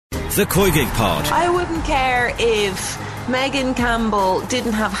The Koigig Pod. I wouldn't care if Megan Campbell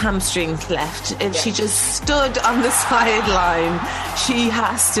didn't have hamstrings left. If she just stood on the sideline, she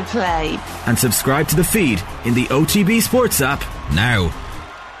has to play. And subscribe to the feed in the OTB Sports app now.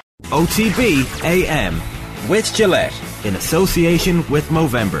 OTB AM with Gillette in association with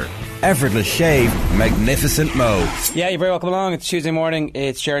Movember. Effortless shave, magnificent Mo. Yeah, you're very welcome along. It's Tuesday morning.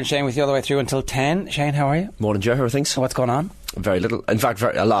 It's Ger and Shane with you all the way through until 10. Shane, how are you? Morning, Ger. How are things? What's going on? Very little. In fact,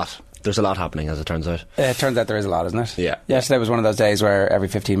 a lot. There's a lot happening, as it turns out. It turns out there is a lot, isn't it? Yeah. Yesterday was one of those days where every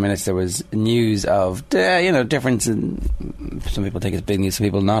 15 minutes there was news of, difference in... Some people think it's big news, some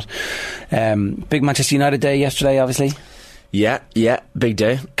people not. Big Manchester United day yesterday, obviously. Yeah, big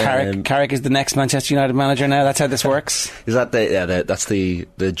day. Carrick is the next Manchester United manager now. That's how this works. Is that that's the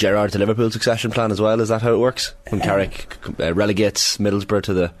Gerrard to Liverpool succession plan as well? Is that how it works? When Carrick relegates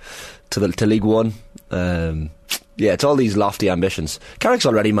Middlesbrough to League One? Yeah, it's all these lofty ambitions. Carrick's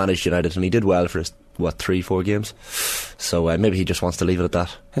already managed United and he did well for his, 3-4 games. So maybe he just wants to leave it at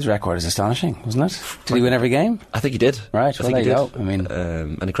that. His record is astonishing, wasn't it? Did he win every game? I think he did. Right, I think he did. Go. I mean,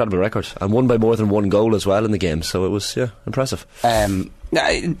 an incredible record. And won by more than one goal as well in the game. So it was, impressive.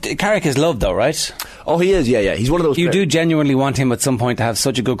 Carrick is loved though, right? Oh, he is, yeah. He's one of those... You do genuinely want him at some point to have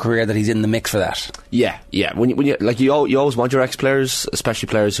such a good career that he's in the mix for that. Yeah. When you always want your ex-players, especially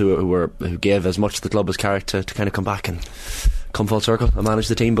players who gave as much to the club as Carrick to kind of come back and come full circle and manage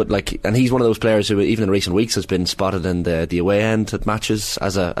the team. But and he's one of those players who even in recent weeks has been spotted in the away end at matches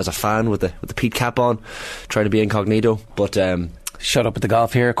as a fan with the Pete cap on, trying to be incognito. But shut up at the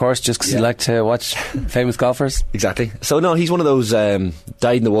golf here, of course, just because you like to watch famous golfers. Exactly. So no, he's one of those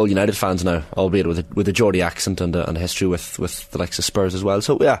dyed-in-the-wool United fans now, albeit with a Geordie accent and a history with the likes of Spurs as well.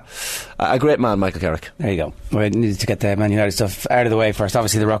 So yeah, a great man, Michael Carrick. There you go. We needed to get the Man United stuff out of the way first.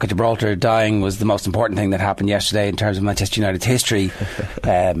 Obviously the Rock of Gibraltar dying was the most important thing that happened yesterday in terms of Manchester United's history.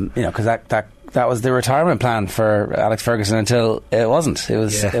 Because that was the retirement plan for Alex Ferguson until it wasn't.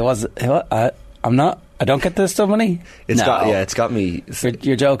 I don't get this stuff money. It's got me.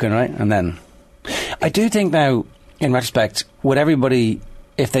 You're joking, right? And then I do think now, in retrospect, would everybody,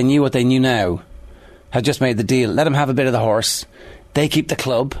 if they knew what they knew now, had just made the deal, let them have a bit of the horse, they keep the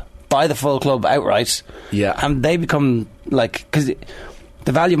club, buy the full club outright, and they become because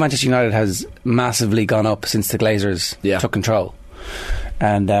the value of Manchester United has massively gone up since the Glazers took control,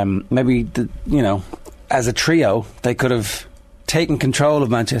 and maybe as a trio they could have taken control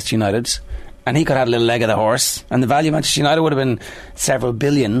of Manchester United. And he could have had a little leg of the horse, and the value of Manchester United would have been several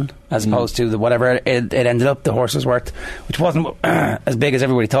billion, as opposed to whatever it ended up the horse was worth, which wasn't as big as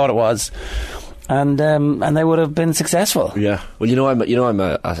everybody thought it was. And they would have been successful. Yeah. Well, I'm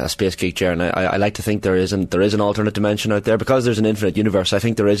a space geek, Ger, and I like to think there is an alternate dimension out there, because there's an infinite universe. I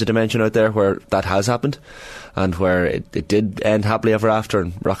think there is a dimension out there where that has happened, and where it did end happily ever after,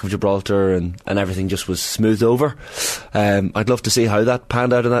 and Rock of Gibraltar and everything just was smoothed over. I'd love to see how that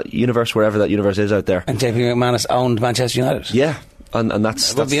panned out in that universe, wherever that universe is out there. And JP McManus owned Manchester United. Yeah. And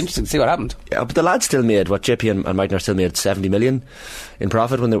that's... It would be interesting to see what happened. Yeah, but the lads still made, JP and Meitner still made 70 million in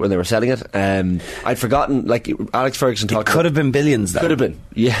profit when they were selling it. I'd forgotten, Alex Ferguson talked about... It could have been billions, though. Could have been.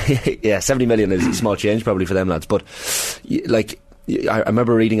 Yeah, 70 million is small change probably for them lads. But, I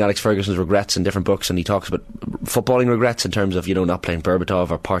remember reading Alex Ferguson's regrets in different books, and he talks about footballing regrets in terms of, not playing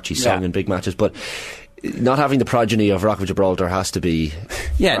Berbatov or Parchy's song in big matches, but... Not having the progeny of Rock of Gibraltar has to be...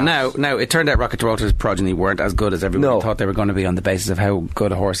 Yeah, now it turned out Rock of Gibraltar's progeny weren't as good as everyone thought they were going to be on the basis of how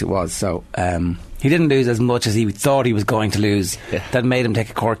good a horse it was. So he didn't lose as much as he thought he was going to lose. Yeah. That made him take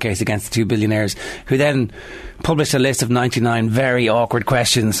a court case against the two billionaires, who then published a list of 99 very awkward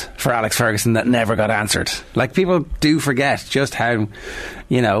questions for Alex Ferguson that never got answered. People do forget just how,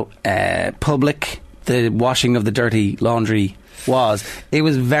 public the washing of the dirty laundry was. It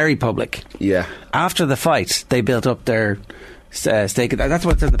was very public. Yeah. After the fight, they built up their stake. That's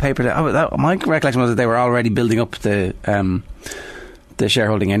what's in the paper. My recollection was that they were already building up the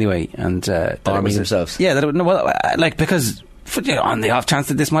shareholding anyway, and arming themselves. Yeah, because on the off chance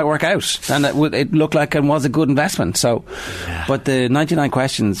that this might work out, and it looked like it was a good investment. So, but the 99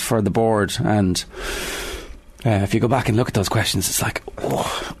 questions for the board, and if you go back and look at those questions, it's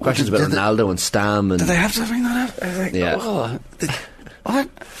questions about Ronaldo and Stam. And do they have to bring that up? What?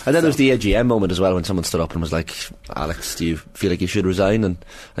 And then there was the AGM moment as well, when someone stood up and was like, Alex, do you feel like you should resign? And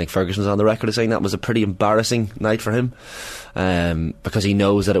I think Ferguson's on the record as saying that was a pretty embarrassing night for him, because he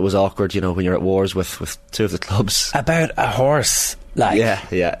knows that it was awkward, when you're at wars with two of the clubs. About a horse, Yeah.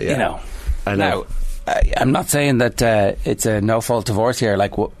 I know. Now, I'm not saying that it's a no-fault divorce here.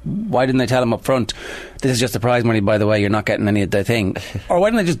 Like, why didn't they tell him up front, this is just the prize money, by the way, you're not getting any of the thing? Or why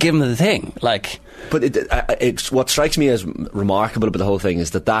didn't they just give him the thing? Like, but it's what strikes me as remarkable about the whole thing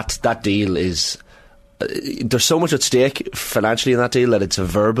is that deal is... there's so much at stake financially in that deal that it's a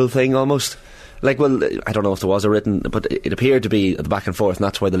verbal thing almost. Like, well, I don't know if there was a written, but it appeared to be the back and forth, and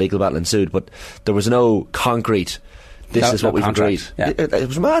that's why the legal battle ensued. But there was no concrete, this is what we've agreed. Yeah. It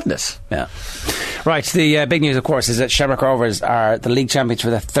was madness. Yeah. Right, the big news, of course, is that Shamrock Rovers are the league champions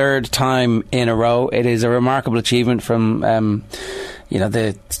for the third time in a row. It is a remarkable achievement from,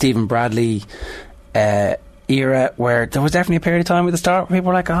 the Stephen Bradley era, where there was definitely a period of time at the start where people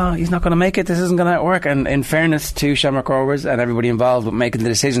were like, oh, he's not going to make it, this isn't going to work. And in fairness to Shamrock Rovers and everybody involved with making the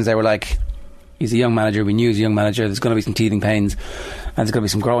decisions, they were like, he's a young manager, we knew he was a young manager, there's going to be some teething pains and there's going to be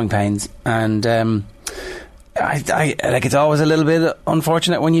some growing pains. And I like, it's always a little bit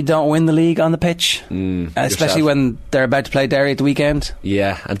unfortunate when you don't win the league on the pitch, especially when they're about to play Derry at the weekend.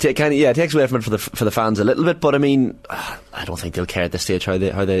 Yeah, and it takes away from it for the fans a little bit. But I mean, I don't think they'll care at this stage how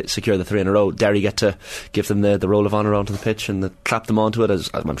they secure the 3 in a row. Derry get to give them the roll of honour onto the pitch and clap them onto it. As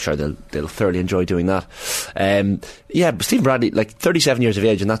I'm sure they'll thoroughly enjoy doing that. But Stephen Bradley, like 37 years of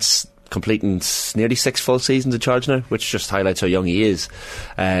age, and that's completing nearly 6 full seasons in charge now, which just highlights how young he is.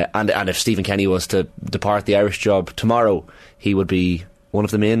 And if Stephen Kenny was to depart the Irish job tomorrow, he would be one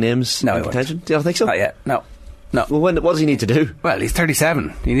of the main names in contention. Do you not think so? Not yet. No. Well, what does he need to do? Well, he's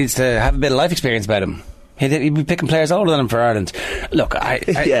 37. He needs to have a bit of life experience about him. He'd be picking players older than him for Ireland. Look,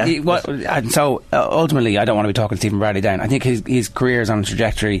 so ultimately, I don't want to be talking Stephen Bradley down. I think his career is on a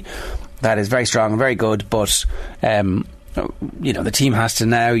trajectory that is very strong and very good, but the team has to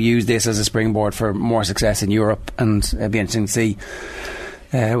now use this as a springboard for more success in Europe, and it'll be interesting to see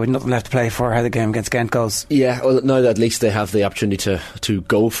with nothing left to play for how the game against Ghent goes. Yeah, well, now that at least they have the opportunity to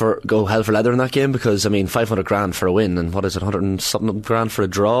go hell for leather in that game, because I mean, 500 grand for a win, and what is it, 100 and something grand for a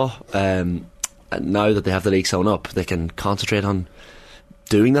draw. And now that they have the league sewn up, they can concentrate on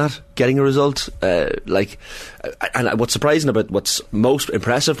doing that, getting a result. And what's surprising about, what's most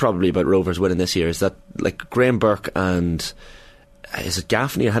impressive probably about Rovers winning this year is that, like, Graham Burke and is it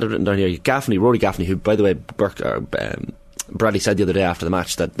Gaffney? I had it written down here. Rory Gaffney, who, by the way, Bradley said the other day after the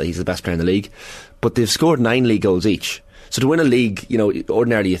match that he's the best player in the league, but they've scored 9 league goals each. So to win a league,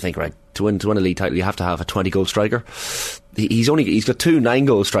 ordinarily you think, right, to win a league title you have to have a 20-goal striker. He's got 2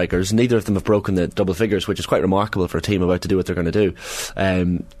 9-goal strikers. Neither of them have broken the double figures, which is quite remarkable for a team about to do what they're going to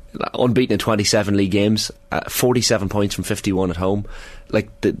do. Unbeaten in 27 league games, 47 points from 51 at home. Like,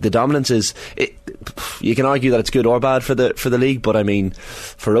 the dominance is, you can argue that it's good or bad for the league, but I mean,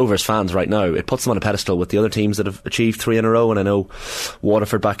 for Rovers fans right now, it puts them on a pedestal with the other teams that have achieved 3 in a row. And I know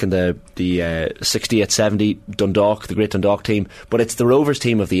Waterford back in the 68-70, Dundalk, the great Dundalk team, but it's the Rovers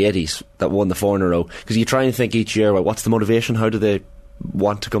team of the 80s that won the 4 in a row, because you try and think each year, well, what's the motivation, how do they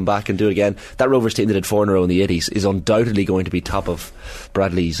want to come back and do it again? That Rovers team that did 4 in a row in the 80s is undoubtedly going to be top of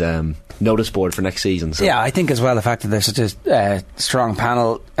Bradley's notice board for next season. So. Yeah, I think as well the fact that they're such a strong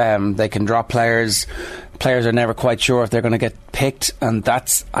panel, they can drop players are never quite sure if they're going to get picked, and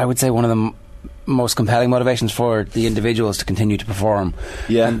that's, I would say, one of the most compelling motivations for the individuals to continue to perform.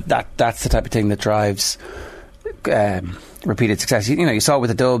 Yeah, and that's the type of thing that drives repeated success. You saw it with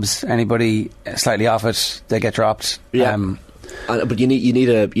the Dubs, anybody slightly off it, they get dropped. Yeah. But you need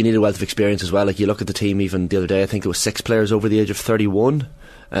a wealth of experience as well. Like, you look at the team even the other day, I think it was 6 players over the age of 31,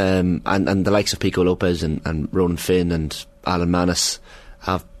 and the likes of Pico Lopez and Ronan Finn and Alan Manis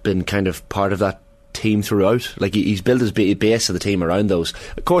have been kind of part of that team throughout. Like, he's built his base of the team around those.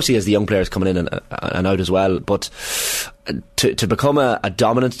 Of course he has the young players coming in and out as well, but to become a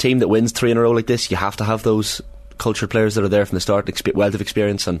dominant team that wins 3 in a row like this, you have to have those cultured players that are there from the start, wealth of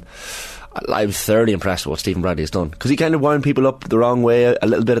experience. And I was thoroughly impressed with what Stephen Bradley has done, because he kind of wound people up the wrong way a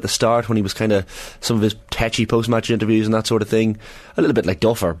little bit at the start when he was kind of some of his tetchy post-match interviews and that sort of thing, a little bit like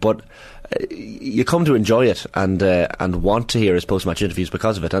Duffer, but you come to enjoy it and want to hear his post-match interviews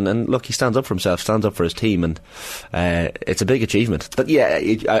because of it. And look, he stands up for himself, stands up for his team, and it's a big achievement. But yeah,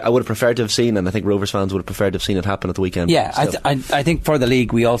 I would have preferred to have seen, and I think Rovers fans would have preferred to have seen it happen at the weekend. Yeah, I think for the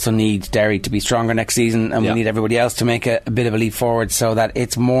league we also need Derry to be stronger next season, and we need everybody else to make a bit of a leap forward so that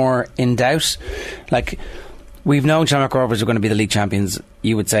it's more in doubt. Like, we've known Shamrock Rovers are going to be the league champions,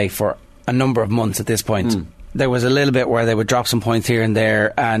 you would say, for a number of months at this point. There was a little bit where they would drop some points here and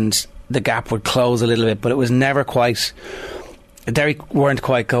there, and the gap would close a little bit, but it was never quite Derry weren't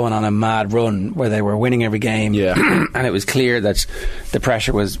quite going on a mad run where they were winning every game, and it was clear that the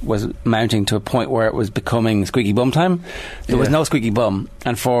pressure was mounting to a point where it was becoming squeaky bum time. There was no squeaky bum,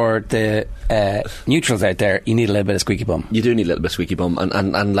 and for the neutrals out there, you need a little bit of squeaky bum. You do need a little bit of squeaky bum,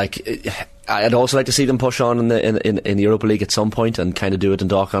 and like, I'd also like to see them push on in the Europa League at some point and kind of do a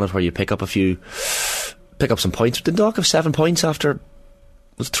Dundalk on it, where you pick up some points. Dundalk have 7 points after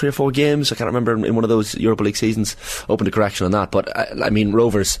 3 or 4 games. I can't remember in one of those Europa League seasons. Open to correction on that, but I mean,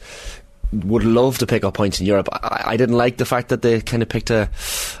 Rovers would love to pick up points in Europe. I didn't like the fact that they kind of picked a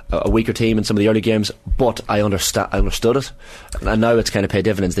weaker team in some of the early games, but I understood it, and now it's kind of paid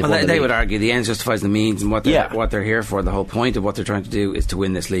dividends. They would argue the ends justifies the means, and what they're here for. The whole point of what they're trying to do is to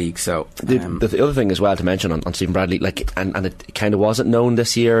win this league. So the other thing as well to mention on Stephen Bradley, like, and it kind of wasn't known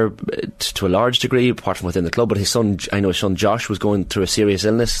this year to a large degree, apart from within the club, but his son Josh was going through a serious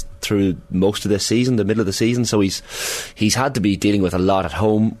illness through most of this season, the middle of the season, so he's had to be dealing with a lot at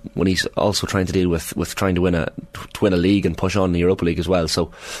home when he's also trying to deal with trying to win a league and push on in the Europa League as well. So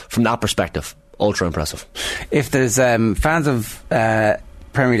from that perspective, ultra impressive. If there's fans of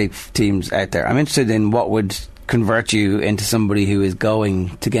Premier League teams out there, I'm interested in what would convert you into somebody who is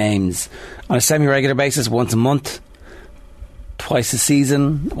going to games on a semi-regular basis, once a month, twice a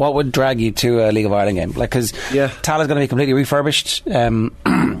season. What would drag you to a League of Ireland game? Like, because Tallah's going to be completely refurbished. Obviously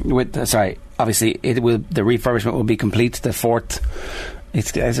the refurbishment will be complete. The fourth.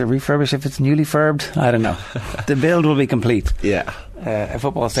 Is it refurbished if it's newly furbed? I don't know. The build will be complete. Yeah. A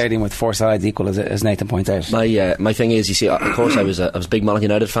football stadium with 4 sides equal, as Nathan points out. My thing is, you see, of course I was a big Man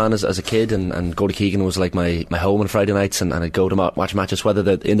United fan as a kid, and go to Keegan was like my home on Friday nights, and I'd go to watch matches, whether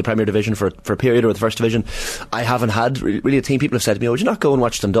they're in the Premier Division for a period or the First Division. I haven't had really a team. People have said to me, would you not go and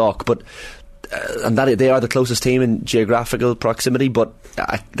watch Dundalk? But and that they are the closest team in geographical proximity, but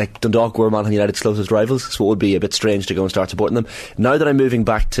like Dundalk were Man United's closest rivals, so it would be a bit strange to go and start supporting them. Now that I'm moving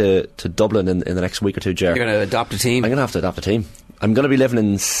back to Dublin in the next week or two, Ger, you're going to adopt a team. I'm going to have to adopt a team. I'm going to be living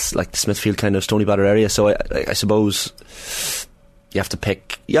in like the Smithfield kind of Stony Batter area, so I suppose you have to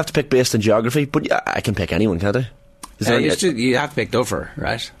pick based on geography, but I can pick anyone, can't I? You have to pick Duffer,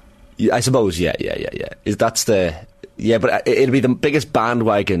 right? I suppose, yeah. That's the... Yeah, but it'll be the biggest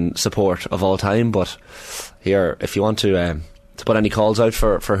bandwagon support of all time. But here, if you want to put any calls out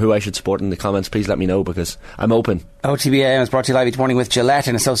for who I should support in the comments, please let me know, because I'm open. OTBAM is brought to you live each morning with Gillette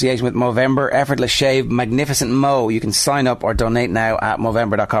in association with Movember. Effortless shave, magnificent Mo. You can sign up or donate now at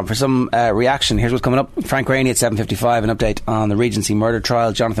Movember.com. For some reaction, here's what's coming up. Frank Rainey at 7:55, an update on the Regency murder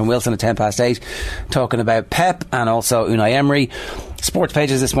trial. Jonathan Wilson at 8:10, talking about Pep and also Unai Emery. Sports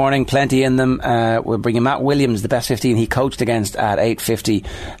pages this morning, plenty in them. We're bringing Matt Williams, the best 15 he coached against, at 8:50,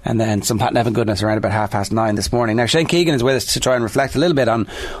 and then some Pat Nevin goodness around about 9:30 this morning. Now, Shane Keegan is with us to try and reflect a little bit on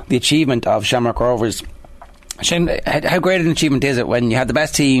the achievement of Shamrock Rovers. Shane, how great an achievement is it when you had the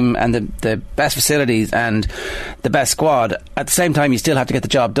best team and the best facilities and the best squad, at the same time you still have to get the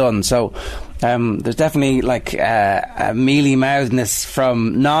job done? So there's definitely like a mealy-mouthedness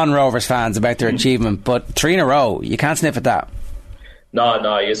from non-Rovers fans about their achievement, but 3 in a row, you can't sniff at that.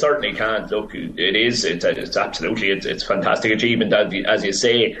 No, you certainly can't. Look, it's absolutely a fantastic achievement, as you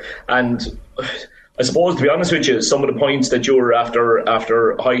say. And I suppose, to be honest with you, some of the points that you're after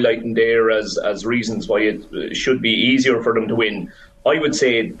highlighting there as reasons why it should be easier for them to win, I would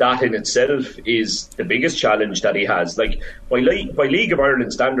say that in itself is the biggest challenge that he has. Like, by League of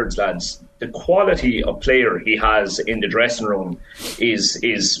Ireland standards, lads, the quality of player he has in the dressing room is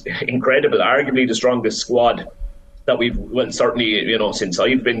incredible. Arguably the strongest squad that certainly, since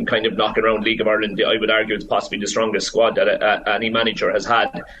I've been kind of knocking around League of Ireland, I would argue it's possibly the strongest squad that any manager has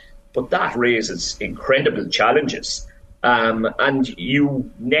had. But that raises incredible challenges. And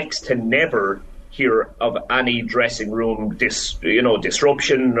you next to never hear of any dressing room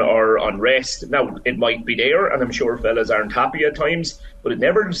disruption or unrest. Now, it might be there, and I'm sure fellas aren't happy at times, but it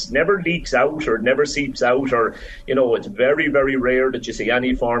never leaks out or never seeps out, or, it's very, very rare that you see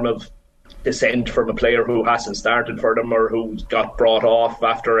any form of dissent from a player who hasn't started for them or who got brought off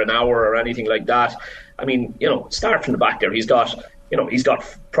after an hour or anything like that. I mean, start from the back there. He's got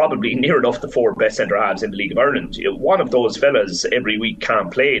probably near enough the 4 best centre-halves in the League of Ireland. One of those fellas every week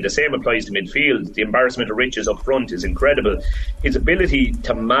can't play. The same applies to midfield. The embarrassment of riches up front is incredible. His ability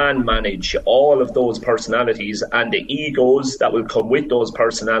to manage all of those personalities and the egos that will come with those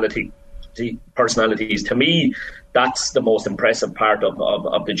personalities, to me, that's the most impressive part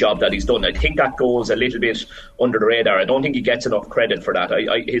of the job that he's done. I think that goes a little bit under the radar. I don't think he gets enough credit for that.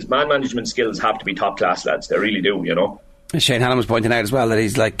 His man management skills have to be top class, lads. They really do, Shane Hallam was pointing out as well that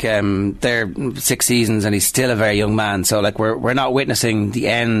he's like there 6 seasons and he's still a very young man. So like we're not witnessing the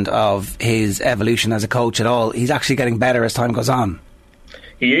end of his evolution as a coach at all. He's actually getting better as time goes on.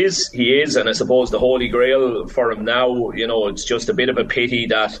 He is, and I suppose the holy grail for him now, it's just a bit of a pity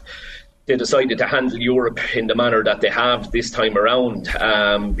that they decided to handle Europe in the manner that they have this time around,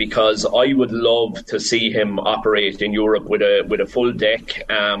 because I would love to see him operate in Europe with a full deck,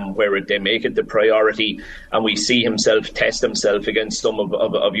 where they make it the priority, and we see himself test himself against some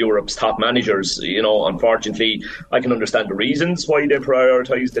of Europe's top managers. Unfortunately, I can understand the reasons why they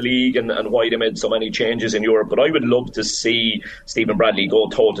prioritised the league and why they made so many changes in Europe, but I would love to see Stephen Bradley go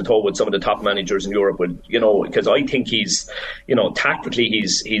toe to toe with some of the top managers in Europe, because I think he's, tactically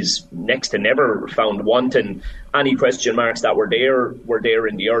he's next to never found wanting. Any question marks that were there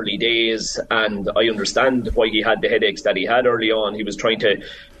in the early days, and I understand why he had the headaches that he had early on. He was trying to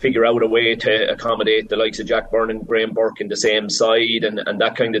figure out a way to accommodate the likes of Jack Byrne and Graham Burke in the same side and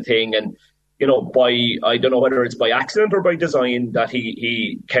that kind of thing. And I don't know whether it's by accident or by design that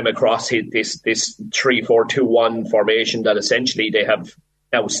he came across this 3-4-2-1 formation that essentially they have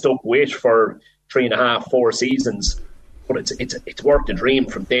now stuck with for 3.5-4 seasons. But it's worked a dream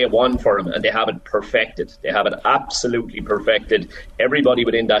from day one for them, and they have it perfected. They have it absolutely perfected. Everybody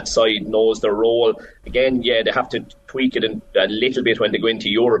within that side knows their role. Again, they have to tweak it a little bit when they go into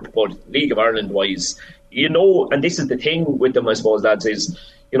Europe, but League of Ireland wise, and this is the thing with them, I suppose, lads, is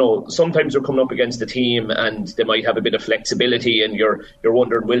sometimes they're coming up against a team and they might have a bit of flexibility, and you're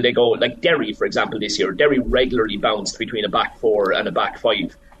wondering, will they go like Derry, for example, this year? Derry regularly bounced between a back four and a back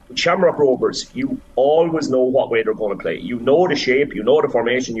five. Shamrock Rovers, you always know what way they're going to play. You know the shape, you know the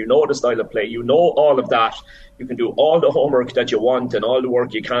formation, you know the style of play, you know all of that. You can do all the homework that you want and all the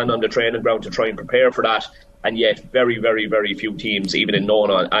work you can on the training ground to try and prepare for that. And yet very, very, very few teams, even in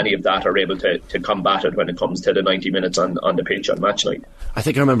knowing any of that, are able to combat it when it comes to the 90 minutes on the pitch on match night. I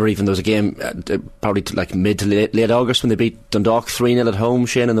think I remember even there was a game probably like mid to late August when they beat Dundalk 3-0 at home,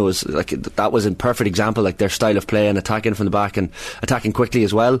 Shane, and there was that was a perfect example, like their style of play and attacking from the back and attacking quickly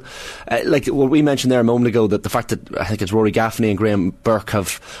as well. Like what we mentioned there a moment ago, that the fact that I think it's Rory Gaffney and Graham Burke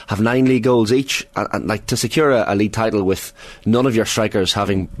have 9 league goals each, and like to secure a league title with none of your strikers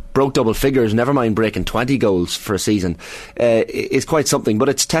having broke double figures, never mind breaking 20 goals for a season, is quite something. But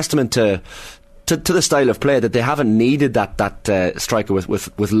it's testament to the style of play that they haven't needed that striker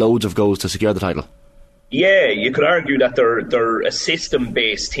with loads of goals to secure the title. Yeah, you could argue that they're a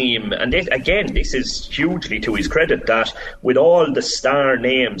system-based team, and this is hugely to his credit, that with all the star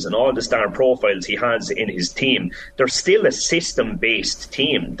names and all the star profiles he has in his team, they're still a system-based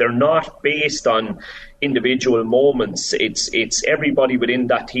team. They're not based on individual moments. It's everybody within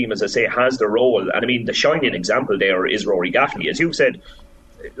that team, as I say, has their role. And I mean, the shining example there is Rory Gaffney. As you said,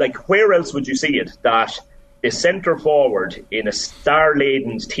 like, where else would you see it, that a centre forward in a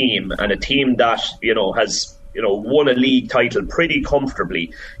star-laden team, and a team that has won a league title pretty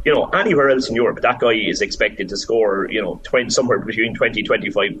comfortably, anywhere else in Europe, that guy is expected to score somewhere between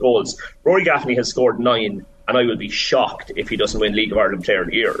 20-25 goals. Rory Gaffney has scored 9, and I will be shocked if he doesn't win League of Ireland Player of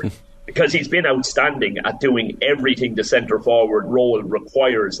the Year. Because he's been outstanding at doing everything the centre-forward role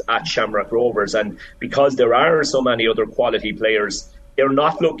requires at Shamrock Rovers. And because there are so many other quality players, they're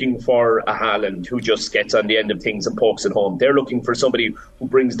not looking for a Haaland who just gets on the end of things and pokes it home. They're looking for somebody who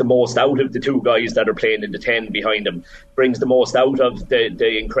brings the most out of the two guys that are playing in the 10 behind them, brings the most out of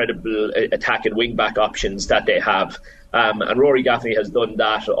the incredible attack and wing-back options that they have. And Rory Gaffney has done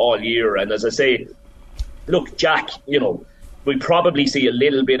that all year. And as I say, look, Jack, we probably see a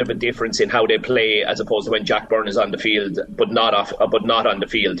little bit of a difference in how they play as opposed to when Jack Byrne is on the field, but not on the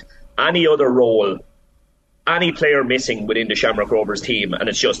field. Any other role, any player missing within the Shamrock Rovers team, and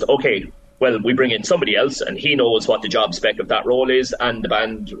it's just, okay, well, we bring in somebody else and he knows what the job spec of that role is, and the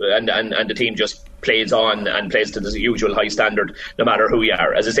band and the team just plays on and plays to the usual high standard no matter who you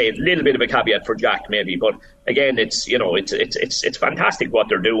are. As I say, a little bit of a caveat for Jack maybe, but again, it's fantastic what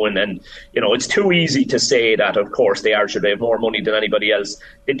they're doing, and it's too easy to say that of course they have more money than anybody else.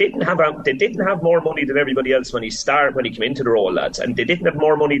 They didn't have more money than everybody else when he came into the role, lads, and they didn't have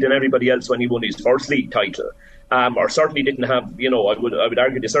more money than everybody else when he won his first league title. Or certainly didn't have, I would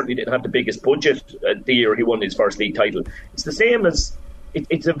argue they certainly didn't have the biggest budget the year he won his first league title. It's the same as,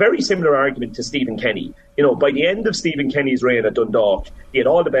 it's a very similar argument to Stephen Kenny. By the end of Stephen Kenny's reign at Dundalk, he had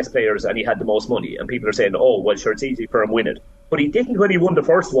all the best players and he had the most money. And people are saying, oh, well, sure, it's easy for him to win it. But he didn't when he won the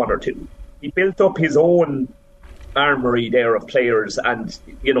first one or two. He built up his own armoury there of players, and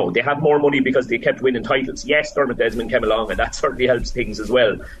they had more money because they kept winning titles. Yes, Dermot Desmond came along and that certainly helps things as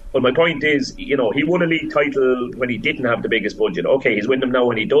well, but my point is, he won a league title when he didn't have the biggest budget. Okay, he's winning them now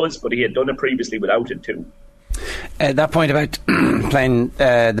when he does, but he had done it previously without it too. That point about playing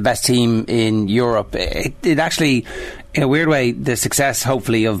the best team in Europe, it actually, in a weird way, the success,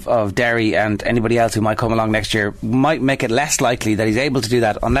 hopefully, of Derry and anybody else who might come along next year might make it less likely that he's able to do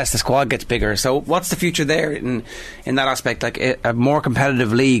that unless the squad gets bigger. So what's the future there in that aspect? Like, a more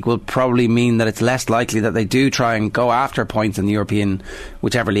competitive league will probably mean that it's less likely that they do try and go after points in the European,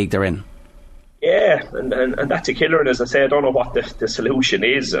 whichever league they're in. Yeah, and that's a killer. And as I say, I don't know what the solution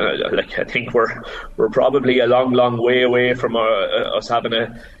is. I think we're probably a long way away from us having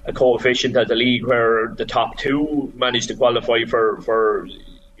a coefficient at the league where the top two manage to qualify for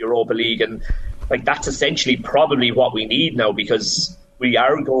Europa League, and like that's essentially probably what we need now, because we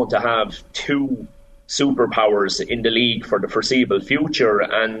are going to have two superpowers in the league for the foreseeable future,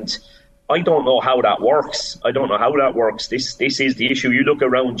 and I don't know how that works. This is the issue. You look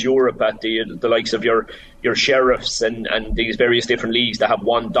around Europe at the likes of your Sheriffs and these various different leagues that have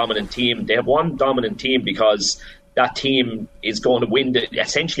one dominant team. They have one dominant team because that team is going to win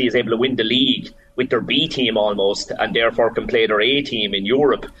essentially is able to win the league with their B team almost, and therefore can play their A team in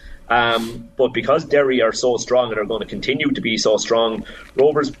Europe. But because Derry are so strong and are going to continue to be so strong,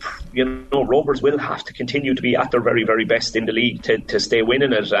 Rovers will have to continue to be at their very, very best in the league to stay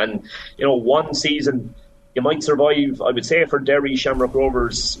winning it. And one season you might survive. I would say for Derry, Shamrock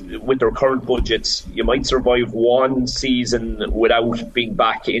Rovers, with their current budgets, you might survive one season without being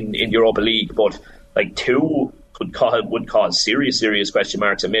back in Europa League. But like two would cause serious question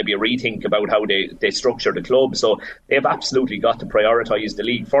marks and maybe a rethink about how they structure the club. So they've absolutely got to prioritise the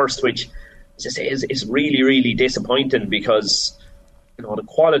league first, which is really, really disappointing, because the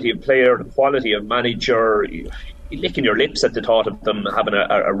quality of player, the quality of manager, you're licking your lips at the thought of them having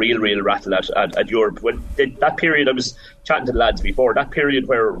a real rattle at Europe. When that period, I was chatting to the lads before, that period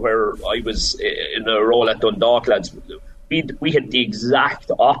where I was in a role at Dundalk, lads, we had the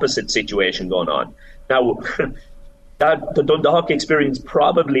exact opposite situation going on. Now, the Dundalk experience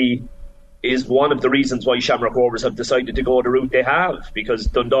probably is one of the reasons why Shamrock Rovers have decided to go the route they have, because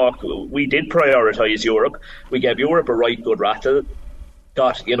Dundalk, we did prioritise Europe. We gave Europe a right good rattle,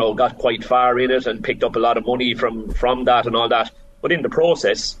 got quite far in it and picked up a lot of money from that and all that. But in the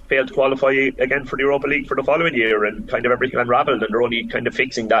process, failed to qualify again for the Europa League for the following year, and kind of everything unravelled, and they're only kind of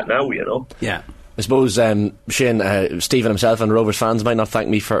fixing that now, Yeah. I suppose Shane, Stephen himself and Rovers fans might not thank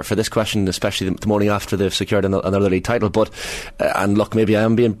me for this question, especially the morning after they've secured another league title. But and look, maybe I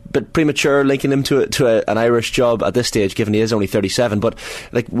am being a bit premature linking him to an Irish job at this stage, given he is only 37. But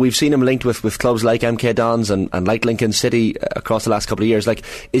like, we've seen him linked with clubs like MK Dons and like Lincoln City across the last couple of years. Like,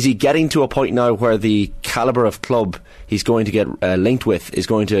 is he getting to a point now where the calibre of club he's going to get linked with is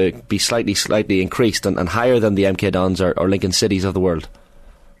going to be slightly increased and higher than the MK Dons or Lincoln Cities of the world?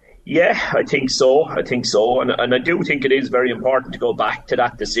 Yeah, I think so. And I do think it is very important to go back to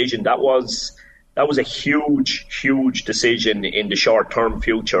that decision. That was a huge decision in the short-term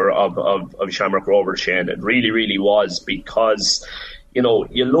future of Shamrock Rovers, Shane. It really, really was, because, you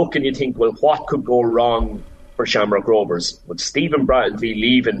look and you think, well, what could go wrong for Shamrock Rovers? But Stephen Bradley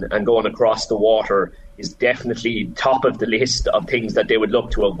leaving and going across the water is definitely top of the list of things that they would look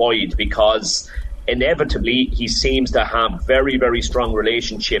to avoid, because inevitably he seems to have very, very strong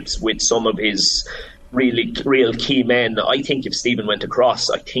relationships with some of his real key men. I think if Stephen went across,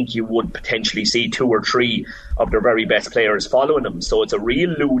 I think you would potentially see 2 or 3 of their very best players following him. So it's a real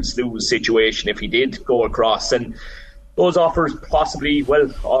lose-lose situation if he did go across. And those offers possibly, well,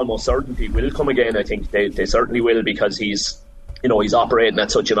 almost certainly will come again. I think they certainly will, because he's operating at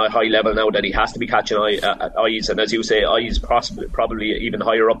such a high level now that he has to be catching eyes, and as you say, eyes probably even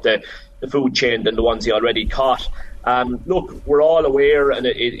higher up the food chain than the ones he already caught. Look, we're all aware, and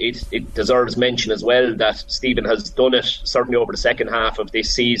it deserves mention as well, that Stephen has done it certainly over the second half of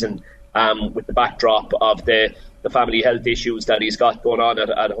this season, with the backdrop of the family health issues that he's got going on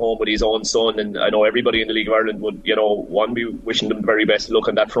at home with his own son. And I know everybody in the League of Ireland would, one, be wishing them the very best luck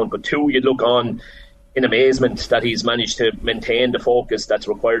on that front, but two, you'd look on in amazement that he's managed to maintain the focus that's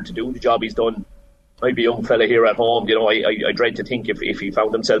required to do the job he's done. I'd be a young fella here at home, I dread to think if he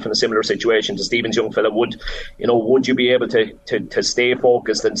found himself in a similar situation to Stephen's young fella, would you be able to stay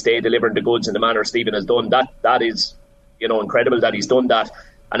focused and stay delivering the goods in the manner Stephen has done? That is, incredible that he's done that.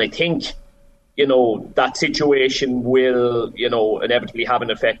 And I think, that situation will, inevitably have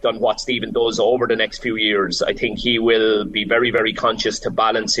an effect on what Stephen does over the next few years. I think he will be very, very conscious to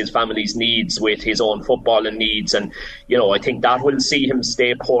balance his family's needs with his own footballing needs. And, I think that will see him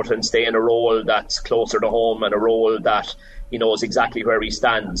stay put and stay in a role that's closer to home, and a role that he knows exactly where he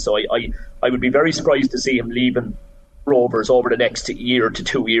stands. So I would be very surprised to see him leaving Rovers over the next year to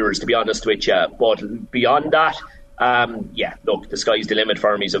 2 years, to be honest with you. But beyond that, Look, the sky's the limit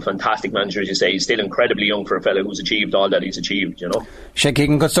for him. He's a fantastic manager, as you say. He's still incredibly young for a fella who's achieved all that he's achieved, Shane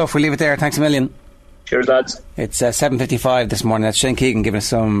Keegan, good stuff. We'll leave it there. Thanks a million. Cheers, lads. It's 7:55 this morning. That's Shane Keegan giving us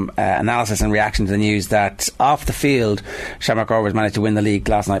some analysis and reaction to the news that off the field, Shamrock Rovers managed to win the league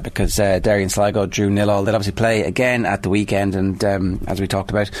last night because Derry and Sligo drew 0-0. They'll obviously play again at the weekend, and as we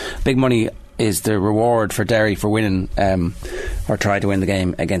talked about, big money is the reward for Derry for winning or trying to win the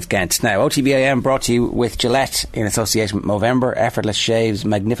game against Ghent. Now, OTBAM brought to you with Gillette in association with Movember. Effortless shaves,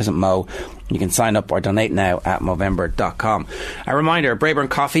 magnificent mow. You can sign up or donate now at Movember.com. A reminder, Braeburn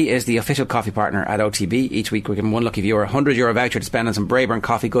Coffee is the official coffee partner at OTB. Each week we give one lucky viewer a €100 voucher to spend on some Braeburn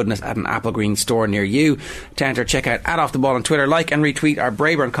coffee goodness at an Applegreen store near you. To enter, check out @OffTheBall on Twitter, like and retweet our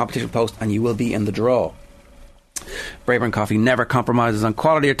Braeburn competition post, and you will be in the draw. Braeburn Coffee never compromises on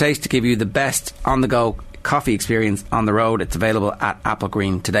quality or taste to give you the best on-the-go coffee experience on the road. It's available at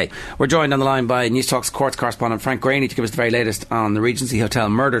Applegreen today. We're joined on the line by News Talk's courts correspondent Frank Graney to give us the very latest on the Regency Hotel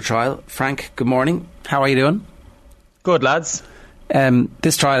murder trial. Frank, good morning. How are you doing? Good, lads.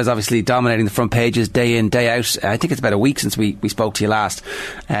 This trial is obviously dominating the front pages day in, day out. I think it's about a week since we spoke to you last.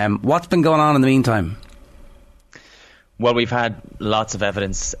 What's been going on in the meantime? Well, we've had lots of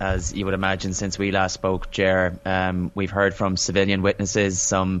evidence, as you would imagine, since we last spoke, Ger. We've heard from civilian witnesses,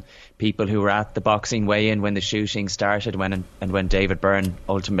 some people who were at the boxing weigh-in when the shooting started when David Byrne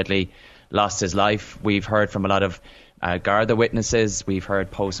ultimately lost his life. We've heard from a lot of Garda witnesses. We've heard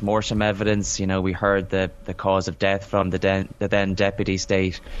post-mortem evidence. We heard the cause of death from the then deputy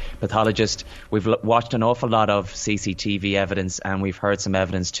state pathologist. We've watched an awful lot of CCTV evidence, and we've heard some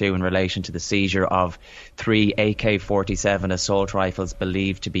evidence too in relation to the seizure of 3 AK-47 assault rifles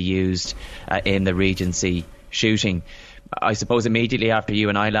believed to be used in the Regency shooting. I suppose immediately after you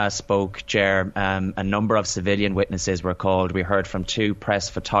and I last spoke, Ger, a number of civilian witnesses were called. We heard from 2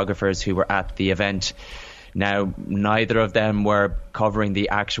 press photographers who were at the event. Now, neither of them were covering the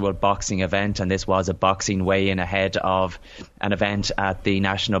actual boxing event, and this was a boxing weigh-in ahead of an event at the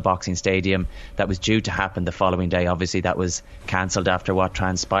National Boxing Stadium that was due to happen the following day. Obviously, that was cancelled after what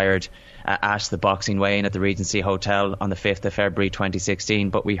transpired at the boxing weigh-in at the Regency Hotel on the 5th of February 2016.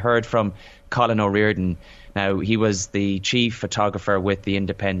 But we heard from Colin O'Riordan. Now, he was the chief photographer with the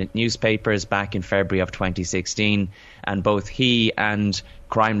independent newspapers back in February of 2016, and both he and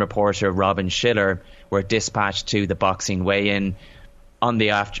crime reporter Robin Schiller were dispatched to the boxing weigh-in on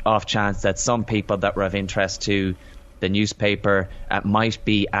the off chance that some people that were of interest to the newspaper might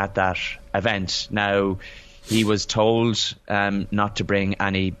be at that event. Now, he was told not to bring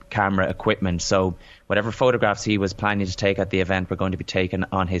any camera equipment, so whatever photographs he was planning to take at the event were going to be taken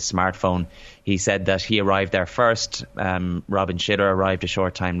on his smartphone. He said that he arrived there first. Robin Schiller arrived a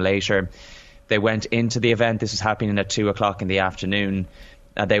short time later. They went into the event. This was happening at 2:00 in the afternoon.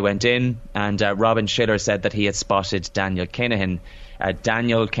 They went in, and Robin Schiller said that he had spotted Daniel Kinahan.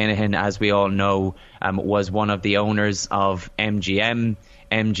 Daniel Kinahan, as we all know, was one of the owners of MGM.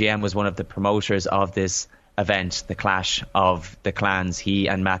 MGM was one of the promoters of this event, the Clash of the Clans. He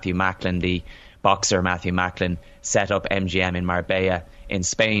and Matthew Macklin, the boxer Matthew Macklin, set up MGM in Marbella in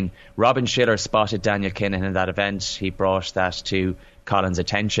Spain. Robin Schiller spotted Daniel Kinahan in that event. He brought that to Colin's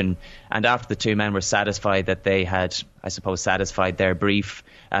attention, and after the 2 men were satisfied that they had, I suppose, satisfied their brief,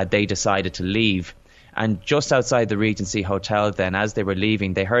 they decided to leave. And just outside the Regency Hotel then, as they were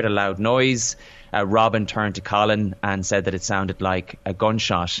leaving, they heard a loud noise. Robin turned to Colin and said that it sounded like a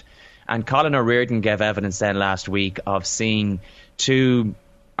gunshot. And Colin O'Riordan gave evidence then last week of seeing 2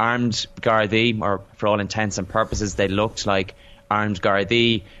 armed Gardaí, or for all intents and purposes they looked like armed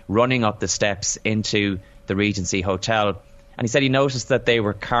Gardaí, running up the steps into the Regency Hotel. And he said he noticed that they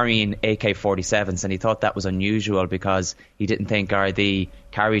were carrying AK-47s, and he thought that was unusual because he didn't think Gardaí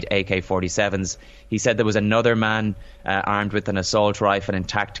carried AK-47s. He said there was another man armed with an assault rifle and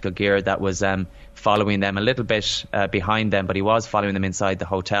tactical gear that was following them a little bit behind them, but he was following them inside the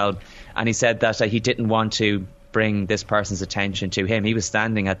hotel. And he said that he didn't want to bring this person's attention to him. He was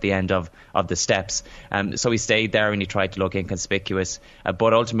standing at the end of the steps. So he stayed there and he tried to look inconspicuous.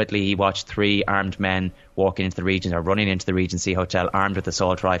 But ultimately he watched 3 armed men walking into the Regency, or running into the Regency Hotel armed with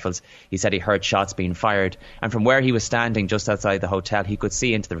assault rifles. He said he heard shots being fired. And from where he was standing just outside the hotel, he could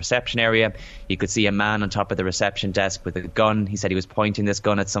see into the reception area. He could see a man on top of the reception desk with a gun. He said he was pointing this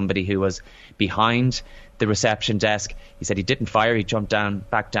gun at somebody who was behind the reception desk. He said he didn't fire. He jumped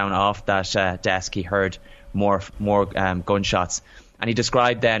back down off that desk. He heard more gunshots, and he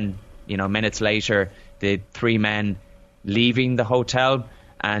described then, minutes later, the 3 men leaving the hotel,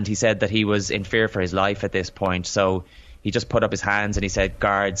 and he said that he was in fear for his life at this point. So he just put up his hands and he said,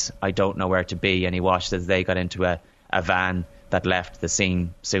 "Guards, I don't know where to be," and he watched as they got into a van that left the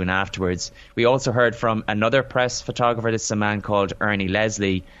scene soon afterwards. We also heard from another press photographer. This is a man called Ernie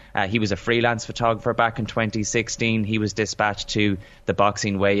Leslie. He was a freelance photographer back in 2016. He was dispatched to the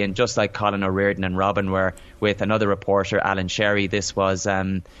boxing weigh-in, just like Colin O'Riordan and Robin were, with another reporter, Alan Sherry. This was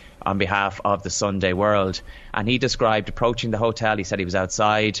on behalf of the Sunday World. And he described approaching the hotel. He said he was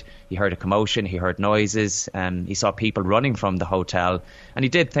outside. He heard a commotion. He heard noises. He saw people running from the hotel. And he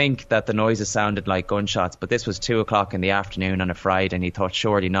did think that the noises sounded like gunshots. But this was 2 o'clock in the afternoon on a Friday, and he thought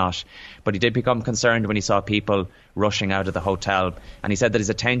surely not. But he did become concerned when he saw people rushing out of the hotel. And he said that his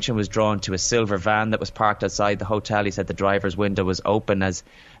attention was drawn to a silver van that was parked outside the hotel. He said the driver's window was open as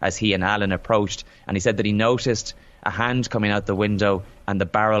he and Alan approached. And he said that he noticed a hand coming out the window and the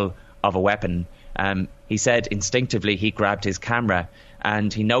barrel of a weapon. He said instinctively he grabbed his camera,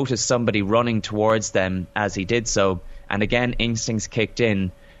 and he noticed somebody running towards them as he did so. And again, instincts kicked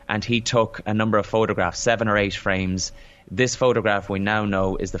in, and he took a number of photographs, 7 or 8 frames. This photograph, we now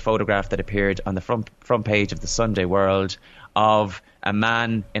know, is the photograph that appeared on the front page of the Sunday World, of a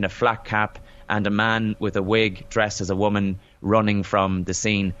man in a flat cap and a man with a wig dressed as a woman running from the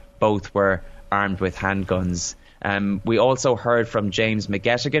scene. Both were armed with handguns. We also heard from James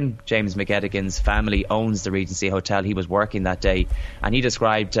McGettigan. James McGettigan's family owns the Regency Hotel. He was working that day, and he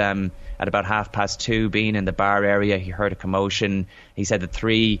described at about 2:30 being in the bar area. He heard a commotion. He said that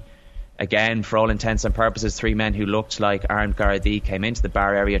 3, again, for all intents and purposes, 3 men who looked like armed Gardaí came into the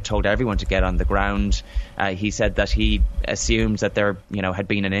bar area, told everyone to get on the ground. He said that he assumed that there had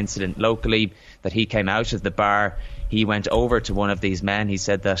been an incident locally, that he came out of the bar. He went over to one of these men. He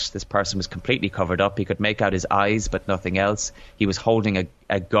said that this person was completely covered up. He could make out his eyes, but nothing else. He was holding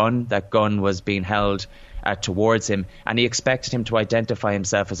a gun. That gun was being held towards him, and he expected him to identify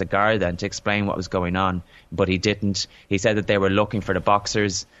himself as a Garda and to explain what was going on, but he didn't. He said that they were looking for the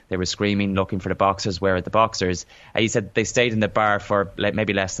boxers. They were screaming, looking for the boxers. Where are the boxers? He said they stayed in the bar for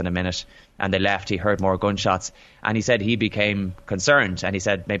maybe less than a minute, and they left. He heard more gunshots, and he said he became concerned, and he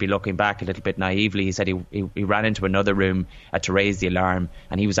said, maybe looking back a little bit naively, he said he ran into another room to raise the alarm,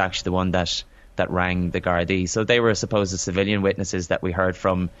 and he was actually the one that rang the Gardaí. So they were, I suppose, the civilian witnesses that we heard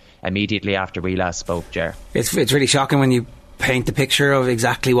from immediately after we last spoke, Ger. It's really shocking when you paint the picture of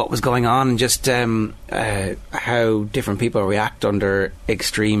exactly what was going on, and just how different people react under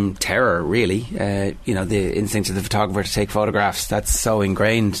extreme terror, really. The instinct of the photographer to take photographs, that's so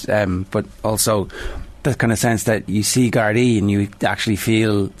ingrained, but also the kind of sense that you see Gardaí and you actually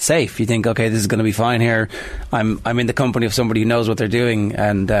feel safe. You think, okay, this is going to be fine here. I'm in the company of somebody who knows what they're doing,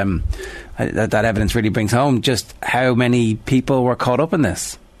 and that evidence really brings home just how many people were caught up in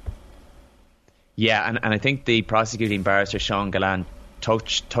this. Yeah, and I think the prosecuting barrister, Sean Gallant,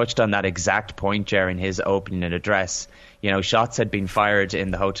 touched on that exact point, Ger, in his opening address. Shots had been fired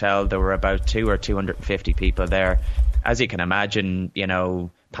in the hotel. There were about 200 or 250 people there. As you can imagine,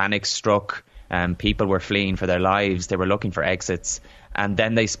 panic struck. People were fleeing for their lives. They were looking for exits. And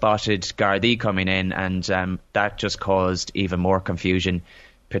then they spotted Gardaí coming in, and that just caused even more confusion,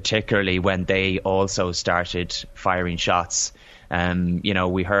 particularly when they also started firing shots.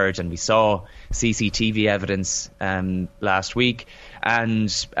 We heard and we saw CCTV evidence last week,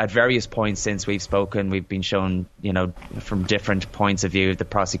 and at various points since we've spoken, we've been shown, from different points of view of the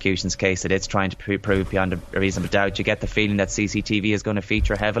prosecution's case that it's trying to prove beyond a reasonable doubt. You get the feeling that CCTV is going to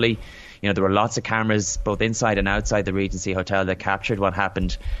feature heavily. There were lots of cameras both inside and outside the Regency Hotel that captured what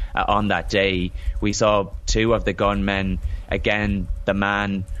happened on that day. We saw 2 of the gunmen, again, the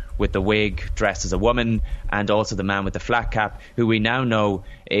man with the wig dressed as a woman, and also the man with the flat cap, who we now know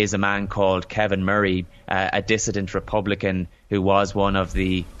is a man called Kevin Murray, a dissident Republican who was one of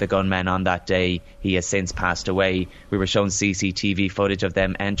the gunmen on that day. He has since passed away. We were shown CCTV footage of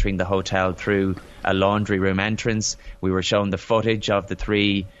them entering the hotel through a laundry room entrance. We were shown the footage of the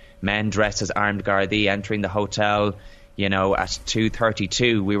 3 men dressed as armed Gardaí entering the hotel. At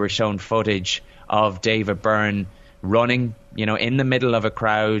 2:32, we were shown footage of David Byrne running, in the middle of a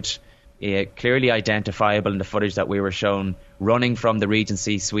crowd, clearly identifiable in the footage that we were shown, running from the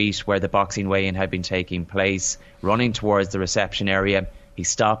Regency suite where the boxing weigh-in had been taking place, running towards the reception area. He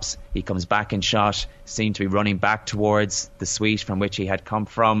stops, he comes back in shot, seemed to be running back towards the suite from which he had come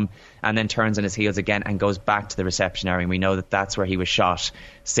from, and then turns on his heels again and goes back to the reception area. And we know that that's where he was shot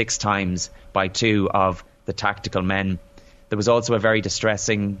 6 times by 2 of the tactical men. There was also a very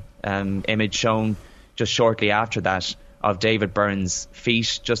distressing image shown just shortly after that of David Byrne's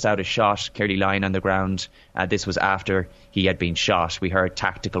feet just out of shot, clearly lying on the ground. This was after he had been shot. We heard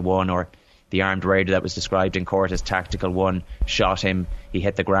Tactical 1, or the armed raider that was described in court as Tactical 1, shot him. He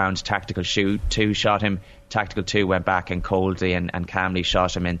hit the ground. Tactical 2 shot him. Tactical 2 went back and coldly and calmly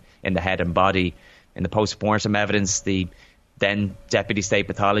shot him in the head and body. In the post-mortem evidence, the Then Deputy State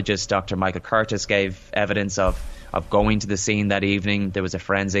Pathologist Dr. Michael Curtis gave evidence of going to the scene that evening. There was a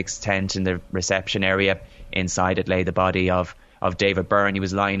forensics tent in the reception area. Inside it lay the body of David Byrne. He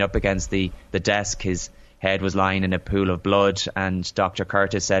was lying up against the desk. His head was lying in a pool of blood, and Dr.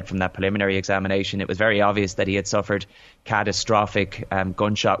 Curtis said from that preliminary examination it was very obvious that he had suffered catastrophic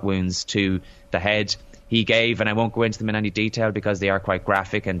gunshot wounds to the head. He gave, and I won't go into them in any detail because they are quite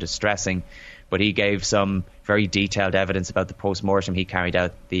graphic and distressing, but he gave some very detailed evidence about the post-mortem he carried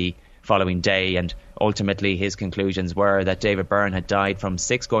out the following day, and ultimately his conclusions were that David Byrne had died from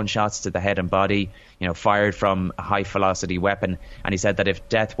 6 gunshots to the head and body, fired from a high velocity weapon, and he said that if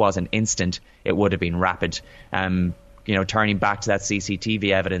death wasn't instant, it would have been rapid. Turning back to that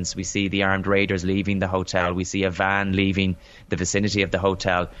CCTV evidence, we see the armed raiders leaving the hotel. We see a van leaving the vicinity of the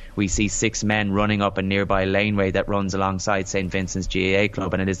hotel. We see 6 men running up a nearby laneway that runs alongside St. Vincent's GAA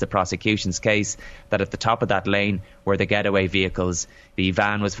Club, and it is the prosecution's case that at the top of that lane were the getaway vehicles. The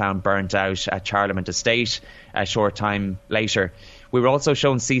van was found burnt out at Charlemont Estate a short time later. We were also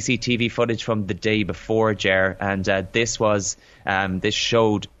shown CCTV footage from the day before, Ger, and this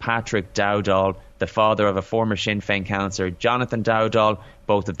showed Patrick Dowdall, the father of a former Sinn Féin councillor, Jonathan Dowdall.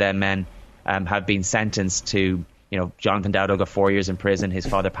 Both of them men have been sentenced to, Jonathan Dowdall got 4 years in prison. His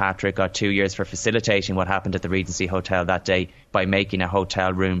father Patrick got 2 years for facilitating what happened at the Regency Hotel that day by making a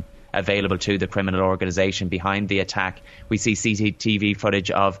hotel room available to the criminal organisation behind the attack. We see CCTV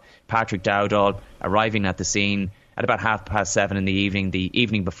footage of Patrick Dowdall arriving at the scene at about 7:30 in the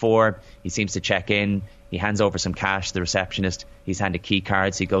evening before. He seems to check in. He hands over some cash to the receptionist. He's handed key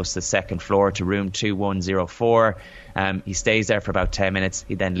cards. He goes to the second floor to room 2104. He stays there for about 10 minutes.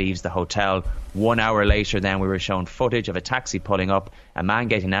 He then leaves the hotel. 1 hour later then we were shown footage of a taxi pulling up. A man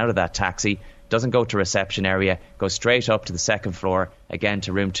getting out of that taxi, doesn't go to reception area, goes straight up to the second floor, again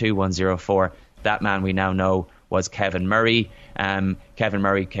to room 2104. That man we now know was Kevin Murray. Kevin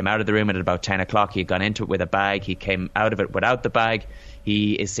Murray came out of the room at about 10 o'clock. He had gone into it with a bag. He came out of it without the bag.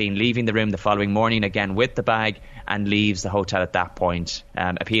 He is seen leaving the room the following morning again with the bag and leaves the hotel at that point.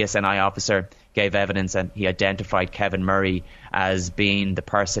 A PSNI officer gave evidence and he identified Kevin Murray as being the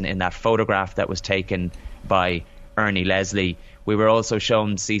person in that photograph that was taken by Ernie Leslie. We were also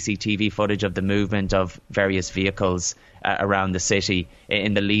shown CCTV footage of the movement of various vehicles around the city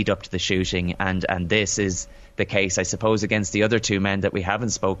in the lead up to the shooting, and this is the case, I suppose, against the other 2 men that we haven't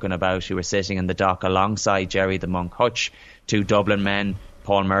spoken about who were sitting in the dock alongside Jerry the Monk Hutch, 2 Dublin men,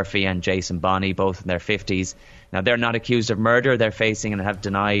 Paul Murphy and Jason Bonney, both in their 50s. Now, they're not accused of murder. They're facing and have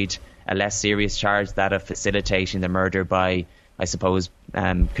denied a less serious charge, that of facilitating the murder by, I suppose,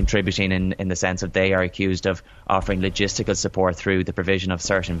 contributing in the sense of they are accused of offering logistical support through the provision of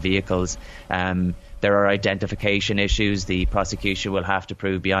certain vehicles. There are identification issues. The prosecution will have to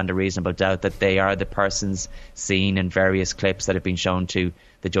prove beyond a reasonable doubt that they are the persons seen in various clips that have been shown to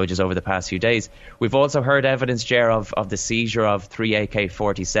the judges over the past few days. We've also heard evidence, Ger, of the seizure of 3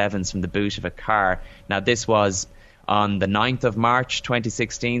 AK-47s from the boot of a car. Now, this was on the 9th of March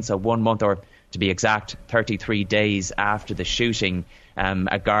 2016, so 1 month, or to be exact, 33 days after the shooting.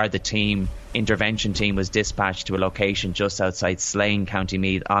 A Garda team, intervention team, was dispatched to a location just outside Slane, County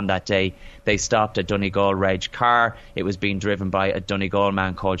Meath on that day. They stopped a Donegal Reg car. It was being driven by a Donegal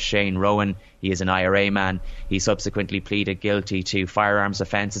man called Shane Rowan. He is an IRA man. He subsequently pleaded guilty to firearms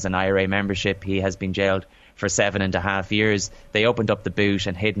offences and IRA membership. He has been jailed for 7.5 years. They opened up the boot,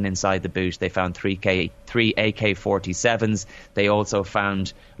 and hidden inside the boot they found 3 AK-47s. They also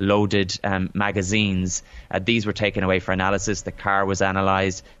found loaded magazines. These were taken away for analysis. The car was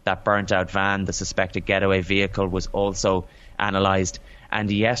analysed. That burnt out van, the suspected getaway vehicle, was also analysed.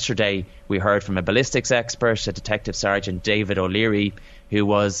 And yesterday we heard from a ballistics expert, a Detective Sergeant David O'Leary, who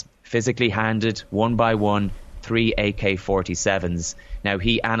was physically handed one by one 3 AK-47s. Now,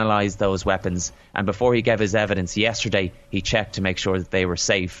 he analysed those weapons, and before he gave his evidence yesterday, he checked to make sure that they were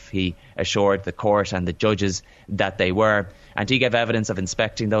safe. He assured the court and the judges that they were, and he gave evidence of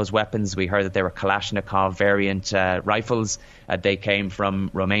inspecting those weapons. We heard that they were Kalashnikov variant rifles. They came from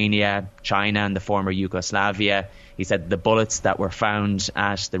Romania, China and the former Yugoslavia. He said the bullets that were found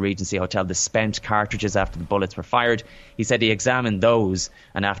at the Regency Hotel, the spent cartridges after the bullets were fired, he said he examined those,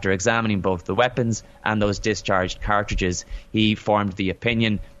 and after examining both the weapons and those discharged cartridges, he formed the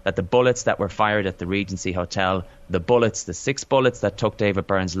opinion that the bullets that were fired at the Regency Hotel, the 6 bullets that took David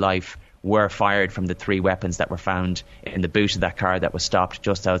Byrne's life, were fired from the 3 weapons that were found in the boot of that car that was stopped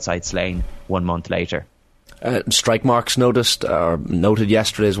just outside Slane 1 month later. Strike marks noted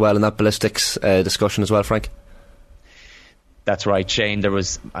yesterday as well in that ballistics discussion as well, Frank? That's right, Shane. There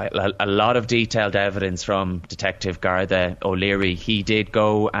was a lot of detailed evidence from Detective Garda O'Leary. He did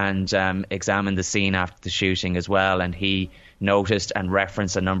go and examine the scene after the shooting as well, and he noticed and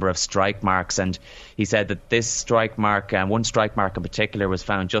referenced a number of strike marks, and he said that this strike mark, one strike mark in particular, was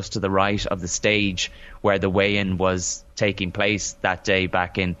found just to the right of the stage where the weigh-in was taking place that day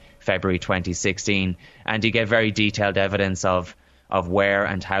back in February 2016, and he gave very detailed evidence of where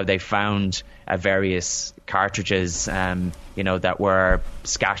and how they found various cartridges, that were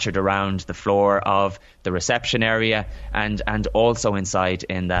scattered around the floor of the reception area and also inside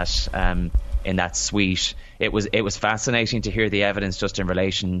in that suite. It was fascinating to hear the evidence just in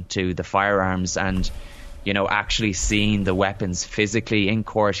relation to the firearms and, actually seeing the weapons physically in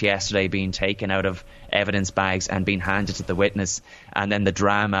court yesterday being taken out of evidence bags and being handed to the witness, and then the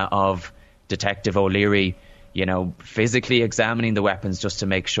drama of Detective O'Leary, physically examining the weapons just to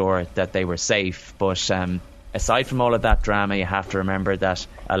make sure that they were safe. But aside from all of that drama, you have to remember that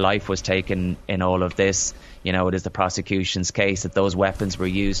a life was taken in all of this. It is the prosecution's case that those weapons were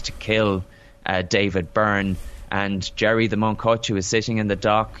used to kill David Byrne. And Jerry the Monk Hutch, who is sitting in the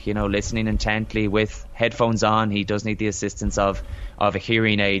dock, listening intently with headphones on, he does need the assistance of a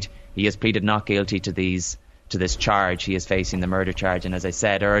hearing aid. He has pleaded not guilty to this charge. He is facing the murder charge. And as I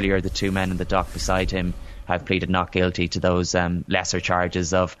said earlier, the two men in the dock beside him have pleaded not guilty to those lesser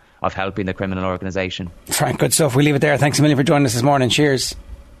charges of helping the criminal organisation. Frank, good stuff. We'll leave it there. Thanks a million for joining us this morning. Cheers.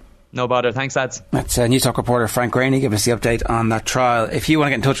 No bother. Thanks, lads. That's News Talk reporter Frank Graney giving us the update on that trial. If you want to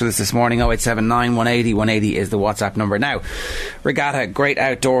get in touch with us this morning, 0879 180 180 is the WhatsApp number. Now, Regatta Great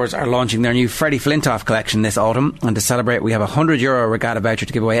Outdoors are launching their new Freddie Flintoff collection this autumn, and to celebrate we have a €100 Regatta voucher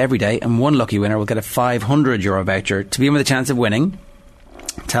to give away every day, and one lucky winner will get a €500 voucher to be in with a chance of winning.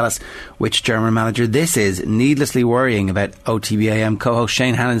 Tell us which German manager this is needlessly worrying about OTBAM co-host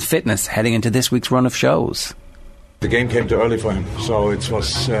Shane Hannon's fitness heading into this week's run of shows. The game came too early for him, so it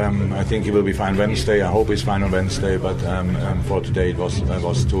was. I think he will be fine Wednesday. I hope he's fine on Wednesday, but for today it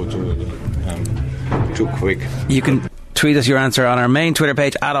was too quick. You can tweet us your answer on our main Twitter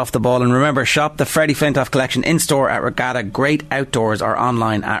page @OffTheBall, and remember, shop the Freddie Flintoff collection in store at Regatta Great Outdoors or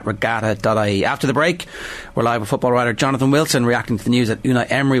online at regatta.ie. After the break, we're live with football writer Jonathan Wilson reacting to the news that Unai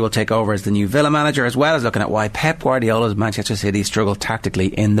Emery will take over as the new Villa manager, as well as looking at why Pep Guardiola's Manchester City struggle tactically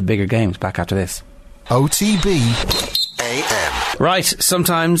in the bigger games. Back after this. OTB AM. Right,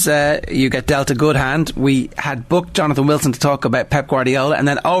 sometimes you get dealt a good hand. We had booked Jonathan Wilson to talk about Pep Guardiola, and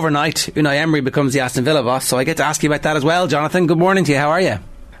then overnight Unai Emery becomes the Aston Villa boss, so I get to ask you about that as well. Jonathan, good morning to you. How are you?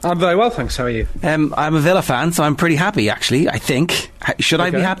 I'm very well, thanks. How are you? I'm a Villa fan, so I'm pretty happy, actually, I think. Should I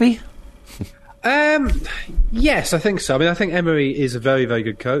be happy? Yes, I think so. I mean, I think Emery is a very, very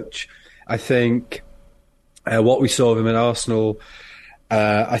good coach. I think what we saw of him at Arsenal,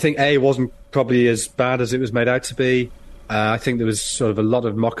 I think wasn't probably as bad as it was made out to be. I think there was sort of a lot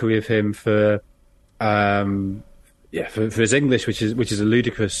of mockery of him for his English, which is a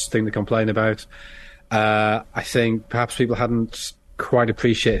ludicrous thing to complain about. I think perhaps people hadn't quite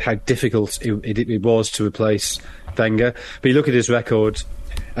appreciated how difficult it was to replace Wenger. But you look at his record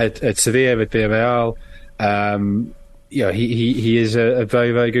at Sevilla, at Villarreal. He is a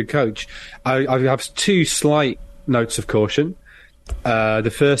very, very good coach. I have two slight notes of caution.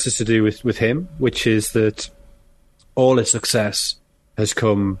 The first is to do with him, which is that all his success has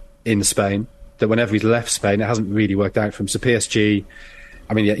come in Spain. That whenever he's left Spain, it hasn't really worked out for him. So PSG,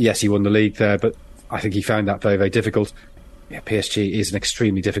 I mean, yes, he won the league there, but I think he found that very, very difficult. Yeah, PSG is an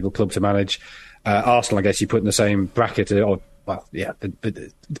extremely difficult club to manage. Arsenal, I guess, you put in the same bracket, a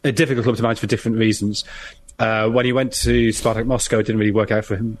difficult club to manage for different reasons. When he went to Spartak Moscow, it didn't really work out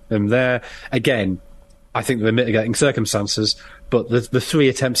for him there. Again, I think there were mitigating circumstances, but the three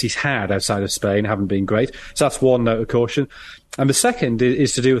attempts he's had outside of Spain haven't been great. So that's one note of caution. And the second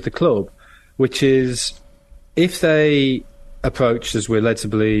is to do with the club, which is if they approach, as we're led to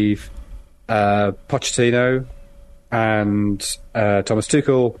believe, Pochettino and Thomas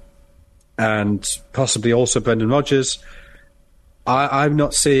Tuchel and possibly also Brendan Rodgers, I'm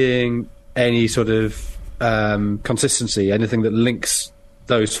not seeing any sort of consistency, anything that links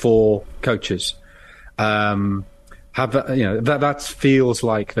those four coaches. That feels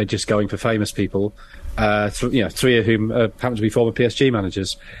like they're just going for famous people. Three of whom happen to be former PSG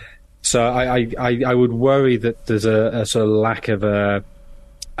managers. So I would worry that there's a sort of lack of a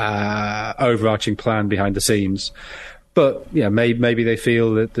overarching plan behind the scenes. But yeah, maybe they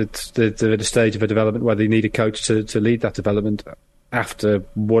feel that they're at a stage of a development where they need a coach to lead that development after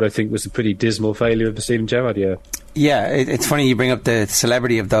what I think was a pretty dismal failure of the Steven Gerrard year. Yeah, it's funny you bring up the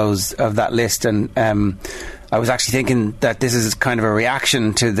celebrity of that list, and I was actually thinking that this is kind of a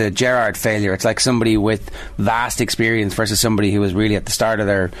reaction to the Gerrard failure. It's like somebody with vast experience versus somebody who was really at the start of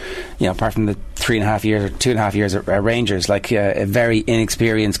their, apart from the 3.5 years or 2.5 years at Rangers, like a very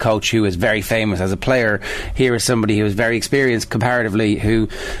inexperienced coach who is very famous as a player. Here is somebody who is very experienced comparatively, who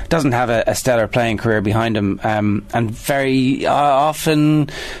doesn't have a stellar playing career behind him, and very often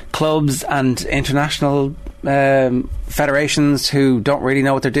clubs and international federations who don't really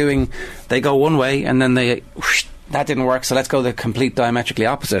know what they're doing, they go one way and then that didn't work, so let's go the complete diametrically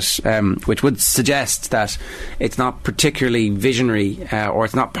opposite, which would suggest that it's not particularly visionary, or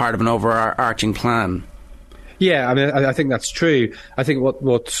it's not part of an overarching plan. Yeah, I mean, I think that's true. I think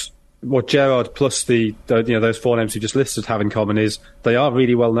what Gerrard plus the those four names you just listed have in common is they are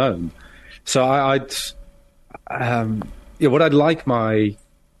really well known. So what I'd like my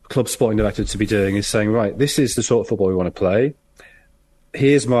club sporting director to be doing is saying, right, this is the sort of football we want to play.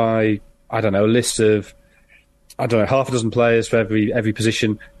 Here's my, list of, half a dozen players for every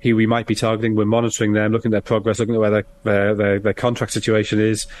position who we might be targeting. We're monitoring them, looking at their progress, looking at where their contract situation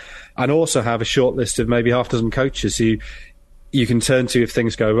is, and also have a short list of maybe half a dozen coaches who you can turn to if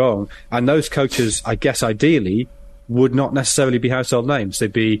things go wrong. And those coaches, I guess, ideally, would not necessarily be household names.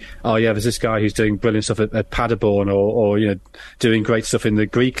 They'd be, there's this guy who's doing brilliant stuff at Paderborn, or doing great stuff in the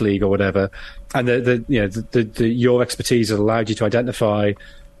Greek league or whatever. And your expertise has allowed you to identify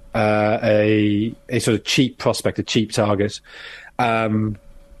a sort of cheap prospect, a cheap target. But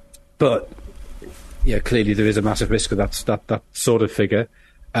clearly there is a massive risk of that sort of figure.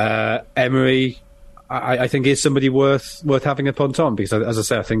 Emery, I think, is somebody worth having a punt on, because, as I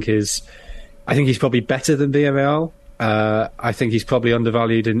say, I think he's probably better than Villarreal. I think he's probably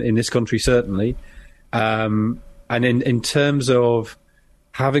undervalued in this country, certainly. And in terms of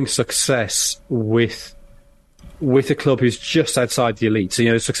having success with a club who's just outside the elite.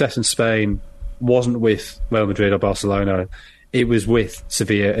 So, success in Spain wasn't with Real Madrid or Barcelona. It was with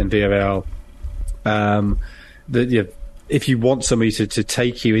Sevilla and Villarreal. If you want somebody to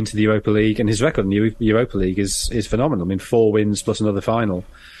take you into the Europa League, and his record in the Europa League is phenomenal. I mean, 4 wins plus another final.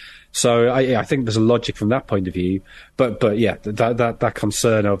 So I think there's a logic from that point of view, but yeah, that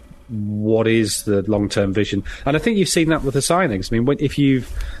concern of what is the long-term vision, and I think you've seen that with the signings. I mean, if you've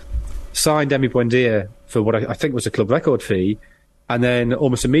signed Emi Buendia for what I think was a club record fee, and then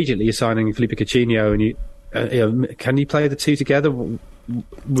almost immediately you're signing Felipe Coutinho, and can you play the two together?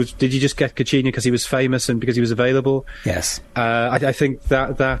 Did you just get Coutinho because he was famous and because he was available? Yes, I think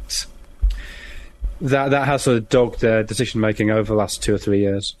that has sort of dogged their decision making over the last 2 or 3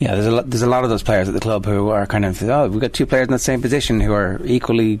 years. Yeah, there's a lot of those players at the club who are kind of, we've got 2 players in the same position who are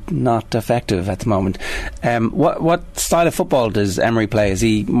equally not effective at the moment. What style of football does Emery play? Is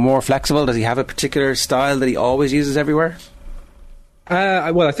he more flexible? Does he have a particular style that he always uses everywhere?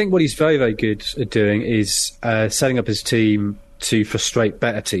 Well, I think what he's very, very good at doing is setting up his team to frustrate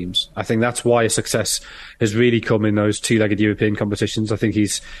better teams. I think that's why his success has really come in those 2-legged European competitions. I think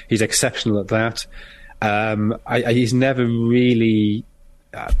he's exceptional at that. He's never really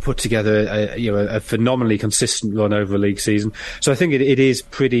put together a phenomenally consistent run over a league season. So I think it is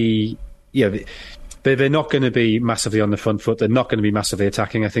pretty. They're not going to be massively on the front foot. They're not going to be massively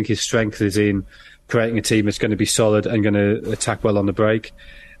attacking. I think his strength is in creating a team that's going to be solid and going to attack well on the break.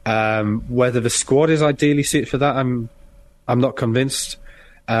 Whether the squad is ideally suited for that, I'm not convinced.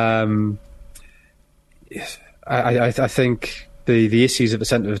 I think the issues at the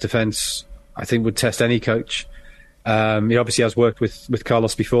centre of defence, I think, would test any coach. He obviously has worked with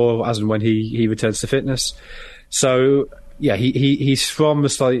Carlos before, as and when he returns to fitness. So yeah, he's from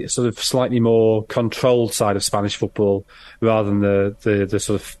the slightly more controlled side of Spanish football rather than the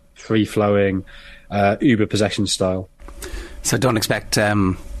sort of free flowing uber possession style. So don't expect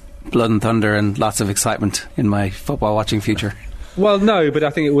blood and thunder and lots of excitement in my football watching future. Well, no, but I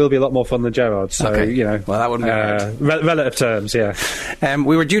think it will be a lot more fun than Gerrard. So, okay. Well, that wouldn't be hard. Relative terms, yeah.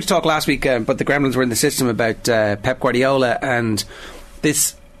 We were due to talk last week, but the Gremlins were in the system about Pep Guardiola and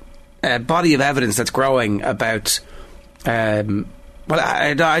this body of evidence that's growing about... well,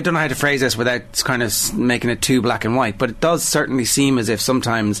 I don't know how to phrase this without kind of making it too black and white, but it does certainly seem as if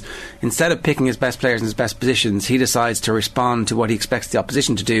sometimes, instead of picking his best players in his best positions, he decides to respond to what he expects the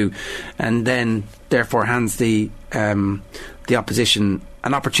opposition to do, and then therefore hands the opposition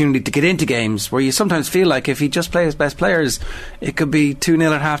an opportunity to get into games where you sometimes feel like if he just plays his best players, it could be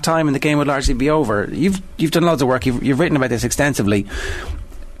 2-0 at half time and the game would largely be over. You've done loads of work, you've written about this extensively.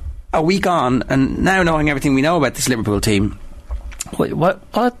 A week on, and now knowing everything we know about this Liverpool team, what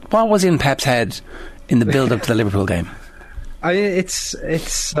was in Pep's head in the build-up to the Liverpool game? I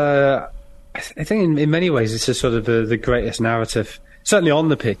think in many ways it's just sort of the greatest narrative certainly on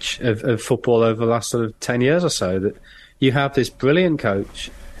the pitch of football over the last sort of 10 years or so, that you have this brilliant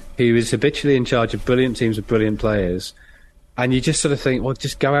coach who is habitually in charge of brilliant teams with brilliant players, and you just sort of think, well,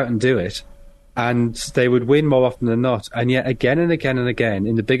 just go out and do it. And they would win more often than not. And yet again and again and again,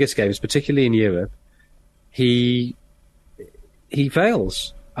 in the biggest games, particularly in Europe, he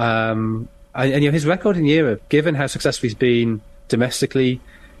fails. And his record in Europe, given how successful he's been domestically,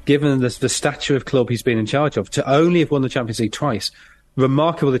 given the stature of club he's been in charge of, to only have won the Champions League twice,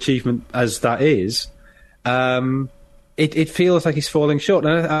 remarkable achievement as that is, it feels like he's falling short.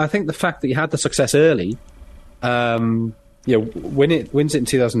 And I think the fact that he had the success early, wins it in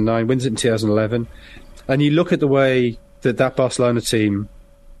 2009, wins it in 2011, and you look at the way that Barcelona team,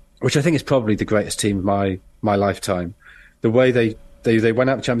 which I think is probably the greatest team of my lifetime, the way they went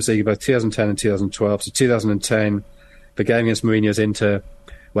out the Champions League about 2010 and 2012. So 2010, the game against Mourinho's Inter,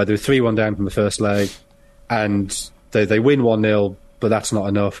 where they were 3-1 down from the first leg, and they win 1-0, but that's not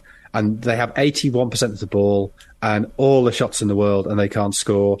enough. And they have 81% of the ball and all the shots in the world, and they can't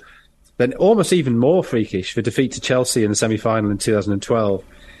score. Then almost even more freakish, the defeat to Chelsea in the semi-final in 2012.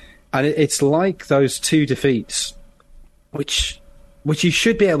 And it's like those two defeats, which you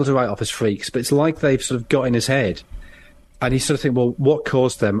should be able to write off as freaks, but it's like they've sort of got in his head. And you sort of think, well, what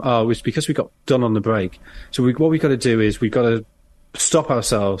caused them? Oh, it was because we got done on the break. So what we've got to do is we've got to stop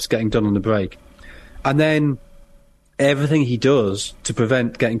ourselves getting done on the break. And then everything he does to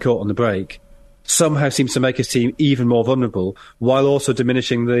prevent getting caught on the break somehow seems to make his team even more vulnerable, while also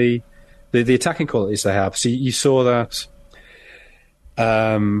diminishing the attacking qualities they have. So you saw that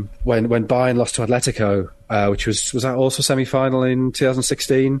when Bayern lost to Atletico, which was that also semi-final in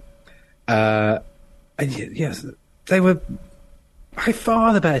 2016? And yes, they were by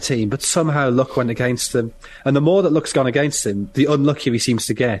far the better team, but somehow luck went against them. And the more that luck's gone against him, the unluckier he seems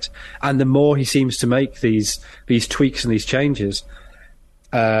to get, and the more he seems to make these tweaks and these changes.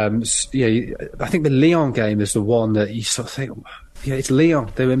 I think the Lyon game is the one that you sort of think, yeah, it's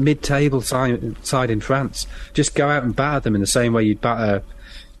Lyon. They're a mid-table side in France. Just go out and batter them in the same way you'd batter,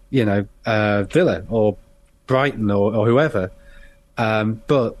 Villa or Brighton or whoever.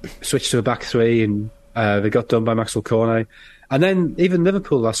 But switch to a back three, and they got done by Maxwell Cornet. And then even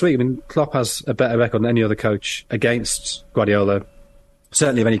Liverpool last week, I mean, Klopp has a better record than any other coach against Guardiola.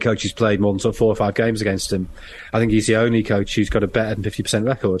 Certainly of any coach who's played more than sort of 4 or 5 games against him. I think he's the only coach who's got a better than 50%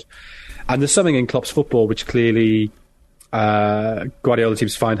 record. And there's something in Klopp's football which clearly Guardiola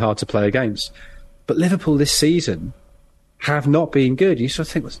teams find hard to play against. But Liverpool this season have not been good. You sort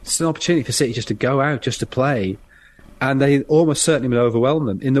of think it's an opportunity for City just to go out, just to play. And they almost certainly will overwhelm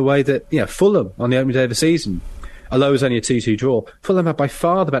them in the way that, Fulham on the opening day of the season, although it was only a 2-2 draw, Fulham had by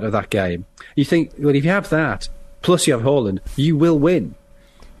far the better of that game. You think, well, if you have that, plus you have Haaland, you will win.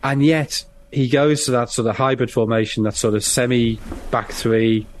 And yet, he goes to that sort of hybrid formation, that sort of semi-back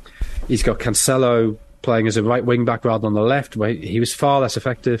three. He's got Cancelo playing as a right wing-back rather than on the left, where he was far less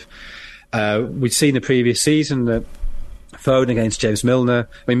effective. We'd seen the previous season that Foden against James Milner.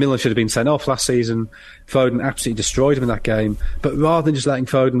 I mean, Milner should have been sent off last season. Foden absolutely destroyed him in that game. But rather than just letting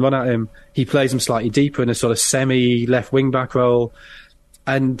Foden run at him, he plays him slightly deeper in a sort of semi-left wing-back role.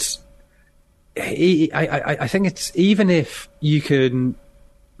 And I think it's, even if you can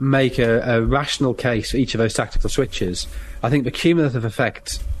make a rational case for each of those tactical switches, I think the cumulative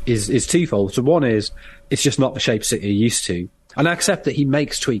effect is twofold. So one is, it's just not the shape City are used to. And I accept that he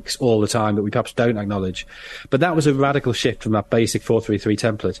makes tweaks all the time that we perhaps don't acknowledge. But that was a radical shift from that basic 4-3-3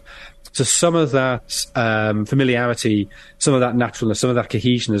 template. So some of that familiarity, some of that naturalness, some of that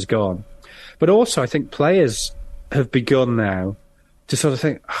cohesion has gone. But also I think players have begun now to sort of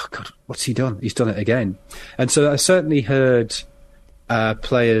think, oh God, what's he done? He's done it again. And so I certainly heard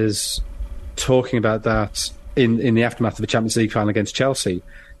players talking about that in the aftermath of the Champions League final against Chelsea.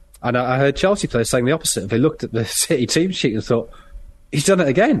 And I heard Chelsea players saying the opposite. They looked at the City team sheet and thought, he's done it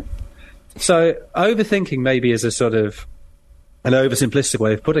again. So overthinking maybe is a sort of an oversimplistic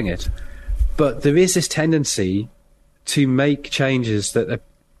way of putting it. But there is this tendency to make changes that are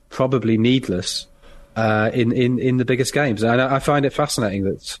probably needless in the biggest games. And I find it fascinating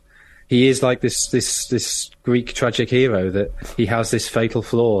that he is like this Greek tragic hero, that he has this fatal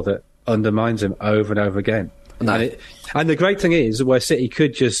flaw that undermines him over and over again. And the great thing is, where City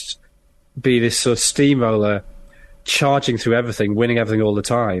could just be this sort of steamroller, charging through everything, winning everything all the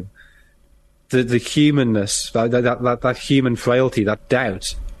time, the humanness, that human frailty, that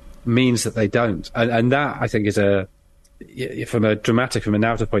doubt, means that they don't. And that, I think, is from a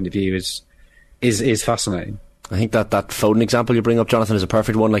narrative point of view, is fascinating. I think that Foden example you bring up, Jonathan, is a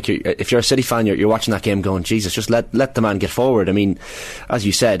perfect one. Like, if you're a City fan, you're watching that game going, Jesus, just let the man get forward. I mean, as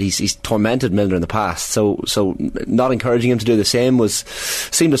you said, he's tormented Milner in the past, so not encouraging him to do the same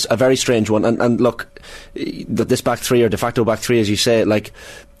seemed a very strange one. And look, this back three, or de facto back three, as you say, like,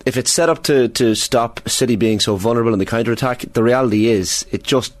 if it's set up to stop City being so vulnerable in the counter-attack, the reality is it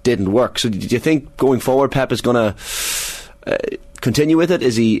just didn't work. So do you think going forward Pep is going to continue with it?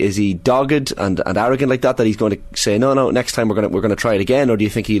 Is he dogged and arrogant like that he's going to say no, next time we're going to try it again? Or do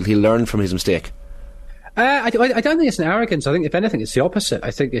you think he'll learn from his mistake? I don't think it's an arrogance. I think if anything it's the opposite. I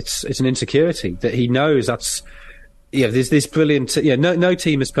think it's an insecurity that he knows that's, there's this brilliant, no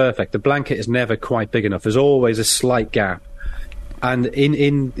team is perfect. The blanket is never quite big enough. There's always a slight gap. And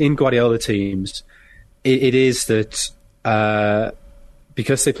in Guardiola teams, it is that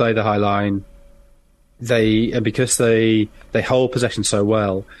because they play the high line, because they hold possession so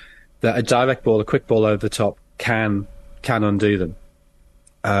well, that a direct ball, a quick ball over the top can undo them.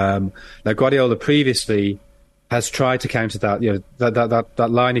 Now Guardiola previously has tried to counter that, that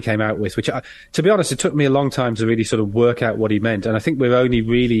line he came out with, which, to be honest, it took me a long time to really sort of work out what he meant. And I think it's only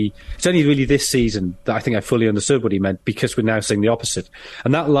really this season that I think I fully understood what he meant, because we're now seeing the opposite.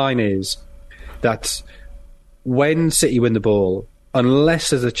 And that line is that when City win the ball, unless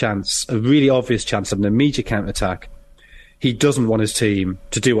there's a really obvious chance of an immediate counter-attack, he doesn't want his team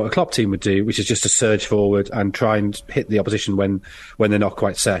to do what a Klopp team would do, which is just to surge forward and try and hit the opposition when they're not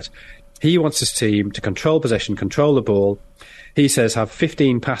quite set. He wants his team to control possession, control the ball. He says have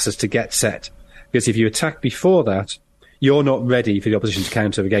 15 passes to get set, because if you attack before that, you're not ready for the opposition to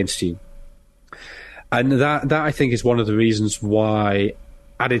counter against you. And that I think is one of the reasons why,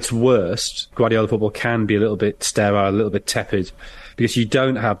 at its worst, Guardiola football can be a little bit sterile, a little bit tepid, because you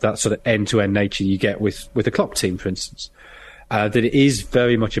don't have that sort of end-to-end nature you get with a Klopp team, for instance. That it is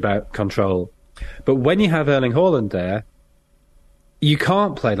very much about control. But when you have Erling Haaland there, you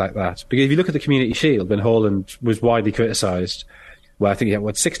can't play like that, because if you look at the Community Shield, when Haaland was widely criticised, well, I think he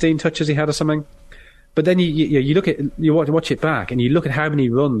had 16 touches he had or something. But then you watch it back, and you look at how many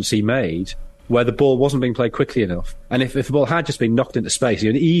runs he made where the ball wasn't being played quickly enough, and if the ball had just been knocked into space,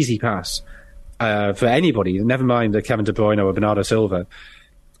 an easy pass for anybody, never mind Kevin De Bruyne or Bernardo Silva,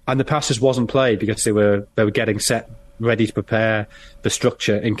 and the pass just wasn't played because they were getting set, ready to prepare the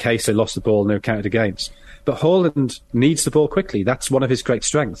structure in case they lost the ball and they were counted against. But Haaland needs the ball quickly. That's one of his great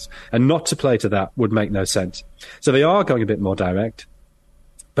strengths. And not to play to that would make no sense. So they are going a bit more direct.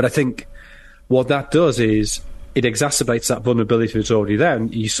 But I think what that does is it exacerbates that vulnerability that's already there.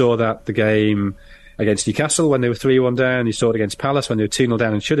 And you saw that the game against Newcastle when they were 3-1 down. You saw it against Palace when they were 2-0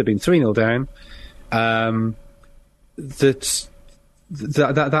 down and should have been 3-0 down. That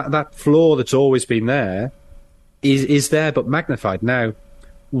flaw that's always been there is there but magnified. Now,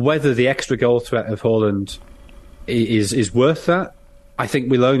 whether the extra goal threat of Haaland is worth that, I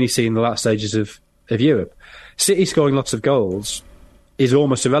think we'll only see in the last stages of Europe. City scoring lots of goals is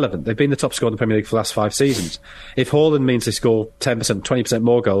almost irrelevant. They've been the top scorer in the Premier League for the last 5 seasons. If Haaland means they score 10%, 20%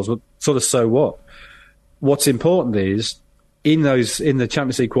 more goals, well, sort of so what? What's important is, in the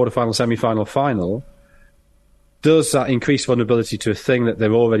Champions League quarter-final, semi-final, final, does that increase vulnerability to a thing that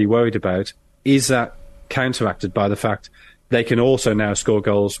they're already worried about? Is that counteracted by the fact they can also now score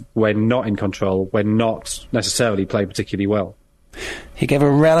goals when not in control, when not necessarily playing particularly well? He gave a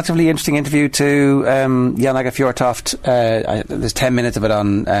relatively interesting interview to Jan-Åge Fjørtoft. There's 10 minutes of it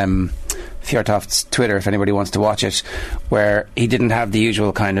on Fjørtoft's Twitter, if anybody wants to watch it, where he didn't have the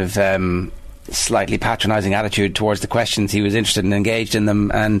usual kind of slightly patronising attitude towards the questions. He was interested and engaged in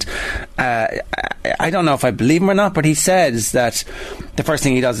them, and I don't know if I believe him or not, but he says that the first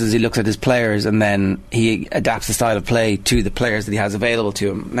thing he does is he looks at his players and then he adapts the style of play to the players that he has available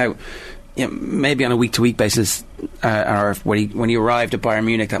to him. Now, maybe on a week-to-week basis, or when he arrived at Bayern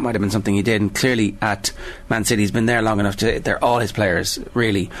Munich, that might have been something he did, and clearly at Man City he's been there long enough they're all his players,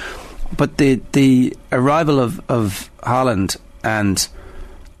 really. But the arrival of Haaland and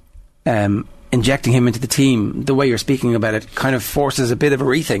injecting him into the team, the way you're speaking about it, kind of forces a bit of a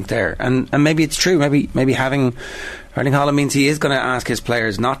rethink there. And maybe it's true. Maybe having Erling Haaland means he is going to ask his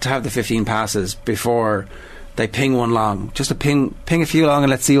players not to have the 15 passes before they ping one long. Just to ping a few long and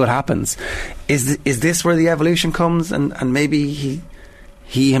let's see what happens. Is this where the evolution comes, and maybe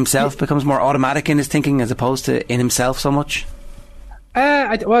he himself becomes more automatic in his thinking as opposed to in himself so much?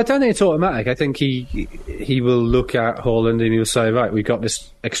 I don't think it's automatic. I think he will look at Haaland and he'll say, right, we've got this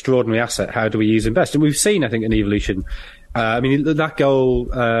extraordinary asset, how do we use him best? And we've seen, I think, an evolution. That goal,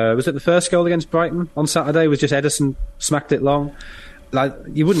 was it the first goal against Brighton on Saturday? Was just Ederson smacked it long? Like,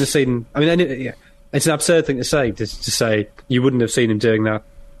 you wouldn't have seen... it's an absurd thing to say you wouldn't have seen him doing that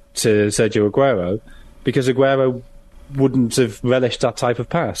to Sergio Aguero, because Aguero wouldn't have relished that type of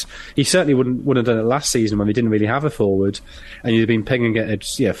pass. He certainly wouldn't have done it last season when we didn't really have a forward, and you'd been pinging it at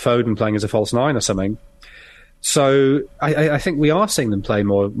Foden playing as a false nine or something. So I think we are seeing them play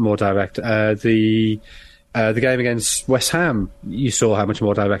more direct. The game against West Ham, you saw how much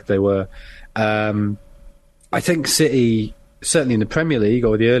more direct they were. I think City, certainly in the Premier League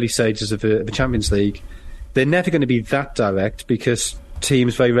or the early stages of the Champions League, they're never going to be that direct because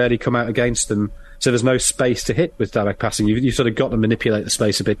teams very rarely come out against them. So there's no space to hit with direct passing. You've sort of got to manipulate the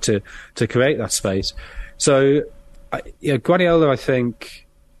space a bit to create that space. So Guardiola, I think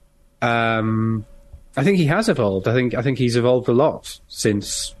he has evolved. I think he's evolved a lot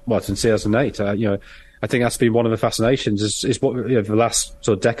since 2008. I think that's been one of the fascinations is what the last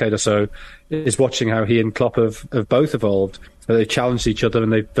sort of decade or so is watching how he and Klopp have both evolved. They've challenged each other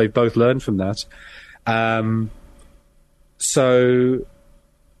and they've both learned from that. So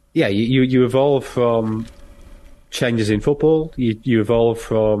yeah, you evolve from changes in football. You evolve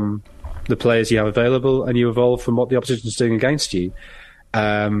from the players you have available, and you evolve from what the opposition's doing against you.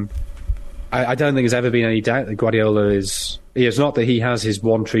 I don't think there's ever been any doubt that Guardiola is. It's not that he has his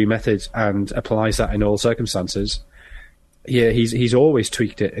one true method and applies that in all circumstances. Yeah, he's always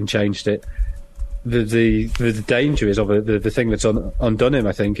tweaked it and changed it. The danger is of the thing that's undone him,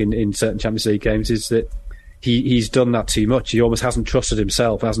 I think, in certain Champions League games is that he's done that too much. He almost hasn't trusted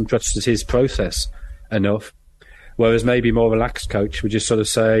himself, hasn't trusted his process enough. Whereas maybe a more relaxed coach would just sort of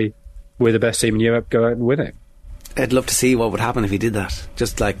say, "We're the best team in Europe, go out and win it." I'd love to see what would happen if he did that.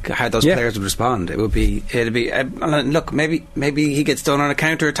 Just like how those players would respond. It'd be. Look, maybe he gets done on a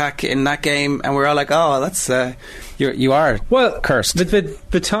counter attack in that game, and we're all like, "Oh, that's you are cursed."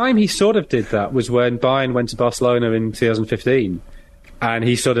 The time he sort of did that was when Bayern went to Barcelona in 2015, and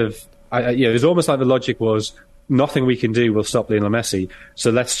he sort of, it was almost like the logic was nothing we can do will stop Lionel Messi,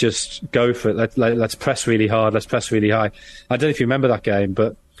 so let's just go for it. Let's press really hard. Let's press really high. I don't know if you remember that game,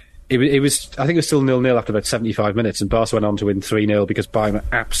 but. It was. I think it was still 0-0 after about 75 minutes, and Barca went on to win 3-0 because Bayern were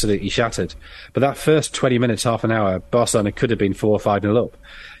absolutely shattered. But that first 20 minutes, half an hour, Barcelona could have been 4 or 5-0 up.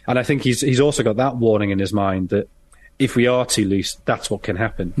 And I think he's also got that warning in his mind that if we are too loose, that's what can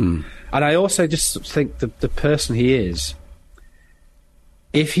happen. And I also just think the person he is,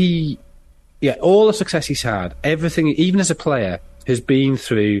 if he, all the success he's had, everything, even as a player, has been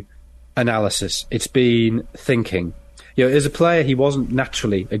through analysis. It's been thinking. As a player, he wasn't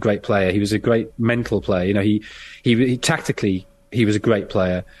naturally a great player. He was a great mental player. He tactically, he was a great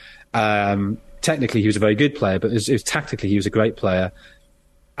player. Technically, he was a very good player, but tactically, he was a great player.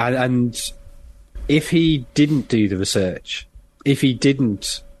 And if he didn't do the research, if he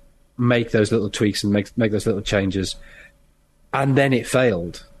didn't make those little tweaks and make those little changes, and then it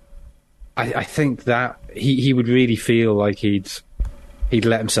failed, I think that he would really feel like he'd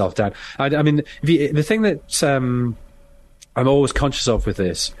let himself down. I mean, the thing that I'm always conscious of with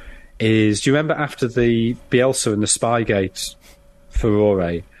this is, do you remember after the Bielsa and the Spygate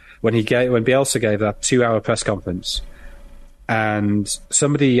furore, when Bielsa gave that 2-hour press conference, and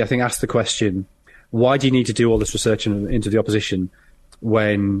somebody, I think, asked the question, why do you need to do all this research into the opposition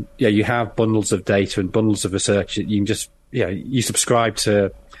when you have bundles of data and bundles of research that you can just, you subscribe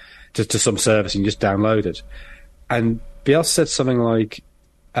to some service and you just download it. And Bielsa said something like,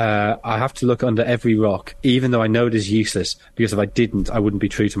 I have to look under every rock, even though I know it is useless, because if I didn't, I wouldn't be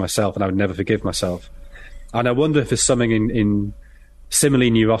true to myself and I would never forgive myself. And I wonder if there's something in similarly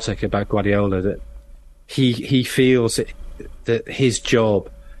neurotic about Guardiola, that he feels that his job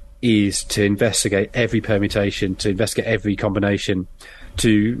is to investigate every permutation, to investigate every combination,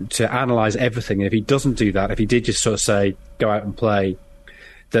 to analyse everything. And if he doesn't do that, if he did just sort of say, go out and play,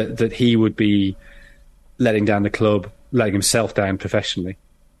 that he would be letting down the club, letting himself down professionally.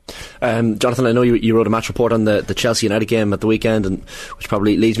 Jonathan, I know you wrote a match report on the Chelsea United game at the weekend, and which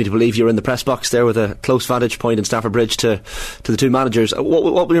probably leads me to believe you were in the press box there with a close vantage point in Stamford Bridge to the two managers.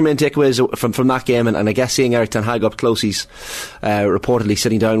 What were your main takeaways from that game? And I guess seeing Erik ten Hag up close, he's reportedly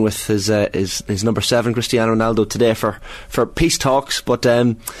sitting down with his number 7 Cristiano Ronaldo today for peace talks, but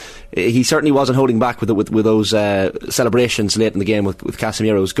he certainly wasn't holding back with those celebrations late in the game with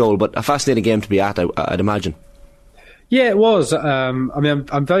Casemiro's goal. But a fascinating game to be at, I'd imagine. Yeah, it was. I mean,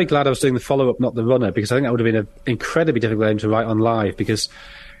 I'm very glad I was doing the follow-up, not the runner, because I think that would have been an incredibly difficult game to write on live, because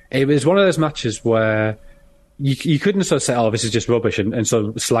it was one of those matches where you couldn't sort of say, oh, this is just rubbish, and sort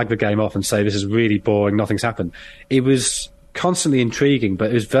of slag the game off and say, this is really boring, nothing's happened. It was constantly intriguing,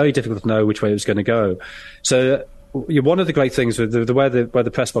 but it was very difficult to know which way it was going to go. So one of the great things with where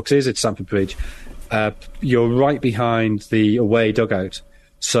the press box is at Stamford Bridge, you're right behind the away dugout.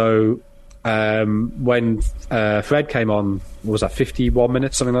 So when Fred came on, what was that, 51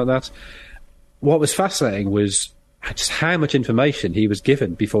 minutes, something like that? what was fascinating was just how much information he was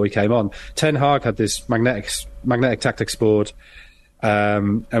given before he came on. Ten Hag had this magnetic tactics board,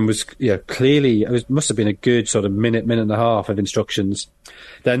 and was clearly must have been a good sort of minute and a half of instructions.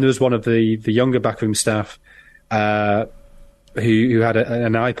 Then there was one of the younger backroom staff who had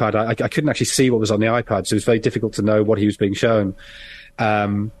an iPad. I couldn't actually see what was on the iPad, so it was very difficult to know what he was being shown.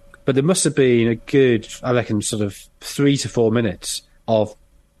 But there must have been a good, I reckon, sort of 3 to 4 minutes of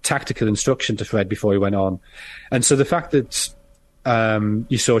tactical instruction to Fred before he went on. And so the fact that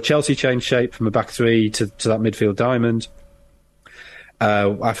you saw Chelsea change shape from a back three to that midfield diamond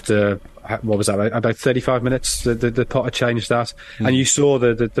after, what was that, about 35 minutes, the Potter changed that. And you saw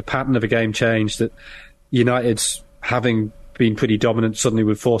the pattern of a game change, that United's, having been pretty dominant, suddenly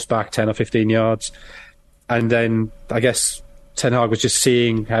would force back 10 or 15 yards. And then, I guess, Ten Hag was just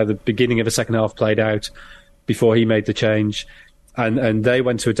seeing how the beginning of the second half played out before he made the change. And they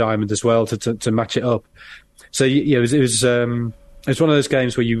went to a diamond as well to match it up. So it was one of those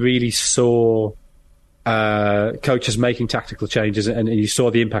games where you really saw coaches making tactical changes, and you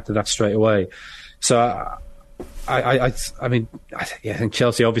saw the impact of that straight away. So I think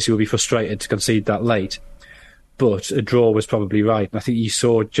Chelsea obviously will be frustrated to concede that late, but a draw was probably right. And I think you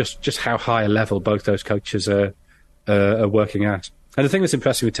saw just how high a level both those coaches are working at. And the thing that's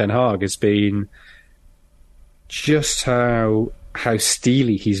impressive with Ten Hag has been just how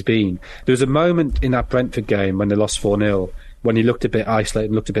steely he's been. There was a moment in that Brentford game when they lost 4-0 when he looked a bit isolated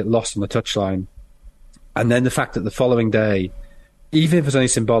and looked a bit lost on the touchline. And then the fact that the following day, even if it was only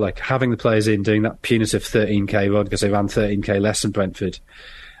symbolic, having the players in doing that punitive 13k run because they ran 13k less than Brentford.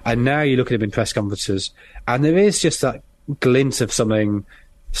 And now you look at him in press conferences and there is just that glint of something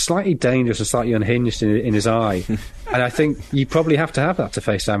slightly dangerous and slightly unhinged in his eye. And I think you probably have to have that to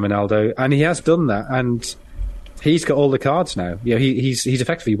face down Ronaldo. And he has done that. And he's got all the cards now. He's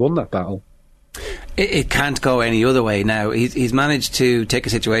effectively won that battle. It can't go any other way now. He's managed to take a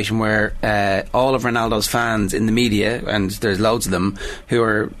situation where all of Ronaldo's fans in the media, and there's loads of them, who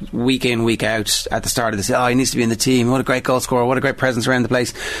are week in, week out at the start of this, he needs to be in the team, what a great goal scorer, what a great presence around the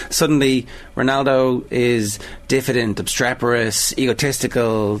place. Suddenly, Ronaldo is diffident, obstreperous,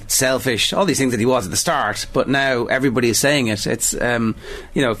 egotistical, selfish, all these things that he was at the start, but now everybody is saying it. It's,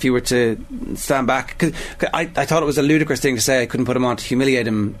 if you were to stand back, because I thought it was a ludicrous thing to say I couldn't put him on to humiliate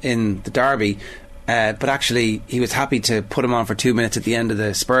him in the derby. But actually, he was happy to put him on for 2 minutes at the end of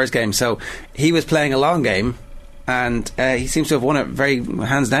the Spurs game. So he was playing a long game, and he seems to have won it very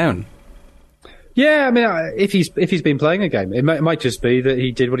hands down. Yeah, I mean, if he's been playing a game, it might just be that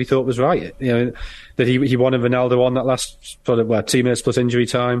he did what he thought was right. That he wanted Ronaldo on that last 2 minutes plus injury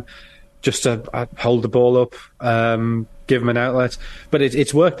time, just to hold the ball up, give him an outlet. But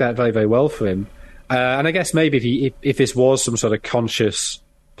it's worked out very, very well for him. And I guess maybe if this was some sort of conscious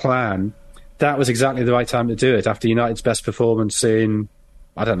plan, that was exactly the right time to do it after United's best performance in,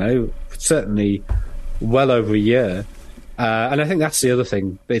 I don't know, certainly well over a year. And I think that's the other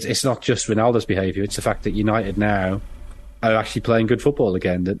thing. It's not just Ronaldo's behaviour, it's the fact that United now are actually playing good football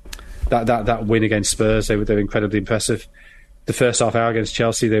again. That win against Spurs, they were incredibly impressive. The first half hour against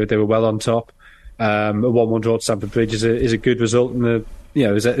Chelsea, they were well on top. A 1-1 draw at Stamford Bridge is a good result, and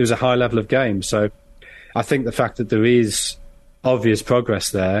it was a high level of game. So I think the fact that there is obvious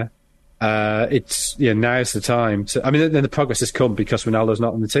progress there, it's now's the time to. I mean, then the progress has come because Ronaldo's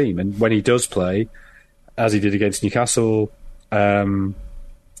not on the team, and when he does play, as he did against Newcastle,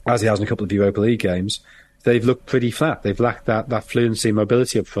 as he has in a couple of Europa League games, they've looked pretty flat. They've lacked that fluency and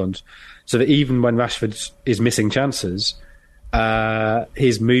mobility up front, so that even when Rashford is missing chances,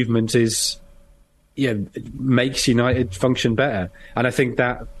 his movement makes United function better. And I think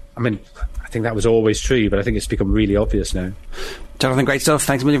that was always true, but I think it's become really obvious now. Jonathan, great stuff.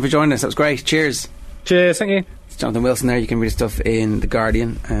 Thanks a million for joining us. That was great. Cheers. Cheers, thank you. It's Jonathan Wilson there. You can read his stuff in The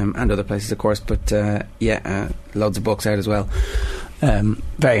Guardian and other places, of course, but loads of books out as well.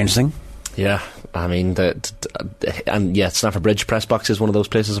 Very interesting. Yeah, I mean, Stamford Bridge press box is one of those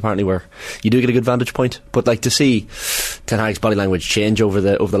places apparently where you do get a good vantage point. But to see Ten Hag's body language change over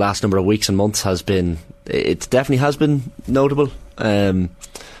the last number of weeks and months it definitely has been notable.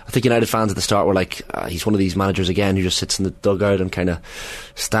 I think United fans at the start were like, he's one of these managers again who just sits in the dugout and kind of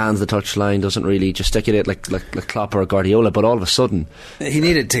stands the touchline, doesn't really gesticulate like Klopp or Guardiola. But all of a sudden, he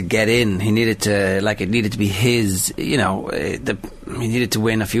needed to get in. He needed to it needed to be his. He needed to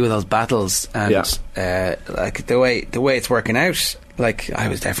win a few of those battles, and the way it's working out. I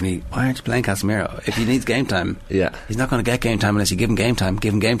was definitely, why aren't you playing Casemiro? If he needs game time, he's not going to get game time unless you give him game time.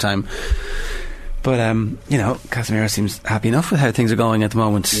 But, Casemiro seems happy enough with how things are going at the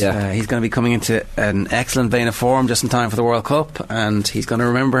moment. Yeah. He's going to be coming into an excellent vein of form just in time for the World Cup, and he's going to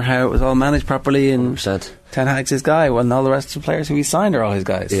remember how it was all managed properly, and 100%. Ten Hag's his guy, and all the rest of the players who he signed are all his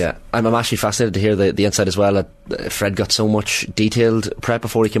guys. Yeah, I'm actually fascinated to hear the insight as well. That Fred got so much detailed prep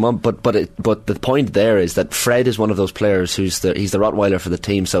before he came on, but the point there is that Fred is one of those players he's the Rottweiler for the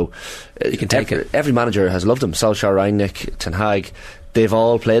team. So you can take it. Every manager has loved him. Solskjaer, Rangnick, Ten Hag. They've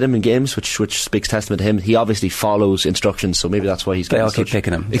all played him in games, which speaks testament to him. He obviously follows instructions, so maybe that's why he's. They all keep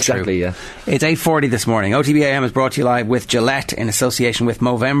picking him. Exactly, yeah. It's 8:40 this morning. OTB AM is brought to you live with Gillette in association with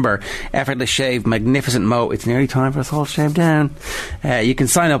Movember. Effortless shave, magnificent Mo. It's nearly time for us all to shave down. You can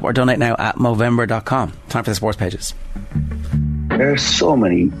sign up or donate now at Movember.com. Time for the sports pages. There are so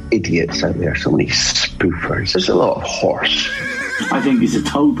many idiots out there, so many spoofers. There's a lot of horse. I think he's a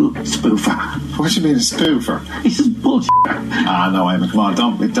total spoofer. What do you mean a spoofer? He's just bullshit. No, Eamon, come on,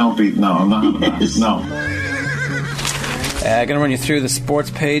 don't be. No, I'm not. Yes. No. I'm going to run you through the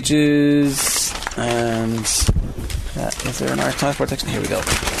sports pages, and is there an Irish Transport section? Here we go.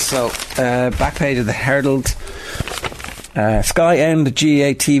 So, back page of the Herald. Sky end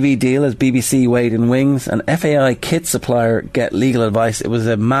GA TV deal as BBC weighed in wings, and FAI kit supplier get legal advice. It was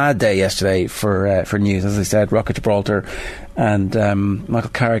a mad day yesterday for news, as I said. Rocket Gibraltar and Michael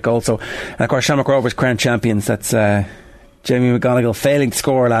Carrick also, and of course Shamrock Rovers crowned champions. That's Jamie McGonigal failing to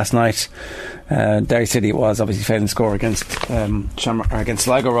score last night. Derry City it was obviously failing to score against against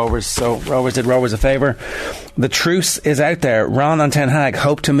Sligo Rovers, so Rovers did Rovers a favour. The truce is out there. Ron and Ten Hag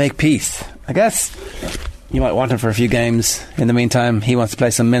hope to make peace. I guess you might want him for a few games. In the meantime, he wants to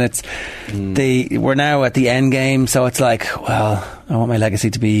play some minutes. We're now at the end game, so it's like, well, I want my legacy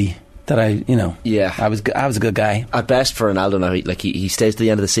to be that I was a good guy. At best for Ronaldo now, he stays to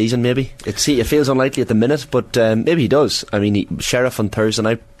the end of the season. Maybe it feels unlikely at the minute, but maybe he does. I mean, Sheriff on Thursday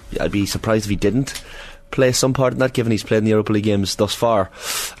night, I'd be surprised if he didn't play some part in that, given he's played in the Europa League games thus far.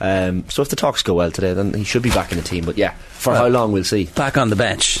 So if the talks go well today, then he should be back in the team. But yeah, for how long, we'll see. Back on the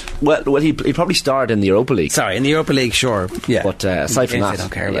bench. Well, he'll probably start in the Europa League. Sorry, in the Europa League, sure. Yeah, but aside from that, I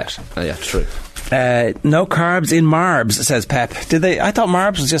don't care about. Yeah, true. No carbs in Marbs, says Pep. I thought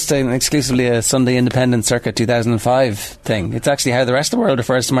Marbs was just exclusively a Sunday Independent Circa 2005 thing. It's actually how the rest of the world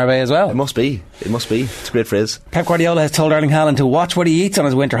refers to Marbella as well. It must be. It's a great phrase. Pep Guardiola has told Erling Haaland to watch what he eats on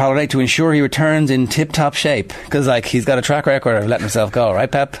his winter holiday to ensure he returns in tip-top shape, because he's got a track record of letting himself go,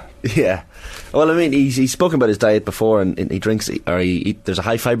 right, Pep? Yeah. Well, I mean, he's spoken about his diet before, and he drinks, there's a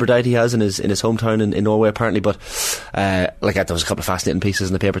high fibre diet he has in his hometown in Norway apparently. But there was a couple of fascinating pieces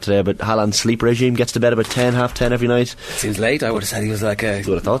in the paper today about Haaland's sleep regime. Gets to bed about 10, half 10 every night. Seems late. I would have said he was like I would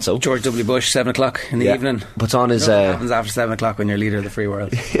have thought so. George W. Bush, 7 o'clock in the evening. Puts on his. What happens after 7 o'clock when you're leader of the free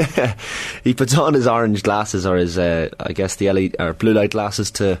world? Yeah, he puts on his orange glasses, or his I guess the LED or blue light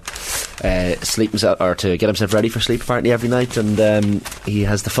glasses to sleep himself, or to get himself ready for sleep apparently every night. And he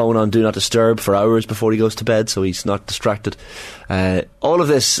has the phone on Do Not Disturb for hours before he goes to bed, so he's not distracted. All of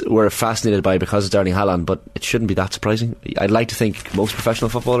this we're fascinated by because it's Erling Haaland, but it shouldn't be that surprising. I'd like to think most professional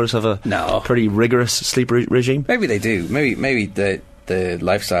footballers have a pretty rigorous sleep regime. Maybe they do. Maybe the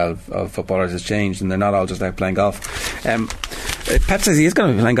lifestyle of footballers has changed and they're not all just out playing golf. Pep says he is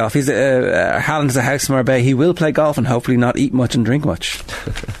going to be playing golf. Haaland has a house in Marbella. He will play golf and hopefully not eat much and drink much.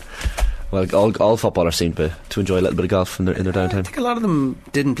 Well, all footballers seem to enjoy a little bit of golf in their downtime. I think a lot of them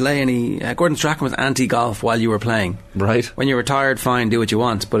didn't play any. Gordon Strachan was anti-golf while you were playing. Right. When you're retired, fine, do what you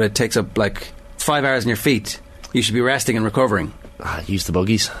want, but it takes up it's 5 hours on your feet. You should be resting and recovering. Use the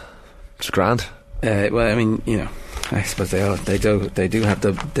buggies. It's grand. Well, I mean, I suppose they do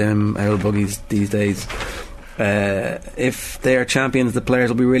have them old buggies these days. If they are champions, the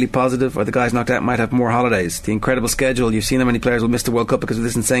players will be really positive, or the guys knocked out might have more holidays. The incredible schedule, you've seen how many players will miss the World Cup because of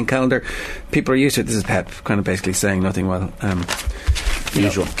this insane calendar. People are used to it. This is Pep kind of basically saying nothing well.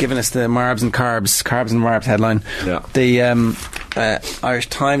 Usual. Giving us the Marbs and Carbs and Marbs headline. Yeah. The Irish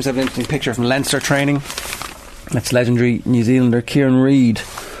Times have an interesting picture from Leinster training. That's legendary New Zealander Kieran Reid,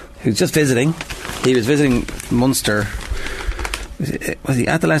 who's just visiting. He was visiting Munster. Was he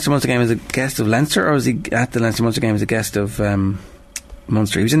at the Leinster-Munster game as a guest of Leinster, or was he at the Leinster-Munster game as a guest of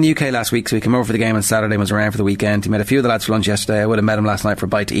Munster? He was in the UK last week, so he came over for the game on Saturday and was around for the weekend. He met a few of the lads for lunch yesterday. I would have met him last night for a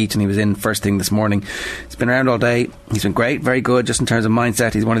bite to eat, and he was in first thing this morning. He's been around all day. He's been great, very good, just in terms of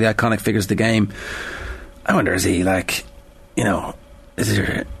mindset. He's one of the iconic figures of the game. I wonder, is he is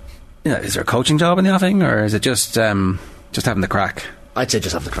there a coaching job in the offing, or is it just having the crack? I'd say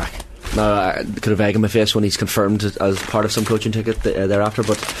just have the crack. No, I could have egg in my face when he's confirmed as part of some coaching ticket thereafter,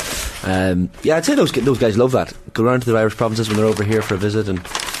 but I'd say those guys love that. Go around to the Irish provinces when they're over here for a visit and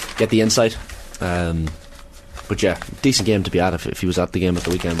get the insight. But yeah, decent game to be at if he was at the game at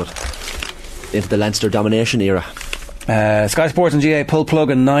the weekend. But into the Leinster domination era. Sky Sports and GA pull plug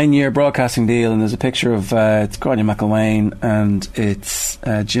a 9-year broadcasting deal, and there's a picture of it's Gráinne McElwain and it's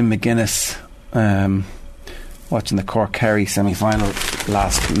Jim McGuinness watching the Cork Kerry semi-final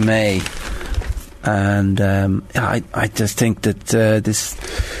last May, and I just think that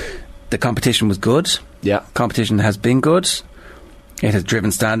the competition was good. Yeah, competition has been good. It has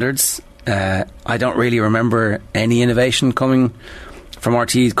driven standards. I don't really remember any innovation coming from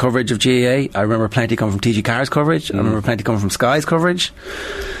RT's coverage of GAA. I remember plenty coming from TG Carr's coverage. I remember plenty coming from Sky's coverage.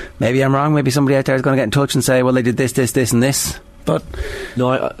 Maybe I'm wrong. Maybe somebody out there is going to get in touch and say, well, they did this, this, this and this. But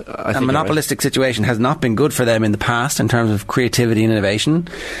no, I think a monopolistic situation has not been good for them in the past in terms of creativity and innovation.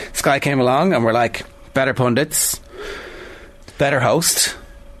 Sky came along and were like, better pundits, better host.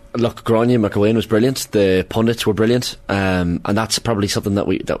 Look, Gráinne McElwain was brilliant. The pundits were brilliant, and that's probably something that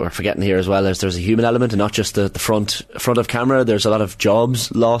we're forgetting here as well. There's a human element, and not just the front of camera. There's a lot of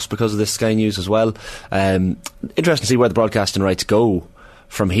jobs lost because of this Sky News as well. Interesting to see where the broadcasting rights go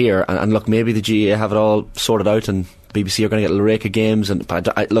from here. And look, maybe the GAA have it all sorted out, and BBC are going to get a Eureka games.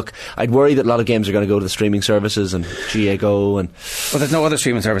 But I'd worry that a lot of games are going to go to the streaming services and GAA Go. Well, there's no other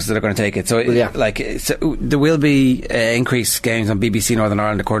streaming services that are going to take it. So, there will be increased games on BBC Northern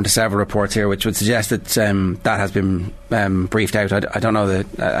Ireland, according to several reports here, which would suggest that that has been briefed out. I don't know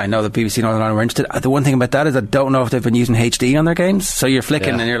that. I know that BBC Northern Ireland were interested. The one thing about that is I don't know if they've been using HD on their games. So you're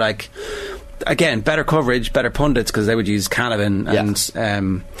flicking and you're like, again, better coverage, better pundits, because they would use Canavan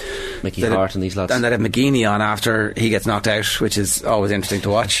and Mickey Hart and these lads, and they'd have McGeeney on after he gets knocked out, which is always interesting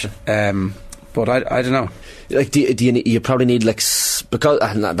to watch. But I don't know. Like, you probably need because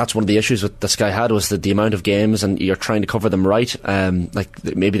that's one of the issues with the Sky had, was that the amount of games and you're trying to cover them right.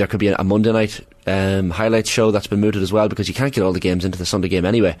 Maybe there could be a Monday night highlights show that's been mooted as well, because you can't get all the games into the Sunday game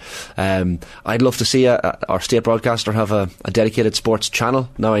anyway. I'd love to see our state broadcaster have a dedicated sports channel.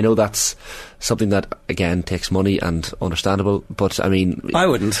 Now, I know that's something that again takes money and understandable, but I mean, I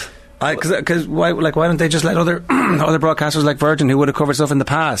wouldn't. Because why don't they just let other other broadcasters like Virgin, who would have covered stuff in the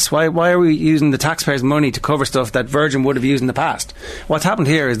past? Why are we using the taxpayers' money to cover stuff that Virgin would have used in the past? What's happened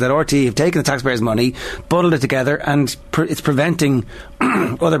here is that RTE have taken the taxpayers' money, bundled it together, and it's preventing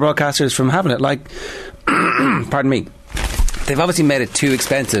other broadcasters from having it. Like, pardon me. They've obviously made it too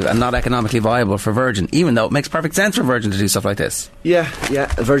expensive and not economically viable for Virgin, even though it makes perfect sense for Virgin to do stuff like this. Yeah.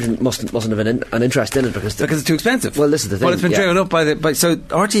 Virgin mustn't have an interest in it because it's too expensive. Well, this is the thing. Well, it's been driven up by so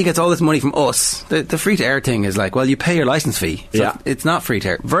RTE gets all this money from us. The free to air thing is like, well, you pay your licence fee. So it's not free to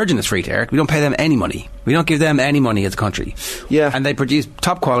air. Virgin is free to air. We don't pay them any money. We don't give them any money as a country. Yeah, and they produce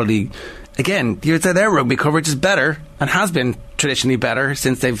top quality. Again, you would say their rugby coverage is better and has been traditionally better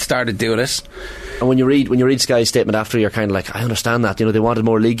since they've started doing it. And when you read Sky's statement after, you're kind of like, I understand that. They wanted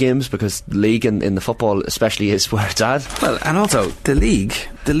more league games because the league in the football especially is where it's at. Well, and also the league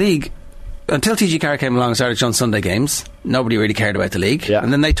until TG Carr came along and started showing Sunday games, nobody really cared about the league. Yeah.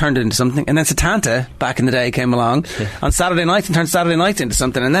 And then they turned it into something. And then Setanta back in the day came along on Saturday nights and turned Saturday nights into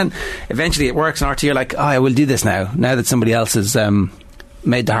something. And then eventually it works, and RTE are like, I will do this now that somebody else has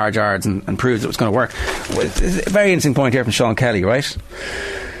made the hard yards and proved it was going to work. A very interesting point here from Sean Kelly, right?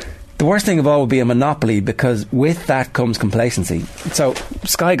 The worst thing of all would be a monopoly, because with that comes complacency. So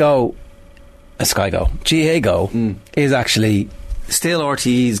GAA Go is actually still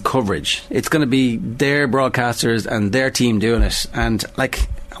RTE's coverage. It's going to be their broadcasters and their team doing it. And like,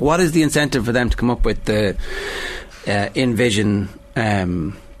 what is the incentive for them to come up with the InVision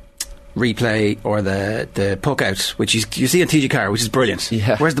replay or the puck out, which you see on TG Carr, which is brilliant.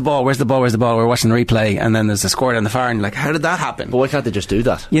 Yeah. Where's the ball? We're watching the replay, and then there's a score down the far, and you're like, how did that happen? But why can't they just do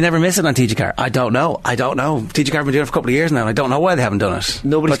that? You never miss it on TG Carr. I don't know. TG Carr have been doing it for a couple of years now, and I don't know why they haven't done it.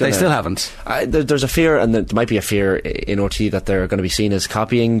 They still haven't. There's a fear, and there might be a fear in RTE that they're going to be seen as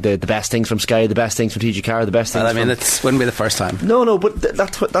copying the best things from Sky, the best things from TG Carr, the best things. Well, I mean, it wouldn't be the first time. No, but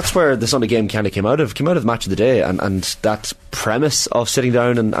that's where the Sunday game kind of came out of the match of the day, and that premise of sitting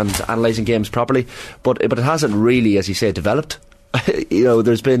down and analysing games properly. But it hasn't really, as you say, developed.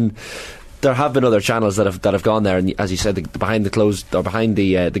 There have been other channels that have gone there, and as you said, behind the closed or behind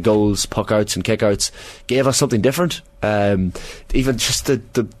the goals, puck outs and kick outs gave us something different. Even just the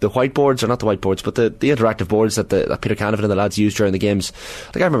whiteboards, or not the whiteboards, but the interactive boards that Peter Canavan and the lads used during the games.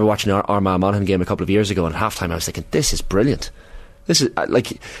 Like, I remember watching our Armagh Monaghan game a couple of years ago, and at half time I was thinking, this is brilliant. This is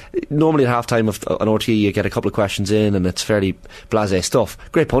like, normally at half time of an RTE you get a couple of questions in and it's fairly blasé stuff.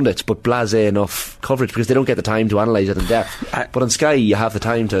 Great pundits, but blasé enough coverage because they don't get the time to analyse it in depth. But on Sky you have the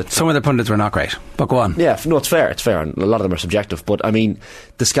time to. Some of the pundits were not great, but go on. Yeah, no, it's fair, and a lot of them are subjective. But I mean,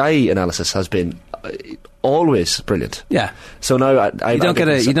 the Sky analysis has been always brilliant. Yeah. So now you don't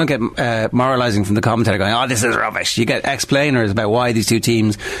get moralising from the commentator going, "Oh, this is rubbish." You get explainers about why these two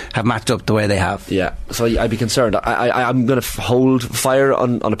teams have matched up the way they have. Yeah. So I'd be concerned. I'm going to hold fire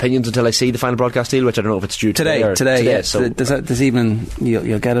on opinions until I see the final broadcast deal, which I don't know if it's due today. Yeah. So this evening,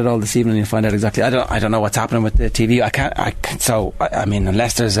 you'll get it all this evening. You'll find out exactly. I don't know what's happening with the TV. I mean,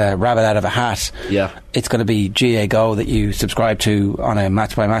 unless there's a rabbit out of a hat, it's going to be GA Go that you subscribe to on a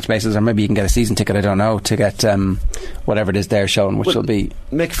match by match basis, or maybe you can get a season ticket. I don't know, to get whatever it is they're showing, which will be.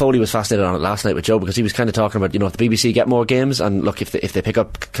 Mick Foley was fascinated on it last night with Joe, because he was kind of talking about, if the BBC get more games, and look, if they pick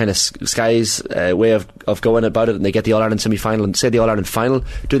up kind of Sky's way of going about it, and they get the All-Ireland semi-final and say the All-Ireland final,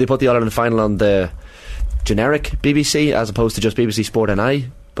 do they put the All-Ireland final on the generic BBC as opposed to just BBC Sport NI?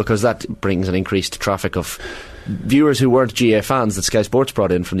 Because that brings an increased traffic of viewers who weren't GA fans that Sky Sports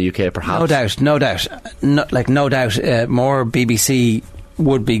brought in from the UK, perhaps. No doubt. More BBC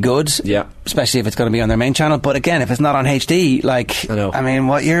would be good, especially if it's going to be on their main channel. But again, if it's not on HD, I mean,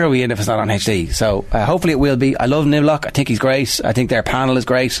 what year are we in if it's not on HD? So hopefully it will be. I love Niblock. I think he's great. I think their panel is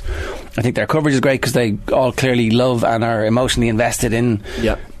great. I think their coverage is great because they all clearly love and are emotionally invested in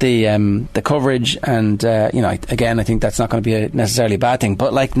the coverage. And again, I think that's not going to be necessarily a bad thing.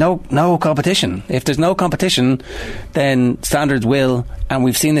 But no competition. If there's no competition, then standards will. And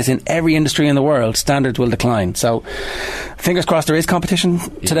we've seen this in every industry in the world. Standards will decline. So, fingers crossed there is competition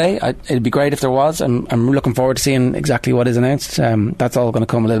today. It'd be great if there was. I'm looking forward to seeing exactly what is announced. That's all going to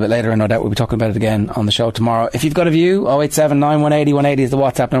come a little bit later, and no doubt we'll be talking about it again on the show tomorrow. If you've got a view, 087 918 180 is the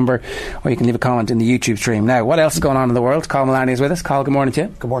WhatsApp number, or you can leave a comment in the YouTube stream. Now, what else is going on in the world? Carl Maloney is with us. Carl, good morning to you.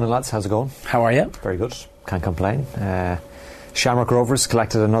 Good morning, lads. How's it going? How are you? Very good. Can't complain. Shamrock Rovers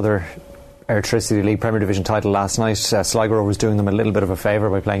collected another Electricity League Premier Division title last night. Sligo Rovers doing them a little bit of a favour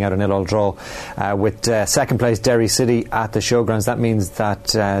by playing out a 0-0 draw with second place Derry City at the showgrounds. That means that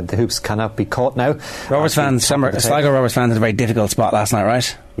the hoops cannot be caught now. Sligo Rovers fans had a very difficult spot last night,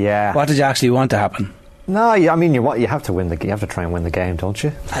 right? Yeah. What did you actually want to happen? No, I mean you have to win you have to try and win the game, don't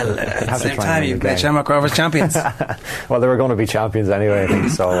you? At the same time, you've made Shamrock Rovers champions. Well, they were going to be champions anyway, I think.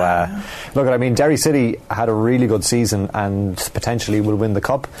 So, look, I mean, Derry City had a really good season and potentially will win the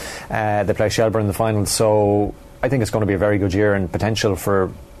cup. They play Shelbourne in the final, so I think it's going to be a very good year and potential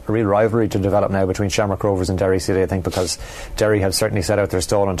for a real rivalry to develop now between Shamrock Rovers and Derry City, I think, because Derry have certainly set out their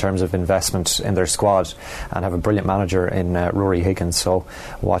stall in terms of investment in their squad and have a brilliant manager in Rory Higgins. So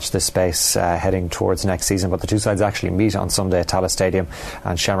watch this space heading towards next season. But the two sides actually meet on Sunday at Tallaght Stadium,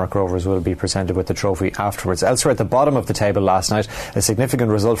 and Shamrock Rovers will be presented with the trophy afterwards. Elsewhere at the bottom of the table last night, a significant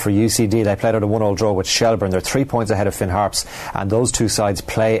result for UCD. They played out a 1-1 draw with Shelbourne. They're 3 points ahead of Finn Harps, and those two sides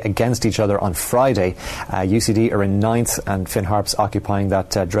play against each other on Friday. UCD are in 9th and Finn Harps occupying that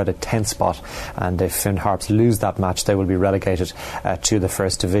dreaded 10th spot, and if Finn Harps lose that match, they will be relegated to the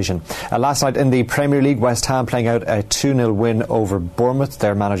First Division. Last night in the Premier League, West Ham playing out a 2-0 win over Bournemouth.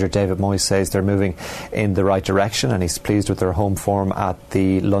 Their manager David Moyes says they're moving in the right direction, and he's pleased with their home form at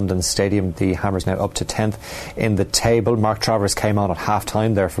the London Stadium. The Hammers now up to 10th in the table. Mark Travers came on at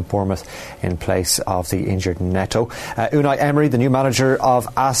half-time there for Bournemouth in place of the injured Neto. Unai Emery, the new manager of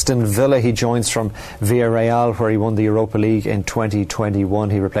Aston Villa, he joins from Villarreal, where he won the Europa League in 2021.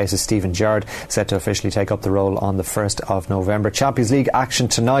 He replaces Stephen Gerrard, set to officially take up the role on the 1st of November. Champions League action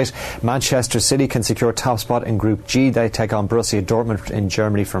tonight. Manchester City can secure top spot in Group G. They take on Borussia Dortmund in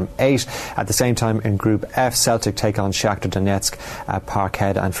Germany from 8. At the same time in Group F, Celtic take on Shakhtar Donetsk at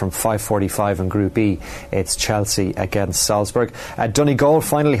Parkhead, and from 5:45 in Group E, it's Chelsea against Salzburg. Donegal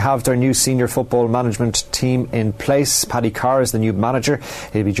finally have their new senior football management team in place. Paddy Carr is the new manager.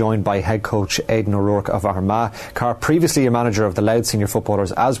 He'll be joined by head coach Aidan O'Rourke of Armagh. Carr, previously a manager of the Louth senior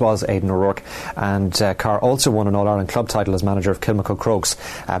footballers, as was Aidan O'Rourke, and Carr also won an All-Ireland club title as manager of Kilmacud Crokes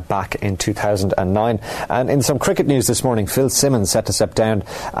back in 2009. And in some cricket news this morning, Phil Simmons set to step down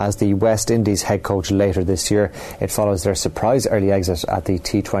as the West Indies head coach later this year. It follows their surprise early exit at the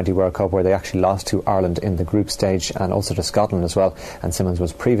T20 World Cup, where they actually lost to Ireland in the group stage and also to Scotland as well. And Simmons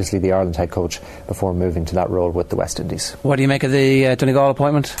was previously the Ireland head coach before moving to that role with the West Indies. What do you make of the Donegal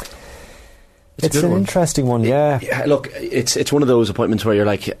appointment? It's an interesting one, yeah. Look, it's one of those appointments where you're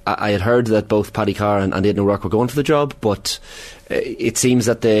like, I had heard that both Paddy Carr and Aidan O'Rourke were going for the job, but it seems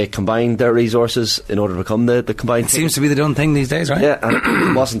that they combined their resources in order to become the combined. It seems to be the done thing these days, right? Yeah, and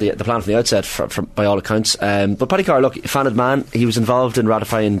it wasn't the plan from the outset, by all accounts. But Paddy Carr, look, fan man. He was involved in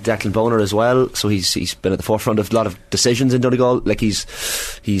ratifying Declan Boner as well, so he's been at the forefront of a lot of decisions in Donegal. Like he's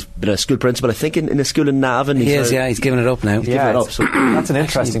been a school principal, I think, in a school in Navan. He's given it up now. So that's an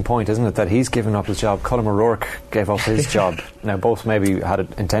interesting point, isn't it? That he's given up his job. Colm O'Rourke gave up his job. Now both maybe had it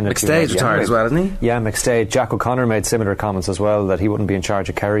intended. McStay's retired as well, isn't he? Yeah, McStay. Jack O'Connor made similar comments as well. well that he wouldn't be in charge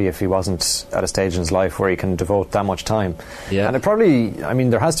of Kerry if he wasn't at a stage in his life where he can devote that much time. Yeah. And it probably, I mean,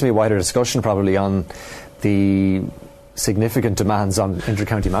 there has to be a wider discussion probably on the significant demands on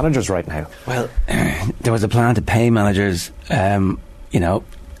inter-county managers right now. Well, there was a plan to pay managers,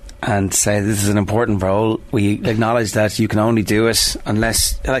 and say this is an important role. We acknowledge that you can only do it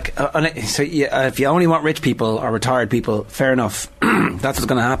unless, if you only want rich people or retired people, fair enough. That's what's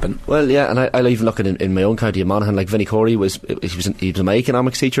going to happen. Well, yeah, and I even look at in my own county of Monaghan, like Vinnie Corey he was my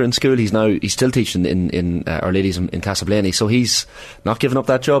economics teacher in school. He's still teaching in Our Ladies in Castleblaney, so he's not giving up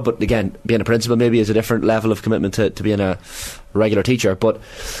that job. But again, being a principal maybe is a different level of commitment to being a regular teacher. But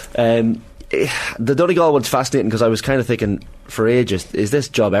the Donegal one's fascinating because I was kind of thinking for ages, is this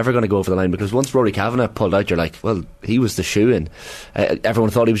job ever going to go over the line? Because once Rory Kavanagh pulled out, you're like, well, he was the shoe-in. Everyone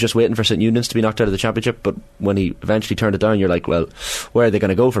thought he was just waiting for St Eunan's to be knocked out of the championship, but when he eventually turned it down, you're like, well, where are they going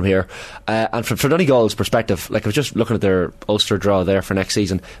to go from here? And from Donegal's perspective, like I was just looking at their Ulster draw there for next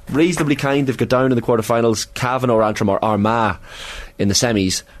season, reasonably kind. They've got down in the quarterfinals, Cavan or Antrim or Armagh in the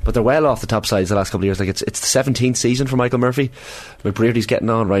semis, but they're well off the top sides the last couple of years. Like it's the 17th season for Michael Murphy. McBrearty's getting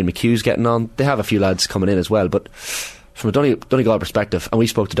on, Ryan McHugh's getting on. They have a few lads coming in as well, but from a Donegal perspective, and we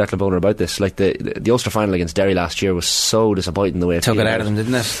spoke to Declan Boner about this, like the Ulster final against Derry last year was so disappointing the way it took it out of them,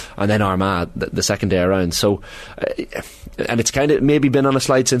 didn't it? And then Armagh the second day around. So and it's kind of maybe been on a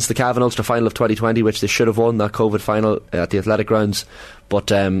slide since the Cavan Ulster final of 2020, which they should have won, that COVID final at the Athletic Grounds. But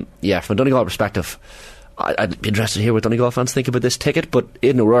from a Donegal perspective, I'd be interested to hear what Donegal fans think about this ticket. But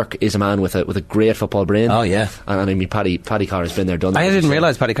Aidan O'Rourke is a man with a great football brain. Oh yeah, and I mean Paddy Carr has been there, done that. I didn't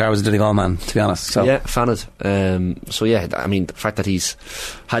realise Paddy Carr was a Donegal man, to be honest. So. Yeah, fan of it. So yeah, I mean the fact that he's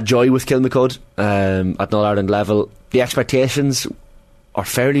had joy with Kilmacud at All Ireland level, the expectations are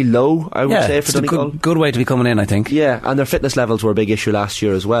fairly low, I would say, for Donegal. It's a good way to be coming in, I think. Yeah, and their fitness levels were a big issue last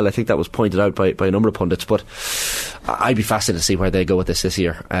year as well. I think that was pointed out by a number of pundits, but I'd be fascinated to see where they go with this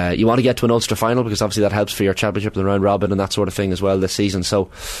year. You want to get to an Ulster final because obviously that helps for your championship and the round robin and that sort of thing as well this season. So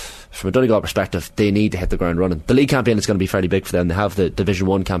from a Donegal perspective, they need to hit the ground running. The league campaign is going to be fairly big for them. They have the Division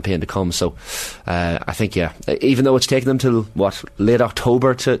 1 campaign to come, so I think, even though it's taken them till late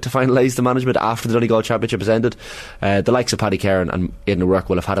October to finalise the management after the Donegal Championship has ended, the likes of Paddy Carr and Aidan O'Rourke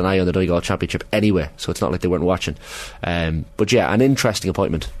will have had an eye on the Donegal Championship anyway, so it's not like they weren't watching. But yeah, an interesting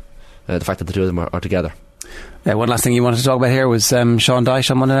appointment, the fact that the two of them are together. One last thing you wanted to talk about here was Sean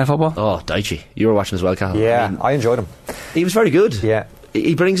Dyche on Monday Night Football. Oh, Dyche, you were watching as well, Cathal. Yeah, I enjoyed him. He was very good. Yeah,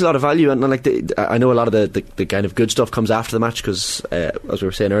 he brings a lot of value, and like I know a lot of the kind of good stuff comes after the match because, as we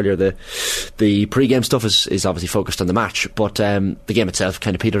were saying earlier, the pre-game stuff is obviously focused on the match, but the game itself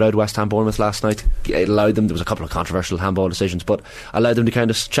kind of petered out. West Ham Bournemouth last night, it allowed them. There was a couple of controversial handball decisions, but allowed them to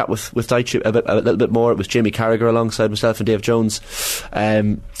kind of chat with Dyche a little bit more. It was Jamie Carragher alongside myself and Dave Jones.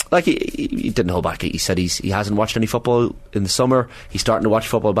 He didn't hold back. He said he hasn't watched any football in the summer. He's starting to watch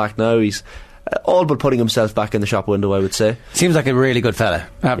football back now. He's all but putting himself back in the shop window, I would say. Seems like a really good fella,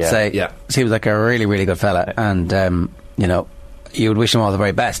 I have to say. Yeah. Seems like a really, really good fella. And, you would wish him all the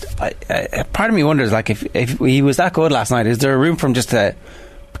very best. Part of me wonders, like, if he was that good last night, is there room for him just to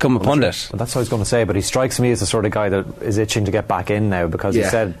become a pundit? Well, that's what I was going to say, but he strikes me as the sort of guy that is itching to get back in now, because he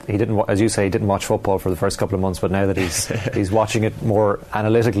said he didn't, as you say, he didn't watch football for the first couple of months, but now that he's watching it more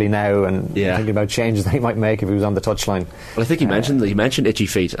analytically now and thinking about changes that he might make if he was on the touchline. Well, I think he mentioned itchy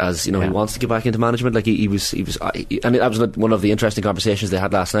feet, as he wants to get back into management. Like he was, and that was one of the interesting conversations they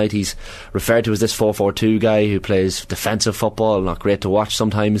had last night. He's referred to as this 4-4-2 guy who plays defensive football, not great to watch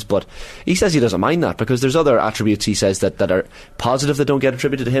sometimes, but he says he doesn't mind that because there's other attributes he says that are positive that don't get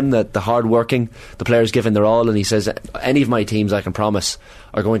attributed to him, that the hard working, the players giving their all, and he says any of my teams I can promise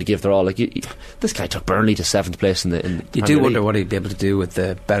are going to give their all. Like this guy took Burnley to 7th place in the you do wonder what he'd be able to do with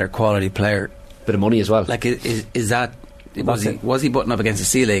the better quality player, bit of money as well. Like is that was he butting up against the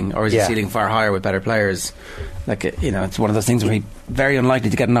ceiling, or is the ceiling far higher with better players? Like it's one of those things where he's very unlikely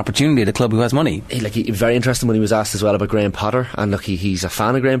to get an opportunity at a club who has money. He very interesting when he was asked as well about Graham Potter, and look, he's a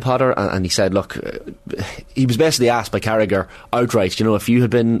fan of Graham Potter, and he said, look, he was basically asked by Carragher outright, if you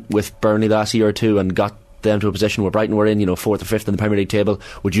had been with Burnley the last year or two and got them to a position where Brighton were in, 4th or 5th in the Premier League table,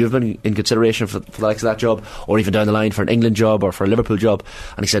 would you have been in consideration for the likes of that job, or even down the line for an England job or for a Liverpool job?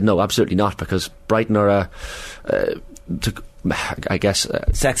 And he said no, absolutely not, because Brighton are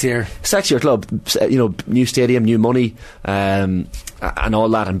sexier club, new stadium, new money, and all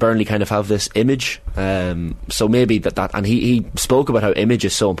that, and Burnley kind of have this image. So maybe that and he spoke about how image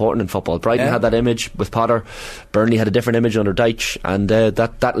is so important in football. Brighton had that image with Potter. Burnley had a different image under Dyche, and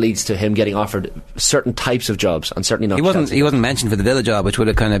that leads to him getting offered certain types of jobs, and certainly not. He wasn't mentioned for the Villa job, which would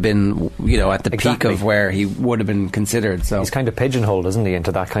have kind of been, at the peak of where he would have been considered. So he's kind of pigeonholed, isn't he,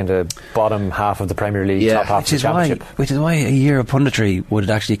 into that kind of bottom half of the Premier League, top half of the Championship. Which is why a year of punditry would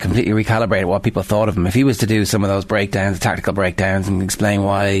actually completely recalibrate what people thought of him. If he was to do some of those breakdowns, tactical breakdowns, and explain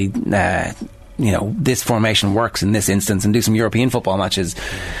why this formation works in this instance, and do some European football matches,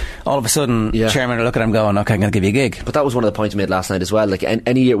 all of a sudden chairman will look at him going, okay, I'm going to give you a gig. But that was one of the points we made last night as well. Like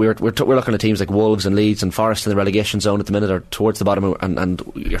any year we're looking at teams like Wolves and Leeds and Forest in the relegation zone at the minute, or towards the bottom, and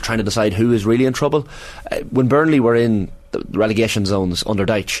you're trying to decide who is really in trouble. When Burnley were in the relegation zones under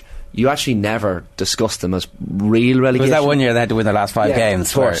Dyche, you actually never discussed them as real relegation. Was that one year they had to win their last 5 games?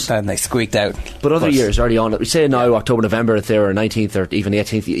 Of course. Then they squeaked out. But other years early on, we say now October, November, if they were 19th or even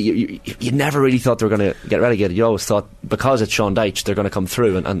 18th, you never really thought they were going to get relegated. You always thought because it's Sean Dyche they're going to come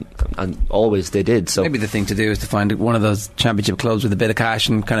through, and always they did. So maybe the thing to do is to find one of those championship clubs with a bit of cash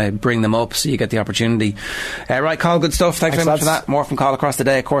and kind of bring them up so you get the opportunity. Right, Carl, good stuff. Thanks very much for that. More from Carl across the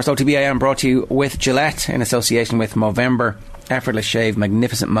day. Of course, OTB AM brought to you with Gillette in association with Movember. Effortless shave,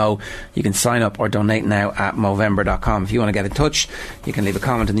 magnificent Mo. You can sign up or donate now at Movember.com. If you want to get in touch, you can leave a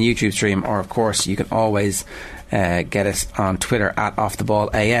comment in the YouTube stream, or of course you can always get us on Twitter at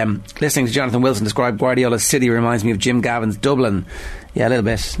OffTheBallAM. Listening to Jonathan Wilson describe Guardiola's City reminds me of Jim Gavin's Dublin. Yeah, a little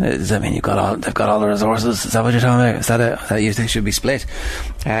bit. Does that mean they've got all the resources? Is that what you're talking about? Is that you think should be split?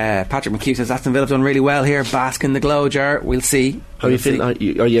 Patrick McHugh says Aston Villa have done really well here. Bask in the glow jar. We'll see. How are you feeling?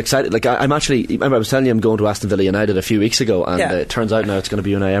 Are you excited? Like I'm actually. Remember I was telling you I'm going to Aston Villa United a few weeks ago, and it turns out now it's going to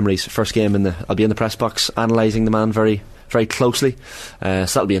be Unai Emery's first game I'll be in the press box analysing the man very, very closely. So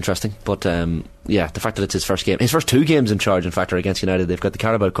that'll be interesting. But the fact that it's his first game, his first 2 games in charge, in fact, are against United. They've got the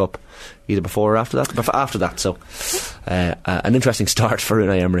Carabao Cup either before or after that. So an interesting start for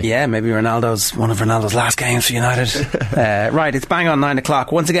Unai Emery. Yeah, maybe one of Ronaldo's last games for United. Right, it's bang on 9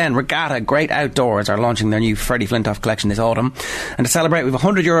 o'clock. Once again, Regatta Great Outdoors are launching their new Freddie Flintoff collection this autumn, and to celebrate, we have a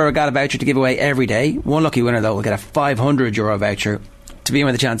 €100 Regatta voucher to give away every day. One lucky winner though will get a €500 voucher to be in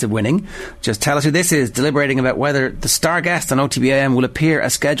with a chance of winning. Just tell us who this is, deliberating about whether the star guest on OTBAM will appear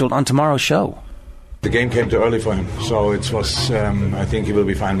as scheduled on tomorrow's show. The game came too early for him, so it was. I think he will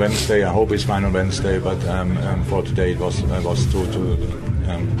be fine Wednesday. I hope he's fine on Wednesday, but for today it was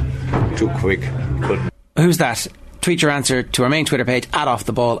too quick. Who's that? Tweet your answer to our main Twitter page at Off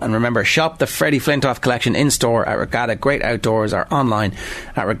The Ball, and remember, shop the Freddie Flintoff collection in store at Regatta Great Outdoors or online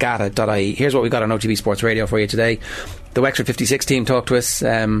at regatta.ie. Here's what we got on OTB Sports Radio for you today. The Wexford 56 team talked to us.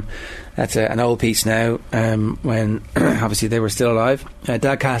 That's an old piece now, when obviously they were still alive.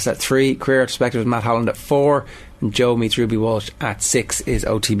 Dadcast at 3, Career Retrospective with Matt Holland at 4, and Joe meets Ruby Walsh at 6 is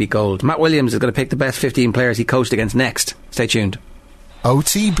OTB Gold. Matt Williams is going to pick the best 15 players he coached against next. Stay tuned.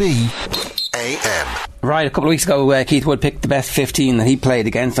 OTB AM. Right, a couple of weeks ago, Keith Wood picked the best 15 that he played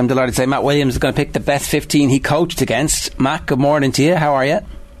against. I'm delighted to say Matt Williams is going to pick the best 15 he coached against. Matt, good morning to you. How are you?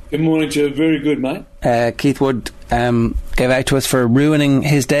 Good morning to you. Very good, mate. Keith Wood gave out to us for ruining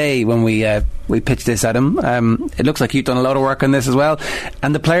his day when we pitched this at him. It looks like you've done a lot of work on this as well.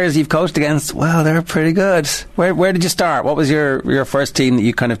 And the players you've coached against, well, they're pretty good. Where did you start? What was your first team that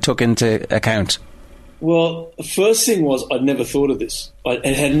you kind of took into account? Well, the first thing was I'd never thought of this.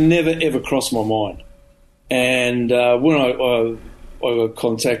 It had never, ever crossed my mind. And when I got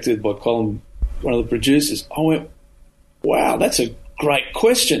contacted by Colin, one of the producers, I went, wow, that's a great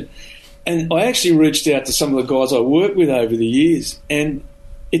question. And I actually reached out to some of the guys I worked with over the years, and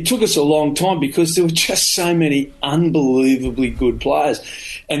it took us a long time because there were just so many unbelievably good players.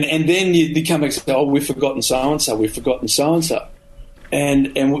 And then you come back and say, oh, we've forgotten so-and-so, we've forgotten so-and-so.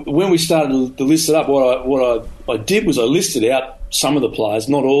 And when we started to list it up, what I did was I listed out some of the players,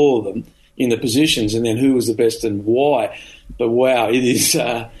 not all of them, in the positions, and then who was the best and why. But wow, it is...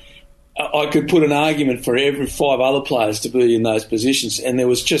 I could put an argument for every 5 other players to be in those positions, and there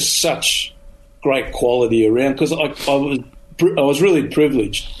was just such great quality around because I was really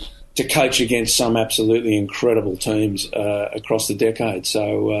privileged to coach against some absolutely incredible teams across the decade.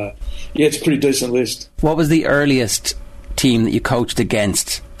 So, it's a pretty decent list. What was the earliest team that you coached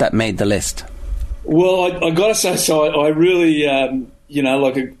against that made the list? Well, I got to say, so I really,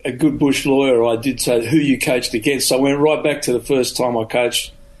 like a good bush lawyer, I did say who you coached against. So I went right back to the first time I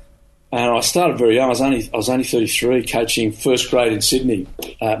coached. And I started very young. I was only 33, coaching first grade in Sydney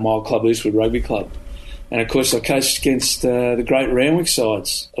at my club, Eastwood Rugby Club. And of course, I coached against the great Randwick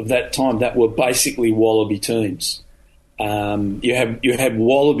sides of that time that were basically Wallaby teams. You had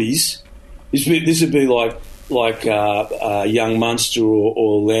Wallabies. This would be like Young Munster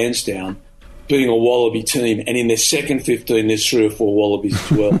or Lansdowne being a Wallaby team, and in their second 15 there's 3 or 4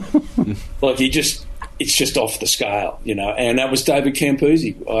 Wallabies as well. It's just off the scale, you know. And that was David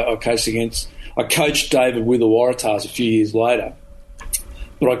Campese. I coached David with the Waratahs a few years later,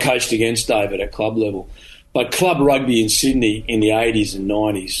 but I coached against David at club level. But club rugby in Sydney in the 80s and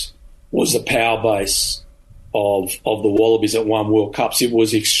 90s was the power base of the Wallabies that won World Cups. It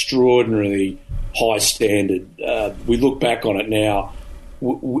was extraordinarily high standard. We look back on it now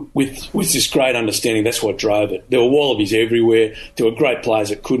with this great understanding. That's what drove it. There were Wallabies everywhere. There were great players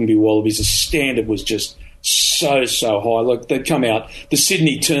that couldn't be Wallabies. The standard was just so high. Like, they'd come out. The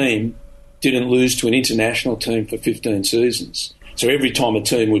Sydney team didn't lose to an international team for 15 seasons. So every time a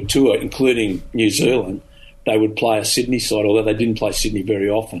team would tour, including New Zealand, they would play a Sydney side, although they didn't play Sydney very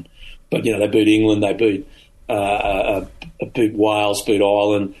often. But, you know, they beat England, they beat Wales, beat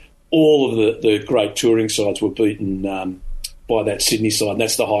Ireland. All of the great touring sides were beaten by that Sydney side. And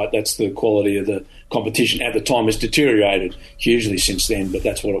that's the quality of the competition. At the time, it's deteriorated hugely since then, but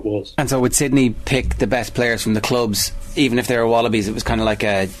that's what it was. And so would Sydney pick the best players from the clubs, even if they were Wallabies? It was kind of like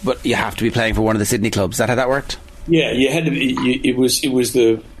but you have to be playing for one of the Sydney clubs. Is that how that worked? Yeah, you had to be. It was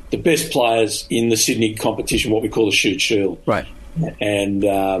the best players in the Sydney competition, what we call the shoot shield. Right.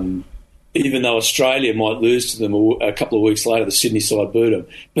 And even though Australia might lose to them a couple of weeks later, the Sydney side beat them.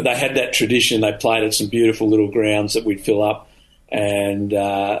 But they had that tradition. They played at some beautiful little grounds that we'd fill up. And,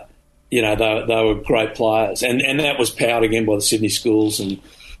 you know, they were great players. And that was powered again by the Sydney schools and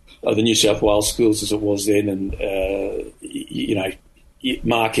the New South Wales schools as it was then. And, you know,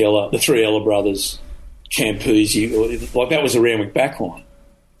 Mark Ella, the 3 Ella brothers, Campese, like that was a Randwick backline.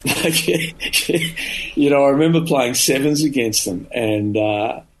 You know, I remember playing sevens against them, and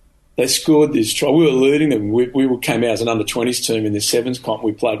they scored this try. We were leading them. We came out as an under-20s team in this sevens comp.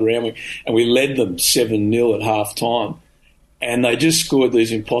 We played Randwick, and we led them 7-0 at half-time. And they just scored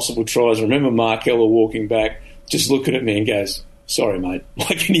these impossible tries. I remember Mark Ella walking back, just looking at me and goes, "Sorry, mate."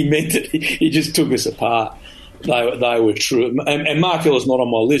 Like, and he meant it. He just took us apart. They were true. And Mark Ella's not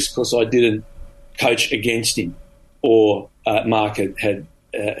on my list because I didn't coach against him, or Mark had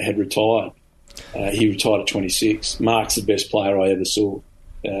retired. He retired at 26. Mark's the best player I ever saw.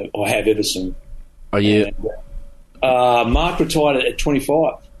 I have ever seen. Are you? And, Mark retired at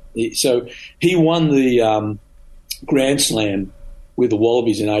 25. So he won the Grand Slam with the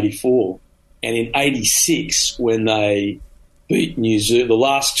Wallabies in 84. And in 86, when they beat New Zealand, the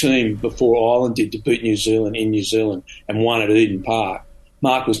last team before Ireland did to beat New Zealand in New Zealand and won at Eden Park,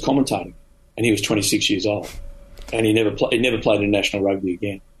 Mark was commentating. And he was 26 years old. And he never played international rugby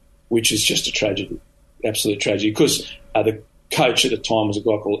again, which is just a tragedy, absolute tragedy. Because the coach at the time was a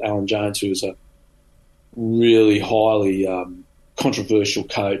guy called Alan Jones, who was a really highly controversial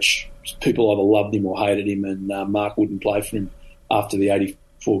coach. People either loved him or hated him, and Mark wouldn't play for him after the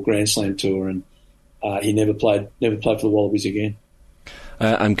 84 Grand Slam tour, and he never played for the Wallabies again.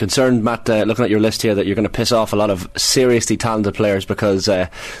 I'm concerned, Matt, looking at your list here, that you're going to piss off a lot of seriously talented players, because the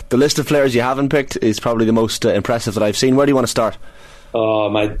list of players you haven't picked is probably the most impressive that I've seen. Where do you want to start? Oh,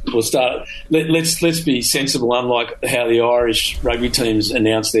 mate, we'll start. Let's be sensible. Unlike how the Irish rugby teams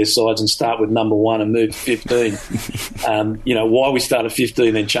announce their sides and start with number 1 and move to 15. You know, why we start at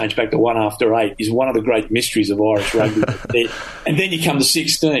 15 then change back to 1 after 8 is one of the great mysteries of Irish rugby. And then you come to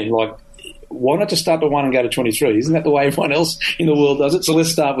 16. Like, why not just start at 1 and go to 23? Isn't that the way everyone else in the world does it? So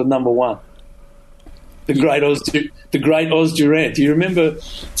let's start with number 1. The great Oz Durant. Do you remember?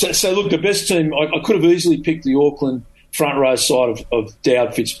 So look, the best team. I could have easily picked the Auckland front row side of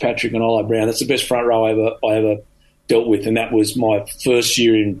Dowd, Fitzpatrick and Olo Brown. That's the best front row I ever dealt with, and that was my first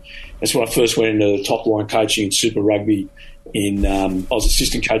year that's when I first went into the top line coaching in Super Rugby. I was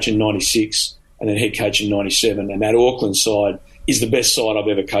assistant coach in 96 and then head coach in 97, and that Auckland side is the best side I've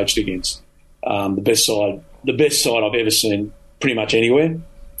ever coached against. The best side I've ever seen pretty much anywhere,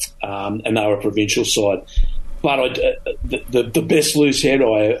 and they were a provincial side. But the best loose head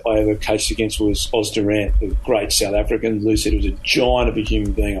I ever coached against was Oz Durant, the great South African loose head. He was a giant of a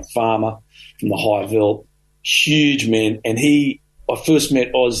human being, a farmer from the high veld, huge man. And I first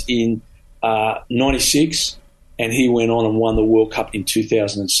met Oz in 96, and he went on and won the World Cup in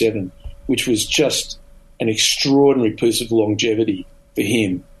 2007, which was just an extraordinary piece of longevity for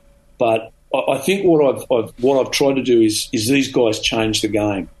him. But I think what I've tried to do is these guys change the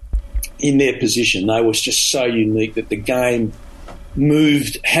game in their position. They were just so unique that the game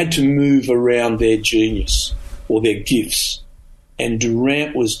had to move around their genius or their gifts. And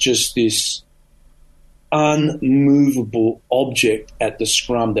Durant was just this unmovable object at the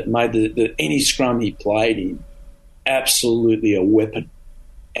scrum that made any scrum he played in absolutely a weapon.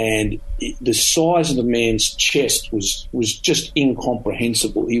 and the size of the man's chest was just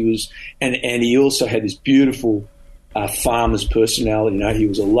incomprehensible. He was, and he also had this beautiful farmer's personality. You know, he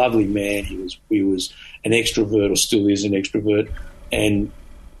was a lovely man. He was an extrovert, or still is an extrovert,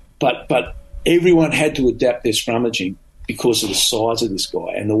 but everyone had to adapt their scrummaging because of the size of this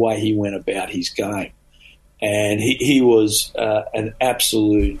guy and the way he went about his game. And he was an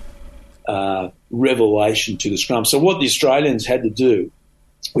absolute revelation to the scrum. So what the Australians had to do,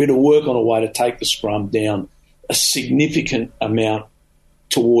 we had to work on a way to take the scrum down a significant amount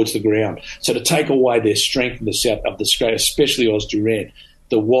towards the ground. So to take away their strength in the south of the Australia, especially Oz Durant,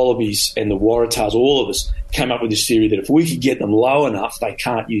 the Wallabies and the Waratahs, all of us came up with this theory that if we could get them low enough, they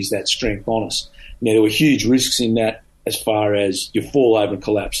can't use that strength on us. Now, there were huge risks in that, as far as you fall over and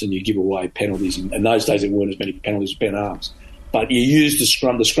collapse and you give away penalties. And in those days, there weren't as many penalties as bent arms. But you used the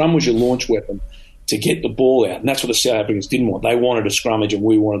scrum. The scrum was your launch weapon to get the ball out. And that's what the South Africans didn't want. They wanted a scrummage and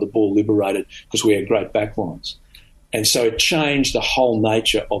we wanted the ball liberated because we had great backlines. And so it changed the whole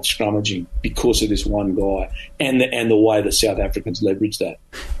nature of scrummaging because of this one guy and the way the South Africans leveraged that.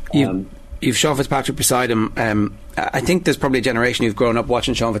 You've Sean Fitzpatrick beside him. I think there's probably a generation who've grown up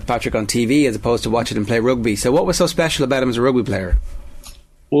watching Sean Fitzpatrick on TV as opposed to watching him play rugby. So what was so special about him as a rugby player?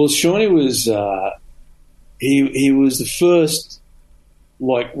 Well, Shawnee was he was the first,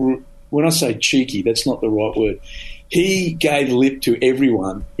 like, when I say cheeky, that's not the right word. He gave lip to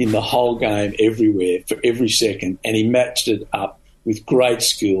everyone in the whole game, everywhere, for every second, and he matched it up with great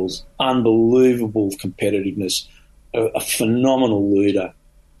skills, unbelievable competitiveness, a phenomenal leader,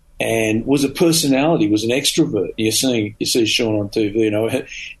 and was a personality, was an extrovert. You see Sean on TV, you know,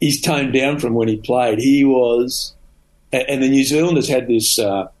 he's toned down from when he played. He was, and the New Zealanders had this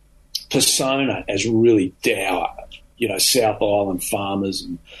persona as really dour, you know, South Island farmers,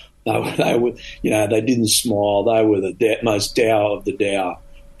 and they were, you know, they didn't smile. They were the most dour of the dour,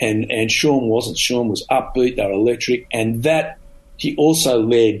 and Sean wasn't. Sean was upbeat. They were electric, and that he also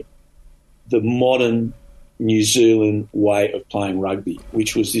led the modern New Zealand way of playing rugby,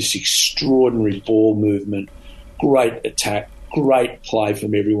 which was this extraordinary ball movement, great attack, great play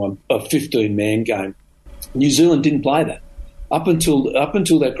from everyone, a 15-man game. New Zealand didn't play that up until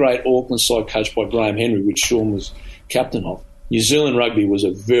that great Auckland side coached by Graham Henry, which Sean was captain of. New Zealand rugby was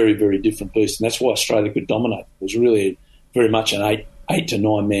a very, very different beast, and that's why Australia could dominate. It was really very much an 8 to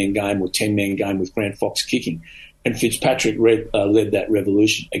 9-man game or 10-man game with Grant Fox kicking, and Fitzpatrick led that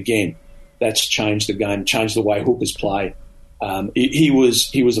revolution again. That's changed the game, changed the way hookers play. He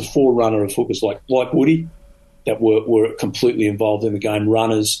was a forerunner of hookers like Woody that were completely involved in the game,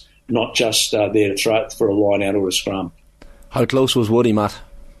 runners, not just there to throw it for a line out or a scrum. How close was Woody, Matt?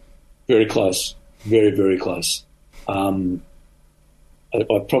 Very close, very, very close.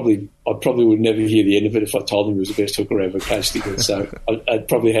 I probably would never hear the end of it if I told him he was the best hooker I ever coached against. So I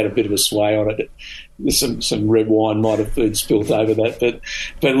probably had a bit of a sway on it. Some red wine might have been spilt over that.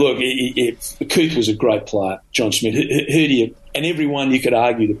 But look, Keith was a great player. John Schmidt, who do you, and everyone you could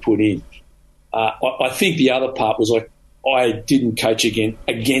argue to put in. I think the other part was like I didn't coach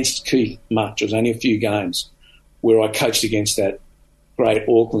against Keith much. It was only a few games where I coached against that great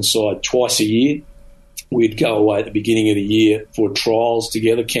Auckland side twice a year. We'd go away at the beginning of the year for trials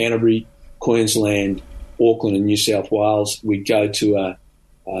together, Canterbury, Queensland, Auckland and New South Wales. We'd go to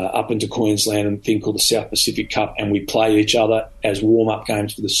up into Queensland and a thing called the South Pacific Cup, and we'd play each other as warm-up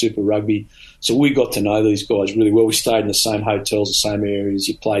games for the Super Rugby. So we got to know these guys really well. We stayed in the same hotels, the same areas.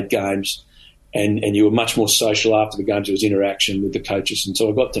 You played games, and you were much more social after the games. There was interaction with the coaches, and so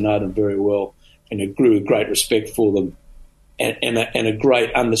I got to know them very well, and I grew a great respect for them and a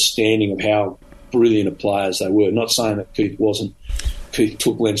great understanding of how brilliant of players they were. Not saying that Keith wasn't. Keith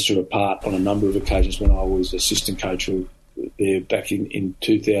took Leinster apart on a number of occasions when I was assistant coach there back in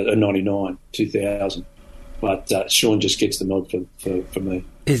 99, 2000. But Sean just gets the nod for me.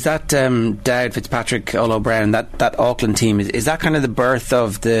 Is that Dowd, Fitzpatrick, Olo Brown, that Auckland team, is that kind of the birth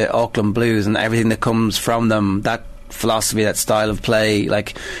of the Auckland Blues and everything that comes from them, that philosophy, that style of play?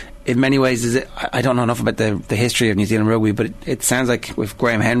 Like, in many ways, is it? I don't know enough about the history of New Zealand rugby, but it sounds like with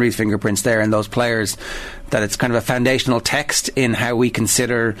Graham Henry's fingerprints there and those players, that it's kind of a foundational text in how we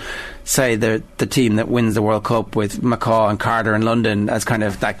consider, say, the team that wins the World Cup with McCaw and Carter in London as kind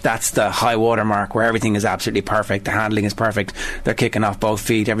of that's the high water mark where everything is absolutely perfect, the handling is perfect, they're kicking off both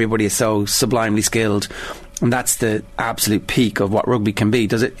feet, everybody is so sublimely skilled, and that's the absolute peak of what rugby can be.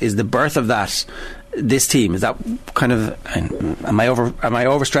 Is the birth of that this team? Is that kind of, am I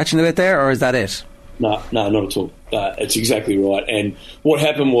overstretching a bit there, or is that it? No, not at all. It's exactly right. And what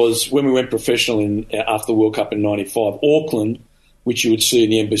happened was when we went professional after the World Cup in '95, Auckland, which you would see in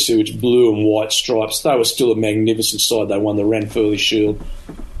the NBC, which blue and white stripes, they were still a magnificent side. They won the Ranfurly Shield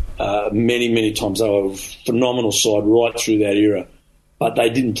many times. They were a phenomenal side right through that era. But they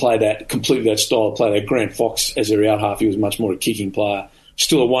didn't play that style of play. They had Grant Fox as their out half. He was much more a kicking player.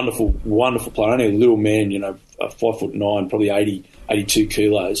 Still a wonderful player. Only a little man, 5'9", probably 82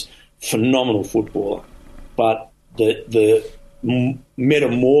 kilos. Phenomenal footballer. But the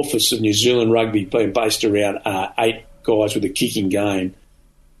metamorphosis of New Zealand rugby being based around 8 guys with a kicking game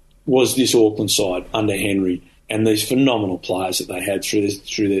was this Auckland side under Henry, and these phenomenal players that they had through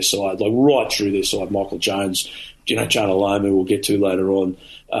their side, like right through their side. Michael Jones, Jonah Lomu, we'll get to later on,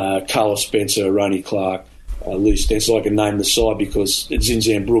 Carlos Spencer, Ronnie Clark, Lou Stencil. I can name the side because it's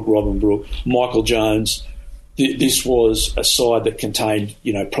Zinzan Brook, Robin Brook, Michael Jones. This was a side that contained,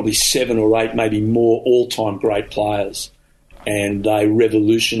 probably 7 or 8, maybe more all-time great players, and they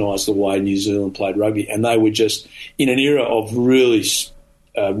revolutionised the way New Zealand played rugby. And they were just in an era of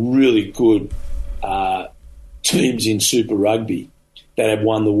really good teams in Super Rugby that had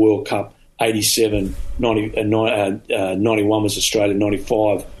won the World Cup. 87, 91 was Australia,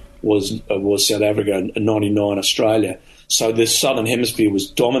 95 was South Africa, and 99 Australia. So the Southern Hemisphere was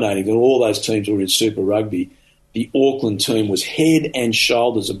dominating, and all those teams were in Super Rugby. The Auckland team was head and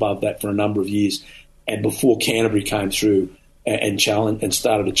shoulders above that for a number of years, and before Canterbury came through and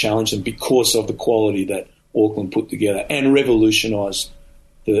started to challenge them because of the quality that Auckland put together and revolutionised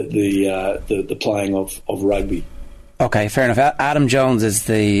the playing of rugby. Okay, fair enough. Adam Jones is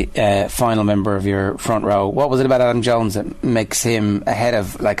the final member of your front row. What was it about Adam Jones that makes him ahead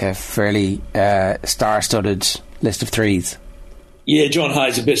of like a fairly star-studded list of threes? Yeah, John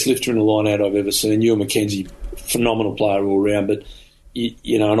Hayes, the best lifter in the line-out I've ever seen. Ewan McKenzie, phenomenal player all round. But, and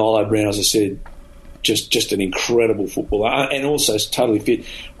Ilo Brown, as I said, just an incredible footballer and also totally fit.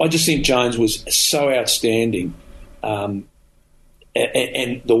 I just think Jones was so outstanding.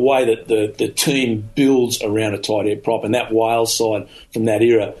 And the way that the team builds around a tight head prop, and that Wales side from that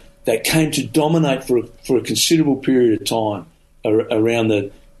era that came to dominate for a considerable period of time around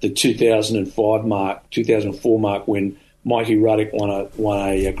the 2004 mark when Mikey Ruddock won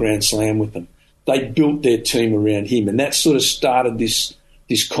a Grand Slam with them. They built their team around him, and that sort of started this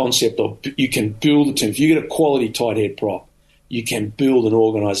concept of you can build a team. If you get a quality tight head prop, you can build an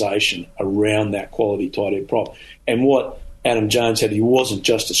organisation around that quality tight head prop. And what Adam Jones had, he wasn't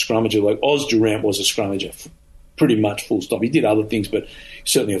just a scrummager. Like Oz Durant was a scrummager, pretty much full stop. He did other things, but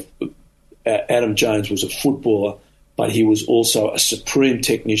certainly Adam Jones was a footballer, but he was also a supreme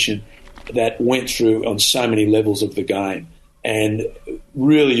technician that went through on so many levels of the game. And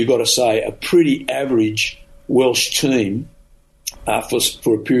really, you've got to say, a pretty average Welsh team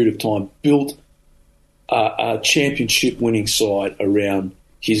for a period of time built a championship-winning side around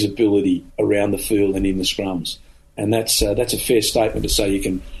his ability around the field and in the scrums. And that's a fair statement to say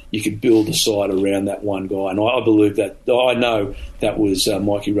you can build a side around that one guy. And I believe that. I know that was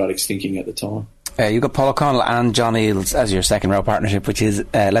Mikey Ruddock's thinking at the time. You've got Paul O'Connell and John Eales as your second row partnership, which is,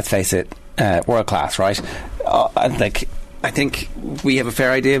 let's face it, world class, right? I think we have a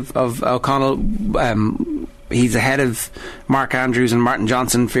fair idea of O'Connell. He's ahead of Mark Andrews and Martin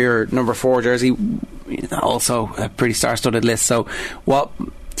Johnson for your number 4 jersey. Also a pretty star-studded list. So what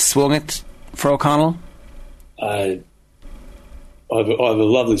swung it for O'Connell? I have a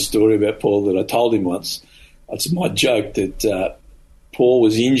lovely story about Paul that I told him once. It's my joke that Paul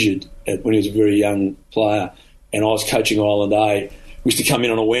was injured when he was a very young player, and I was coaching Island A. We used to come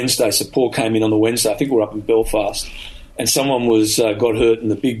in on a Wednesday, so Paul came in on the Wednesday. I think we were up in Belfast, and someone got hurt in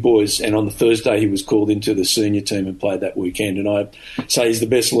the big boys, and on the Thursday he was called into the senior team and played that weekend. And I say he's the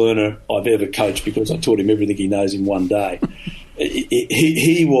best learner I've ever coached because I taught him everything he knows in one day.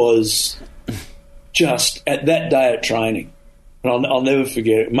 He was just at that day at training, and I'll never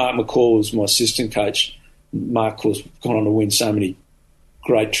forget it. Mark McCall was my assistant coach. Mark was gone on to win so many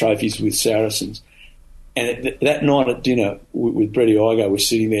great trophies with Saracens. And that night at dinner with Bretty Igo, we're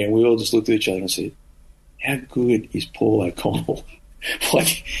sitting there and we all just looked at each other and said, how good is Paul O'Connell?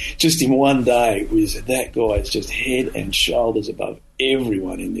 Like, just in one day, we said, that guy is just head and shoulders above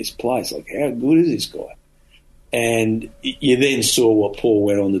everyone in this place. Like, how good is this guy? And you then saw what Paul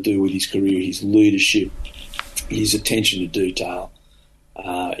went on to do with his career, his leadership, his attention to detail.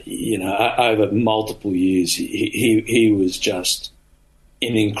 Over multiple years, he was just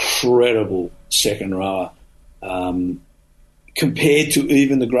an incredible second rower. Compared to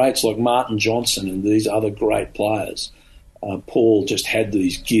even the greats like Martin Johnson and these other great players, Paul just had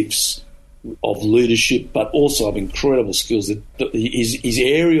these gifts of leadership, but also of incredible skills. His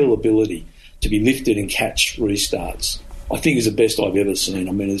aerial ability to be lifted and catch restarts, I think, is the best I've ever seen.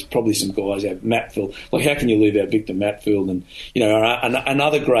 I mean, there's probably some guys out Matfield. Like, how can you leave out Victor Matfield? And,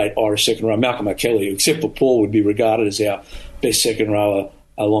 another great Irish second rower, Malcolm O'Kelly, except for Paul, would be regarded as our best second rower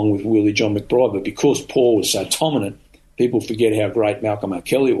along with Willie John McBride. But because Paul was so dominant, people forget how great Malcolm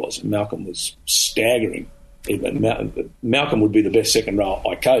O'Kelly was. And Malcolm was staggering. Malcolm would be the best second row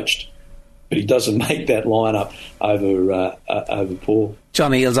I coached, but he doesn't make that lineup over Paul.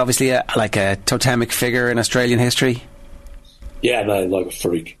 John Eales, obviously a totemic figure in Australian history. Yeah, no, like a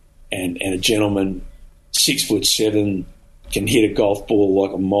freak and a gentleman, 6'7", can hit a golf ball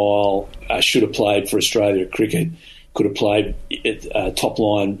like a mile. Should have played for Australia at cricket. Could have played top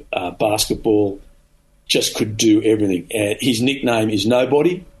line basketball. Just could do everything. His nickname is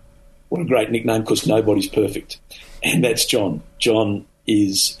Nobody. What a great nickname, because nobody's perfect. And that's John. John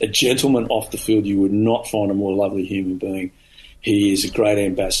is a gentleman off the field. You would not find a more lovely human being. He is a great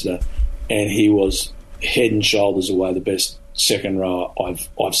ambassador, and he was head and shoulders away the best second rower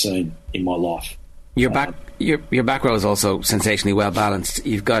I've seen in my life. Your back row is also sensationally well balanced.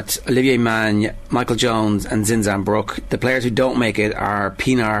 You've got Olivier Magne, Michael Jones and Zinzan Brooke. The players who don't make it are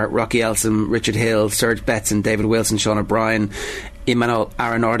Pienaar, Rocky Elsom, Richard Hill, Serge Betson, David Wilson, Sean O'Brien, Emmanuel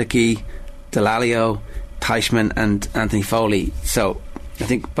Aronordicki, Delalio, Teichmann and Anthony Foley. So I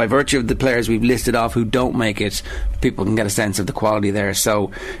think by virtue of the players we've listed off who don't make it, people can get a sense of the quality there.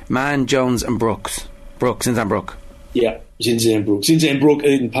 So Mann, Jones and Zinzan Brooke. Yeah, Zinzan Brooke. Zinzan Brooke,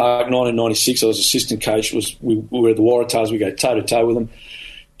 Eden Park, 1996. I was assistant coach. We were at the Waratahs. We go toe-to-toe with them.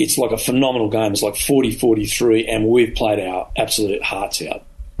 It's like a phenomenal game. It's like 40-43, and we've played our absolute hearts out.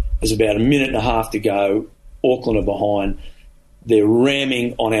 There's about a minute and a half to go. Auckland are behind. They're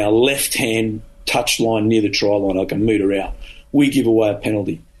ramming on our left-hand touch line near the try line, like a metre out. We give away a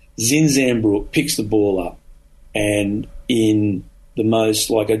penalty. Zinzan Brooke picks the ball up, and in the most,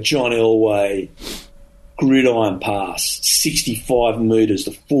 like a John Elway gridiron pass, 65 metres,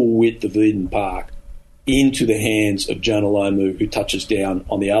 the full width of Eden Park, into the hands of Jonah Lomu, who touches down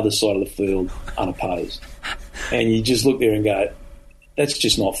on the other side of the field unopposed. And you just look there and go, that's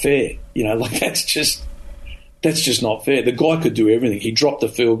just not fair. That's just not fair. The guy could do everything. He dropped a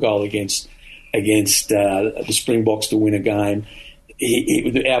field goal against the Springboks to win a game.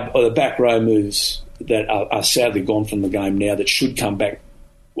 The back row moves that are sadly gone from the game now, that should come back,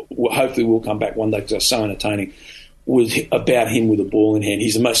 hopefully will come back one day because they're so entertaining, was about him with a ball in hand.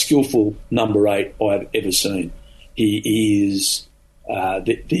 He's the most skillful number 8 I've ever seen. He is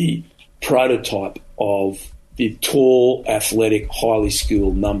the prototype of the tall, athletic, highly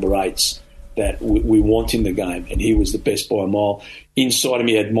skilled number 8s that we want in the game, and he was the best by a mile. Inside him,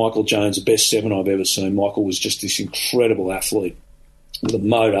 he had Michael Jones, the best 7 I've ever seen. Michael was just this incredible athlete with a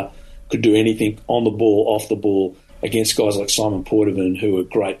motor, could do anything on the ball, off the ball, against guys like Simon Poitevin, who were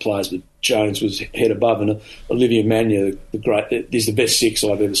great players, but Jones was head above. And Olivier Magne, is the best 6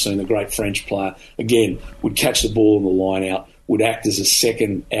 I've ever seen, the great French player. Again, would catch the ball in the line out, would act as a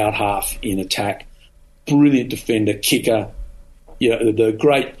second out half in attack. Brilliant defender, kicker. The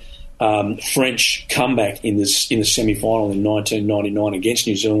great French comeback in the semi-final in 1999 against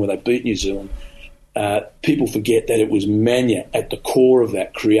New Zealand, where they beat New Zealand. People forget that it was Magne at the core of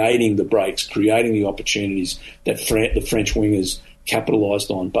that, creating the breaks, creating the opportunities that the French wingers capitalised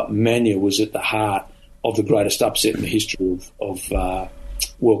on. But Magne was at the heart of the greatest upset in the history of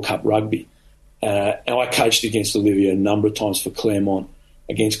World Cup rugby. And I coached against Olivier a number of times for Claremont,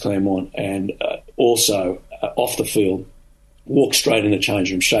 and also off the field, walked straight in the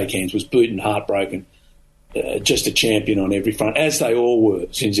change room, shake hands, was beaten, heartbroken. Just a champion on every front, as they all were.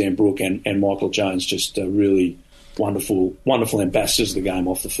 Zinzan Brooke and Michael Jones, just really wonderful ambassadors of the game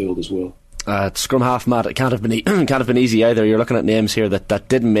off the field as well. Scrum half, Matt, it can't have been easy either. You're looking at names here that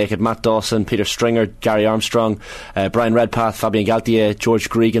didn't make it: Matt Dawson, Peter Stringer, Gary Armstrong, Brian Redpath, Fabien Galthié, George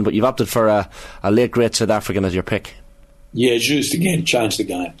Gregan, but you've opted for a late great South African as your pick. Yeah, just again changed the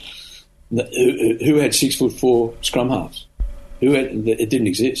game. Who had 6'4" scrum halves? It didn't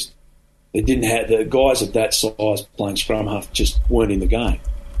exist. They didn't have the guys of that size playing scrum half, just weren't in the game.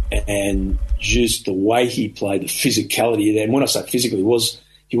 And just the way he played, the physicality. And when I say physical,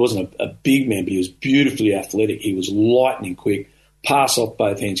 he wasn't a big man, but he was beautifully athletic. He was lightning quick, pass off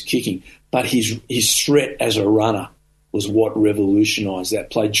both hands, kicking. But his threat as a runner was what revolutionised that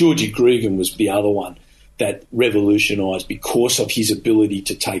play. Georgie Gregan was the other one that revolutionised because of his ability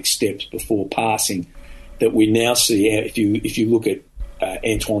to take steps before passing. That we now see, if you look at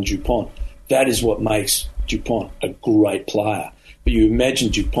Antoine Dupont, that is what makes Dupont a great player. But you imagine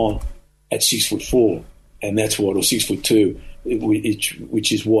Dupont at 6'4", and that's what, or 6'2",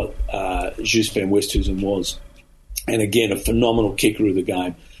 which is what Just van Westhuizen was. And again, a phenomenal kicker of the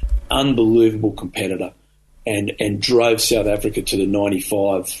game, unbelievable competitor, and drove South Africa to the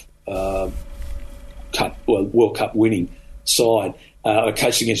 95 World Cup winning side. I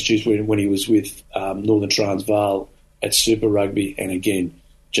coached against Juice when he was with Northern Transvaal at Super Rugby, and again,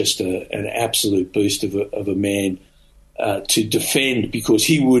 just an absolute beast of a man to defend, because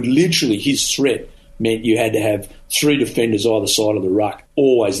he would literally, his threat meant you had to have 3 defenders either side of the ruck,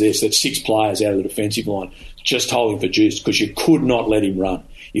 always there. So that's 6 players out of the defensive line just holding for juice, because you could not let him run.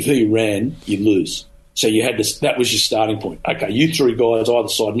 If he ran, you lose. So you had to, that was your starting point. Okay, you 3 guys either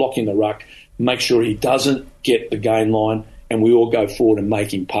side, lock in the ruck, make sure he doesn't get the gain line, and we all go forward and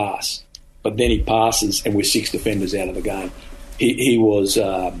make him pass. But then he passes, and we're 6 defenders out of the game. He was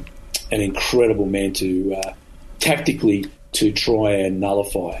an incredible man to tactically to try and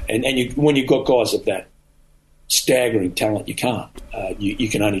nullify. And when you've got guys of that staggering talent, you can't. You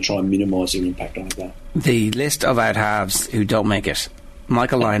can only try and minimise their impact on the game. The list of out-halves who don't make it: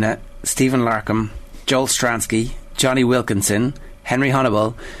 Michael Lynagh, Stephen Larkham, Joel Stransky, Johnny Wilkinson, Henry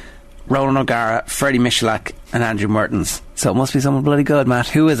Honeyball, Roland O'Gara, Freddie Michalak and Andrew Mertens. So it must be someone bloody good, Matt.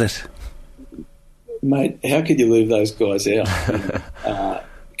 Who is it? Mate, how could you leave those guys out?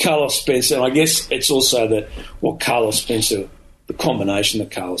 Carlos Spencer, and I guess it's also that what Carlos Spencer, the combination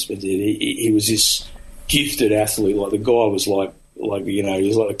that Carlos Spencer did, he was this gifted athlete. Like, the guy was like he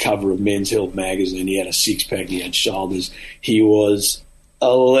was like the cover of Men's Health magazine. He had a 6-pack, he had shoulders. He was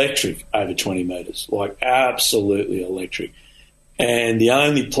electric over 20 metres, like absolutely electric. And the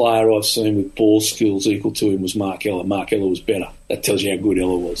only player I've seen with ball skills equal to him was Mark Ella. Mark Ella was better. That tells you how good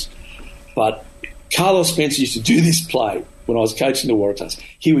Ella was. But Carlos Spencer used to do this play when I was coaching the Waratahs.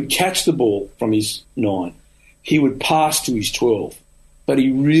 He would catch the ball from his 9. He would pass to his 12. But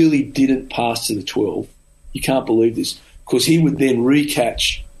he really didn't pass to the 12. You can't believe this. Because he would then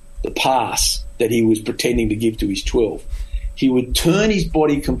recatch the pass that he was pretending to give to his 12. He would turn his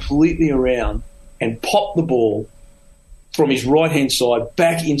body completely around and pop the ball from his right-hand side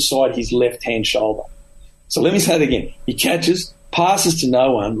back inside his left-hand shoulder. So let me say that again. He catches, passes to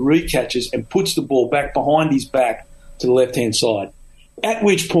no one, recatches, and puts the ball back behind his back to the left-hand side. At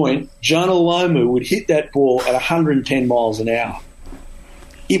which point, Jonah Lomu would hit that ball at 110 miles an hour.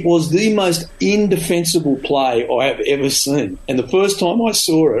 It was the most indefensible play I have ever seen. And the first time I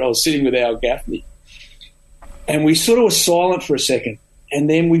saw it, I was sitting with Al Gaffney, and we sort of were silent for a second. And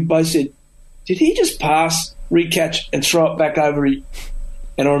then we both said, did he just pass, recatch, and throw it back over? And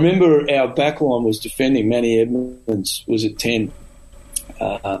I remember our backline was defending. Manny Edmonds was at 10.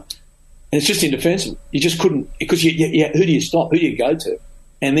 And it's just indefensible. You just couldn't, because who do you stop? Who do you go to?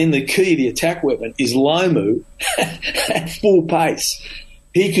 And then the key, the attack weapon, is Lomu at full pace.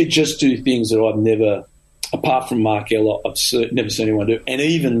 He could just do things that I've never, apart from Mark Ella, I've never seen anyone do. And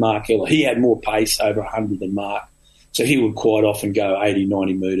even Mark Ella, he had more pace over 100 than Mark. So he would quite often go 80,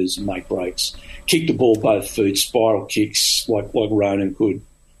 90 metres and make breaks. Kick the ball both feet, spiral kicks like Ronan could.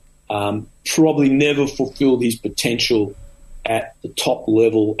 Probably never fulfilled his potential at the top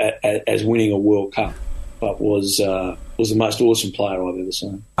level as winning a World Cup, but was the most awesome player I've ever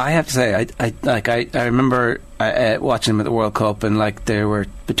seen. I have to say, I remember watching him at the World Cup, and like there were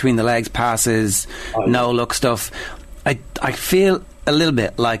between the legs passes, no look stuff. I feel a little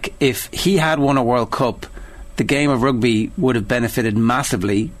bit like if he had won a World Cup, the game of rugby would have benefited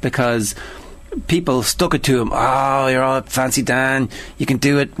massively, because people stuck it to him. Oh, you're all fancy Dan, you can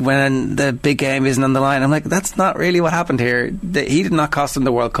do it when the big game isn't on the line. I'm like, that's not really what happened here. He did not cost him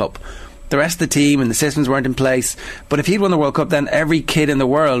the World Cup. The rest of the team and the systems weren't in place. But if he'd won the World Cup, then every kid in the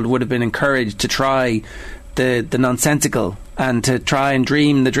world would have been encouraged to try the nonsensical and to try and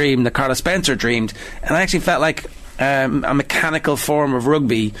dream the dream that Carlos Spencer dreamed. And I actually felt like a mechanical form of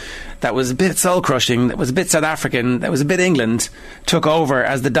rugby that was a bit soul-crushing, that was a bit South African, that was a bit England, took over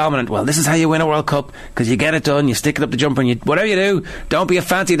as the dominant. Well, this is how you win a World Cup, because you get it done, you stick it up the jumper, and whatever you do, don't be a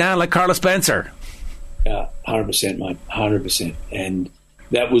fancy Dan like Carlos Spencer. 100%, mate, 100%. And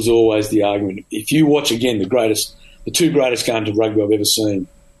that was always the argument. If you watch again, the 2 greatest games of rugby I've ever seen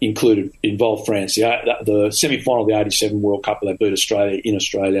involved France. The semi-final of the 87 World Cup where they beat Australia in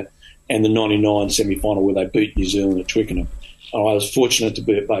Australia, and the 99 semi-final where they beat New Zealand at Twickenham. I was fortunate to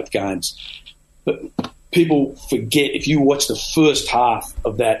be at both games. But people forget, if you watch the first half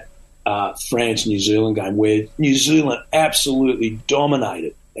of that France-New Zealand game, where New Zealand absolutely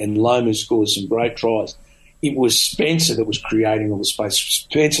dominated and Lomu scored some great tries, it was Spencer that was creating all the space,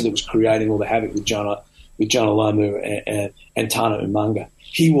 Spencer that was creating all the havoc with Jonah Lomu and Tana Umaga.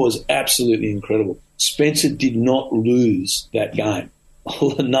 He was absolutely incredible. Spencer did not lose that game.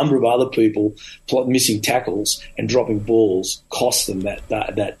 A number of other people missing tackles and dropping balls cost them that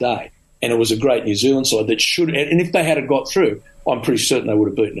day. And it was a great New Zealand side that should, and if they had got through, I'm pretty certain they would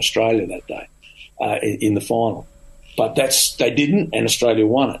have beaten Australia that day in the final. But they didn't, and Australia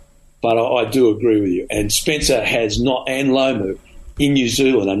won it. But I do agree with you. And Spencer has not, and Lomu in New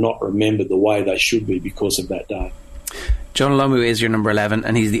Zealand are not remembered the way they should be because of that day. Jonah Lomu is your number 11,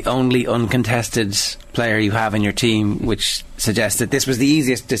 and he's the only uncontested player you have in your team, which suggests that this was the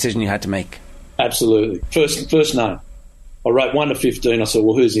easiest decision you had to make. Absolutely. First name. I wrote 1 to 15. I said,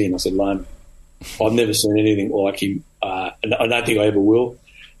 well, who's in? I said, Lomu. I've never seen anything like him, and I don't think I ever will.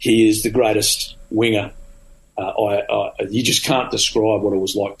 He is the greatest winger. You just can't describe what it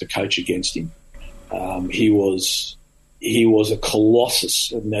was like to coach against him. He was a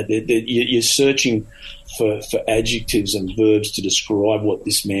colossus. You're searching for adjectives and verbs to describe what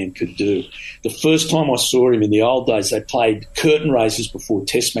this man could do. The first time I saw him in the old days, they played curtain raisers before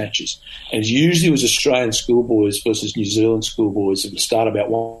test matches. And usually it was Australian schoolboys versus New Zealand schoolboys. It would start about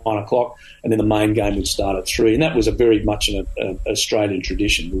 1 o'clock, and then the main game would start at 3. And that was a very much an Australian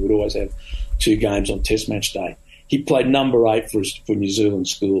tradition. We would always have 2 games on test match day. He played number 8 for New Zealand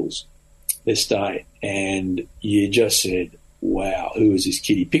schools this day. And you just said, wow, who is this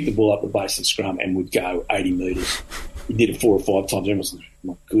kid? He picked the ball up the base of the scrum and would go 80 metres. He did it 4 or 5 times. I was like,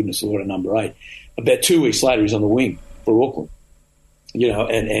 my goodness, what a number 8. About 2 weeks later, he's on the wing for Auckland.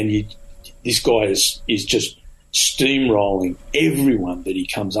 This guy is just steamrolling everyone that he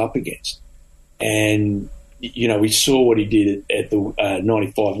comes up against. And, we saw what he did at the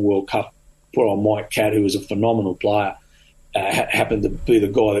 95 World Cup. Poor old Mike Catt, who was a phenomenal player, happened to be the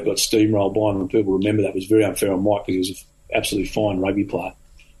guy that got steamrolled by him, and people remember that. It was very unfair on Mike because he was an absolutely fine rugby player.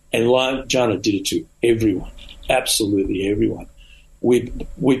 And Jonah did it to everyone, absolutely everyone. We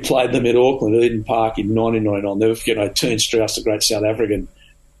played them at Auckland, Eden Park in 1999. I'll never forget, I turned Strauss, the great South African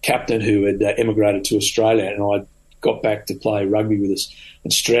captain who had emigrated to Australia, and I got back to play rugby with us.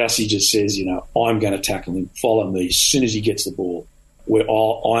 And Strauss, he just says, I'm going to tackle him, follow me. As soon as he gets the ball,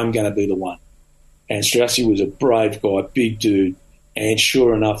 I'm going to be the one. And Straussy was a brave guy, big dude, and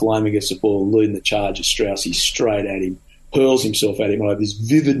sure enough, Lomu gets the ball and leading the charge of Straussy straight at him, hurls himself at him. I have this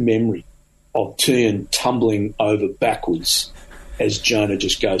vivid memory of Tian tumbling over backwards as Jonah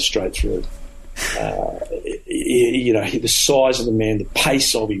just goes straight through. The size of the man, the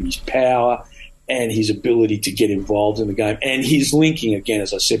pace of him, his power, and his ability to get involved in the game, and his linking, again,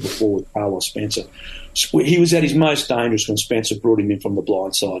 as I said before, with Carlos Spencer. He was at his most dangerous when Spencer brought him in from the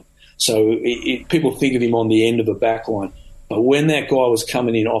blind side. So people think of him on the end of a back line. But when that guy was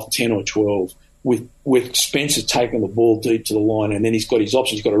coming in off 10 or 12, with Spencer taking the ball deep to the line, and then he's got his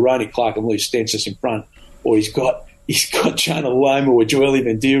options. He's got Aroni Clark and Lee Stensis in front, or he's got Jonah Lomu or Joeli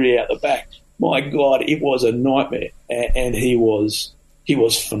Vendiri out the back. My God, it was a nightmare. And he was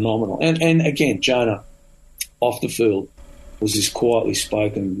phenomenal. And again, Jonah, off the field, was this quietly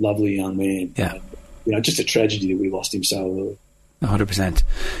spoken, lovely young man. Yeah. Just a tragedy that we lost him so early. 100%.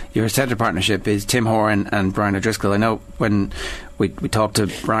 Your centre partnership is Tim Horan and Brian O'Driscoll. I know when we talked to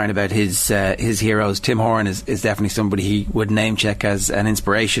Brian about his heroes, Tim Horan is definitely somebody he would name check as an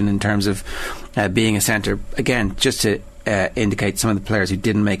inspiration in terms of being a centre. Again, just to indicate some of the players who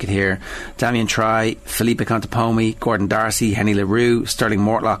didn't make it here: Damien Try, Felipe Contepomi, Gordon Darcy, Henny LaRue, Sterling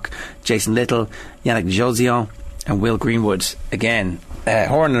Mortlock, Jason Little, Yannick Josian and Will Greenwood. Again,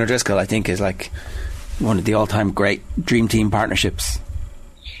 Horan and O'Driscoll, I think, is like one of the all-time great dream team partnerships.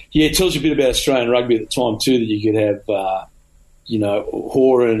 Yeah, it tells you a bit about Australian rugby at the time too, that you could have,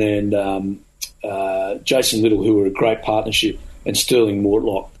 Horan and Jason Little, who were a great partnership, and Sterling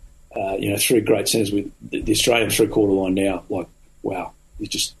Mortlock. 3 great centres with the Australian three-quarter line now. Like, wow,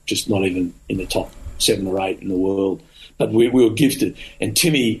 it's just not even in the top 7 or 8 in the world. But we were gifted. And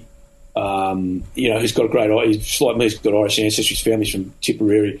Timmy, he's got he's like me, he's got Irish ancestry. His family's from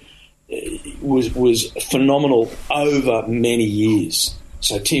Tipperary. Was phenomenal over many years.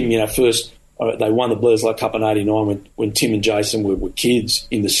 So Tim, first they won the Bledisloe Cup in '89 when Tim and Jason were kids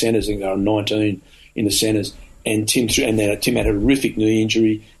in the centres. I think they were 19 in the centres. And Tim had a horrific knee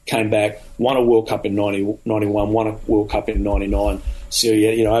injury, came back, won a World Cup in 91, won a World Cup in 99. So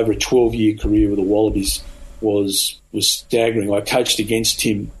over a 12-year career with the Wallabies was staggering. I coached against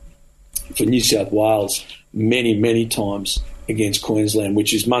Tim for New South Wales many, many times against Queensland,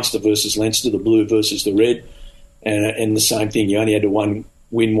 which is Munster versus Leinster, the blue versus the red, and the same thing. You only had to win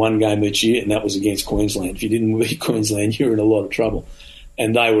one game each year, and that was against Queensland. If you didn't beat Queensland, you were in a lot of trouble.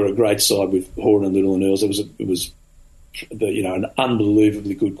 And they were a great side with Horan and Little and Earls. It was an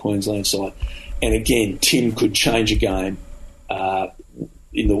unbelievably good Queensland side. And again, Tim could change a game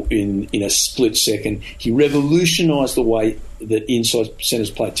in a split second. He revolutionised the way that inside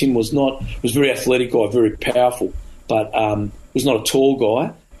centres play. Tim was very athletic guy, very powerful, but was not a tall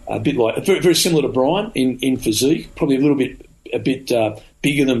guy. A bit like very, very similar to Brian in physique, probably a bit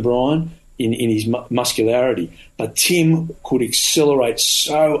bigger than Brian in his muscularity. But Tim could accelerate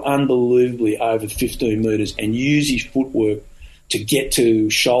so unbelievably over 15 metres and use his footwork to get to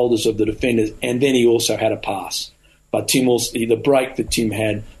shoulders of the defenders. And then he also had a pass. But Tim also, the break that Tim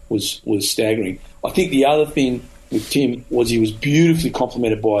had was staggering. I think the other thing with Tim was he was beautifully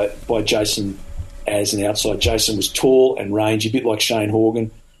complemented by Jason as an outside. Jason was tall and rangy, a bit like Shane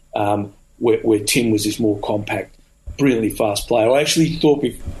Horgan, where Tim was this more compact, brilliantly fast player. I actually thought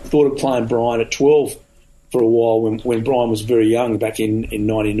of playing Brian at 12 for a while when Brian was very young back in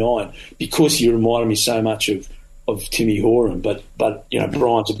 99, because he reminded me so much of Timmy Horan. But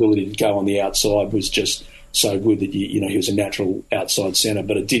Brian's ability to go on the outside was just so good that he was a natural outside centre.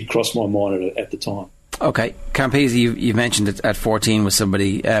 But it did cross my mind at the time. Okay, Campese, you've mentioned it at 14 was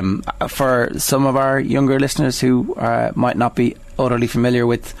somebody. For some of our younger listeners who might not be utterly familiar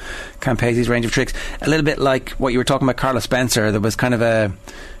with Campese's range of tricks, a little bit like what you were talking about Carlos Spencer, there was kind of a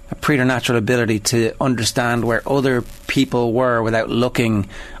preternatural ability to understand where other people were without looking,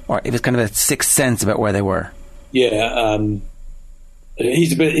 or it was kind of a sixth sense about where they were. Yeah,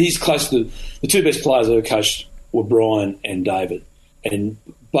 he's close to the two best players I ever coached were Brian and David, and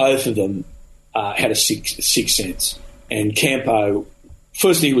both of them had a sixth sense. And Campo,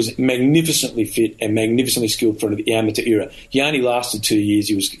 firstly, he was magnificently fit and magnificently skilled for the amateur era. He only lasted 2 years.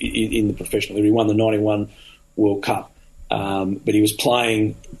 He was in the professional era. He won the 91 World Cup. But he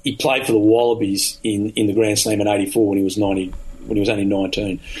played for the Wallabies in the Grand Slam in 84 when he was only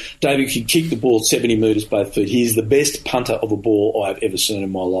 19. David could kick the ball 70 metres both feet. He is the best punter of a ball I've ever seen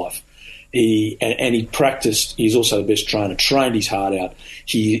in my life. He practiced. He's also the best trainer. Trained his heart out.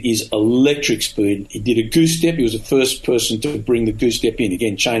 He is electric speed. He did a goose step. He was the first person to bring the goose step in.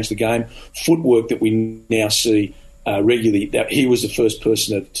 Again, changed the game. Footwork that we now see regularly. That he was the first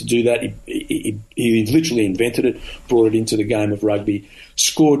person to do that. He literally invented it. Brought it into the game of rugby.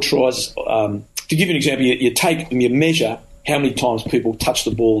 Scored tries. To give you an example, you measure how many times people touch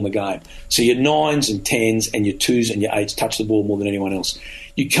the ball in the game. So your 9s and 10s and your 2s and your 8s touch the ball more than anyone else.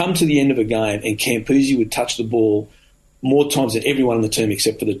 You come to the end of a game and Campese would touch the ball more times than everyone on the team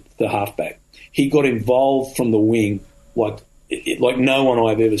except for the halfback. He got involved from the wing like no one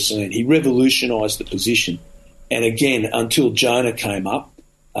I've ever seen. He revolutionised the position. And again, until Jonah came up,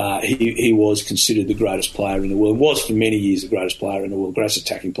 he was considered the greatest player in the world. Was for many years the greatest player in the world, greatest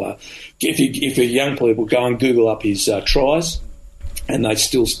attacking player. If young people go and Google up his tries, and they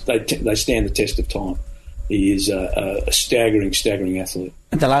stand the test of time. He is a staggering athlete.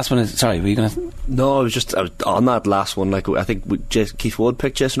 And the last one is, sorry, were you going to? No, I was just on that last one. Like I think Keith Wood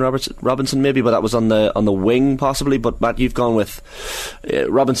picked Jason Robinson maybe, but that was on the wing possibly. But Matt, you've gone with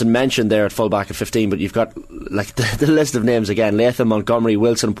Robinson mentioned there at fullback at 15, but you've got like the list of names again: Latham, Montgomery,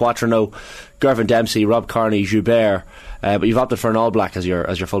 Wilson, Poitrenaud, Gervin Dempsey, Rob Kearney, Joubert. But you've opted for an All Black as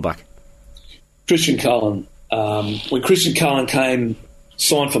your fullback. Christian Cullen. When Christian Cullen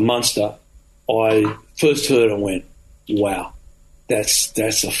signed for Munster, I first heard and went, wow, that's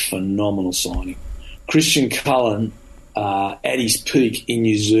a phenomenal signing. Christian Cullen, at his peak in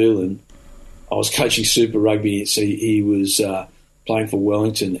New Zealand, I was coaching Super Rugby, so he was playing for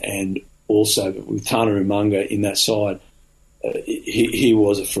Wellington and also with Tana Umunga in that side. He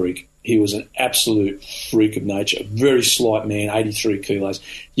was a freak. He was an absolute freak of nature, a very slight man, 83 kilos,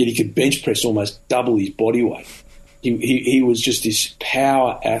 yet he could bench press almost double his body weight. He was just this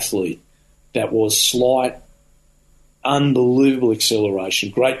power athlete that was slight, unbelievable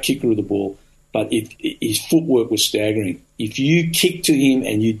acceleration, great kicker of the ball, but his footwork was staggering. If you kicked to him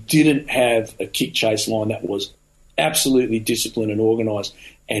and you didn't have a kick chase line that was absolutely disciplined and organised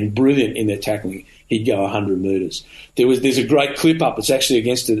and brilliant in their tackling, he'd go 100 metres. There's a great clip up. It's actually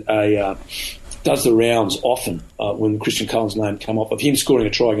against does the rounds often when Christian Cullen's name come off, of him scoring a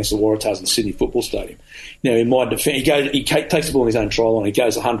try against the Waratahs in the Sydney Football Stadium. Now, in my defence, he takes the ball in his own try line, he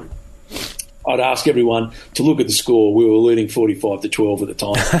goes 100. I'd ask everyone to look at the score. We were leading 45-12 at the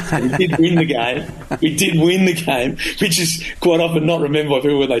time. And we did win the game. We did win the game, which is quite often not remembered by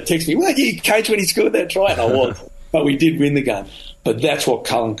people when they text me, "Well, you coach when he scored that try?" And I was. But we did win the game. But that's what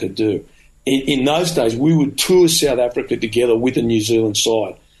Cullen could do. In those days, we would tour South Africa together with the New Zealand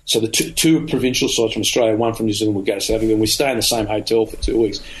side. So the two provincial sides from Australia, one from New Zealand, would go to South Africa, and we stay in the same hotel for 2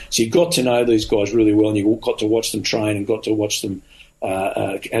 weeks. So you got to know these guys really well, and you got to watch them train and got to watch them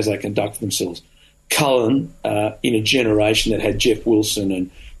as they conduct themselves. Cullen, in a generation that had Jeff Wilson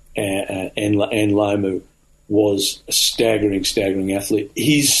and Lomu, was a staggering athlete.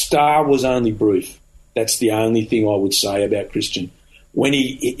 His star was only brief. That's the only thing I would say about Christian. When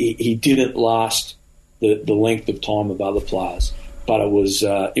he didn't last the length of time of other players, but it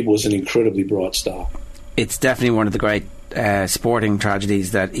was an incredibly bright star. It's definitely one of the great sporting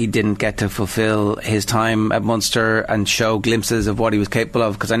tragedies that he didn't get to fulfil his time at Munster and show glimpses of what he was capable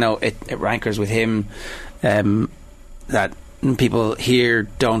of, because I know it rankers with him that people here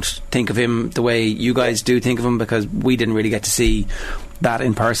don't think of him the way you guys do think of him, because we didn't really get to see that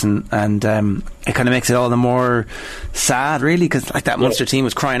in person, and it kind of makes it all the more sad, really, because like that Munster team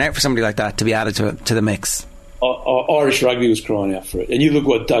was crying out for somebody like that to be added to the mix. Irish rugby was crying out for it, and you look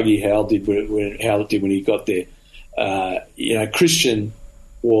what Dougie Howell did when he got there. Christian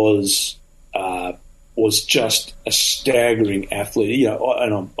was just a staggering athlete.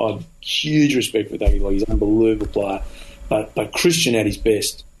 And I have huge respect for Dougie. Like, he's an unbelievable player, but Christian at his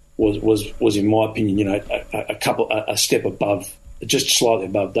best was in my opinion, a step above, just slightly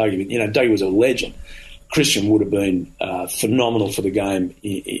above Dougie. But Dougie was a legend. Christian would have been phenomenal for the game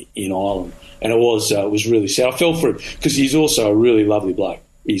in Ireland, and it was really sad. I felt for him because he's also a really lovely bloke.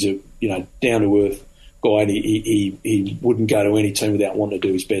 He's a down to earth guy, and he wouldn't go to any team without wanting to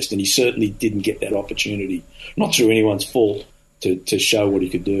do his best, and he certainly didn't get that opportunity, not through anyone's fault, to show what he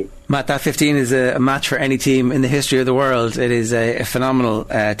could do. Matt, that 15 is a match for any team in the history of the world. It is a phenomenal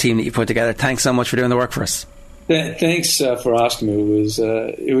team that you put together. Thanks so much for doing the work for us. Thanks for asking me.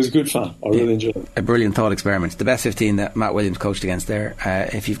 It was good fun. I really enjoyed it. A brilliant thought experiment. The best 15 that Matt Williams coached against there.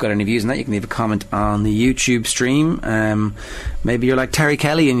 If you've got any views on that, you can leave a comment on the YouTube stream. Maybe you're like Terry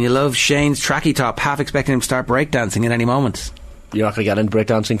Kelly and you love Shane's tracky top, half expecting him to start breakdancing at any moment. You're not going to get into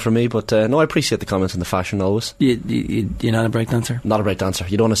breakdancing from me, but no, I appreciate the comments and the fashion always. You're not a breakdancer? Not a breakdancer.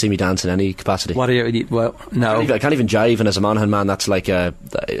 You don't want to see me dance in any capacity. What are you? Well, no. I can't even jive, and as a Monaghan man, that's like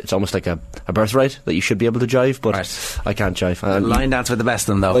it's almost like a birthright that you should be able to jive, but right. I can't jive. Line dance with the best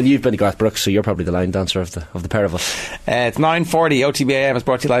of them, though. Well, you've been to Garth Brooks, so you're probably the line dancer of the pair of us. It's 9:40. OTBAM is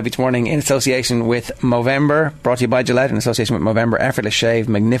brought to you live each morning in association with Movember. Brought to you by Gillette in association with Movember. Effortless shave,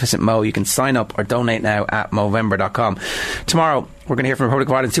 magnificent mow. You can sign up or donate now at Movember.com. Tomorrow, we're going to hear from Republic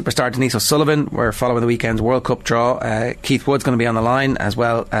of Ireland superstar Denise O'Sullivan. We're following the weekend's World Cup draw. Keith Wood's going to be on the line, as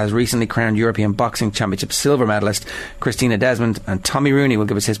well as recently crowned European Boxing Championship silver medalist Christina Desmond, and Tommy Rooney will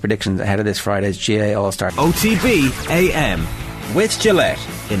give us his predictions ahead of this Friday's GA All-Star. OTB AM with Gillette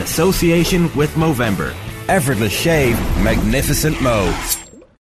in association with Movember. Effortless shave, magnificent mow.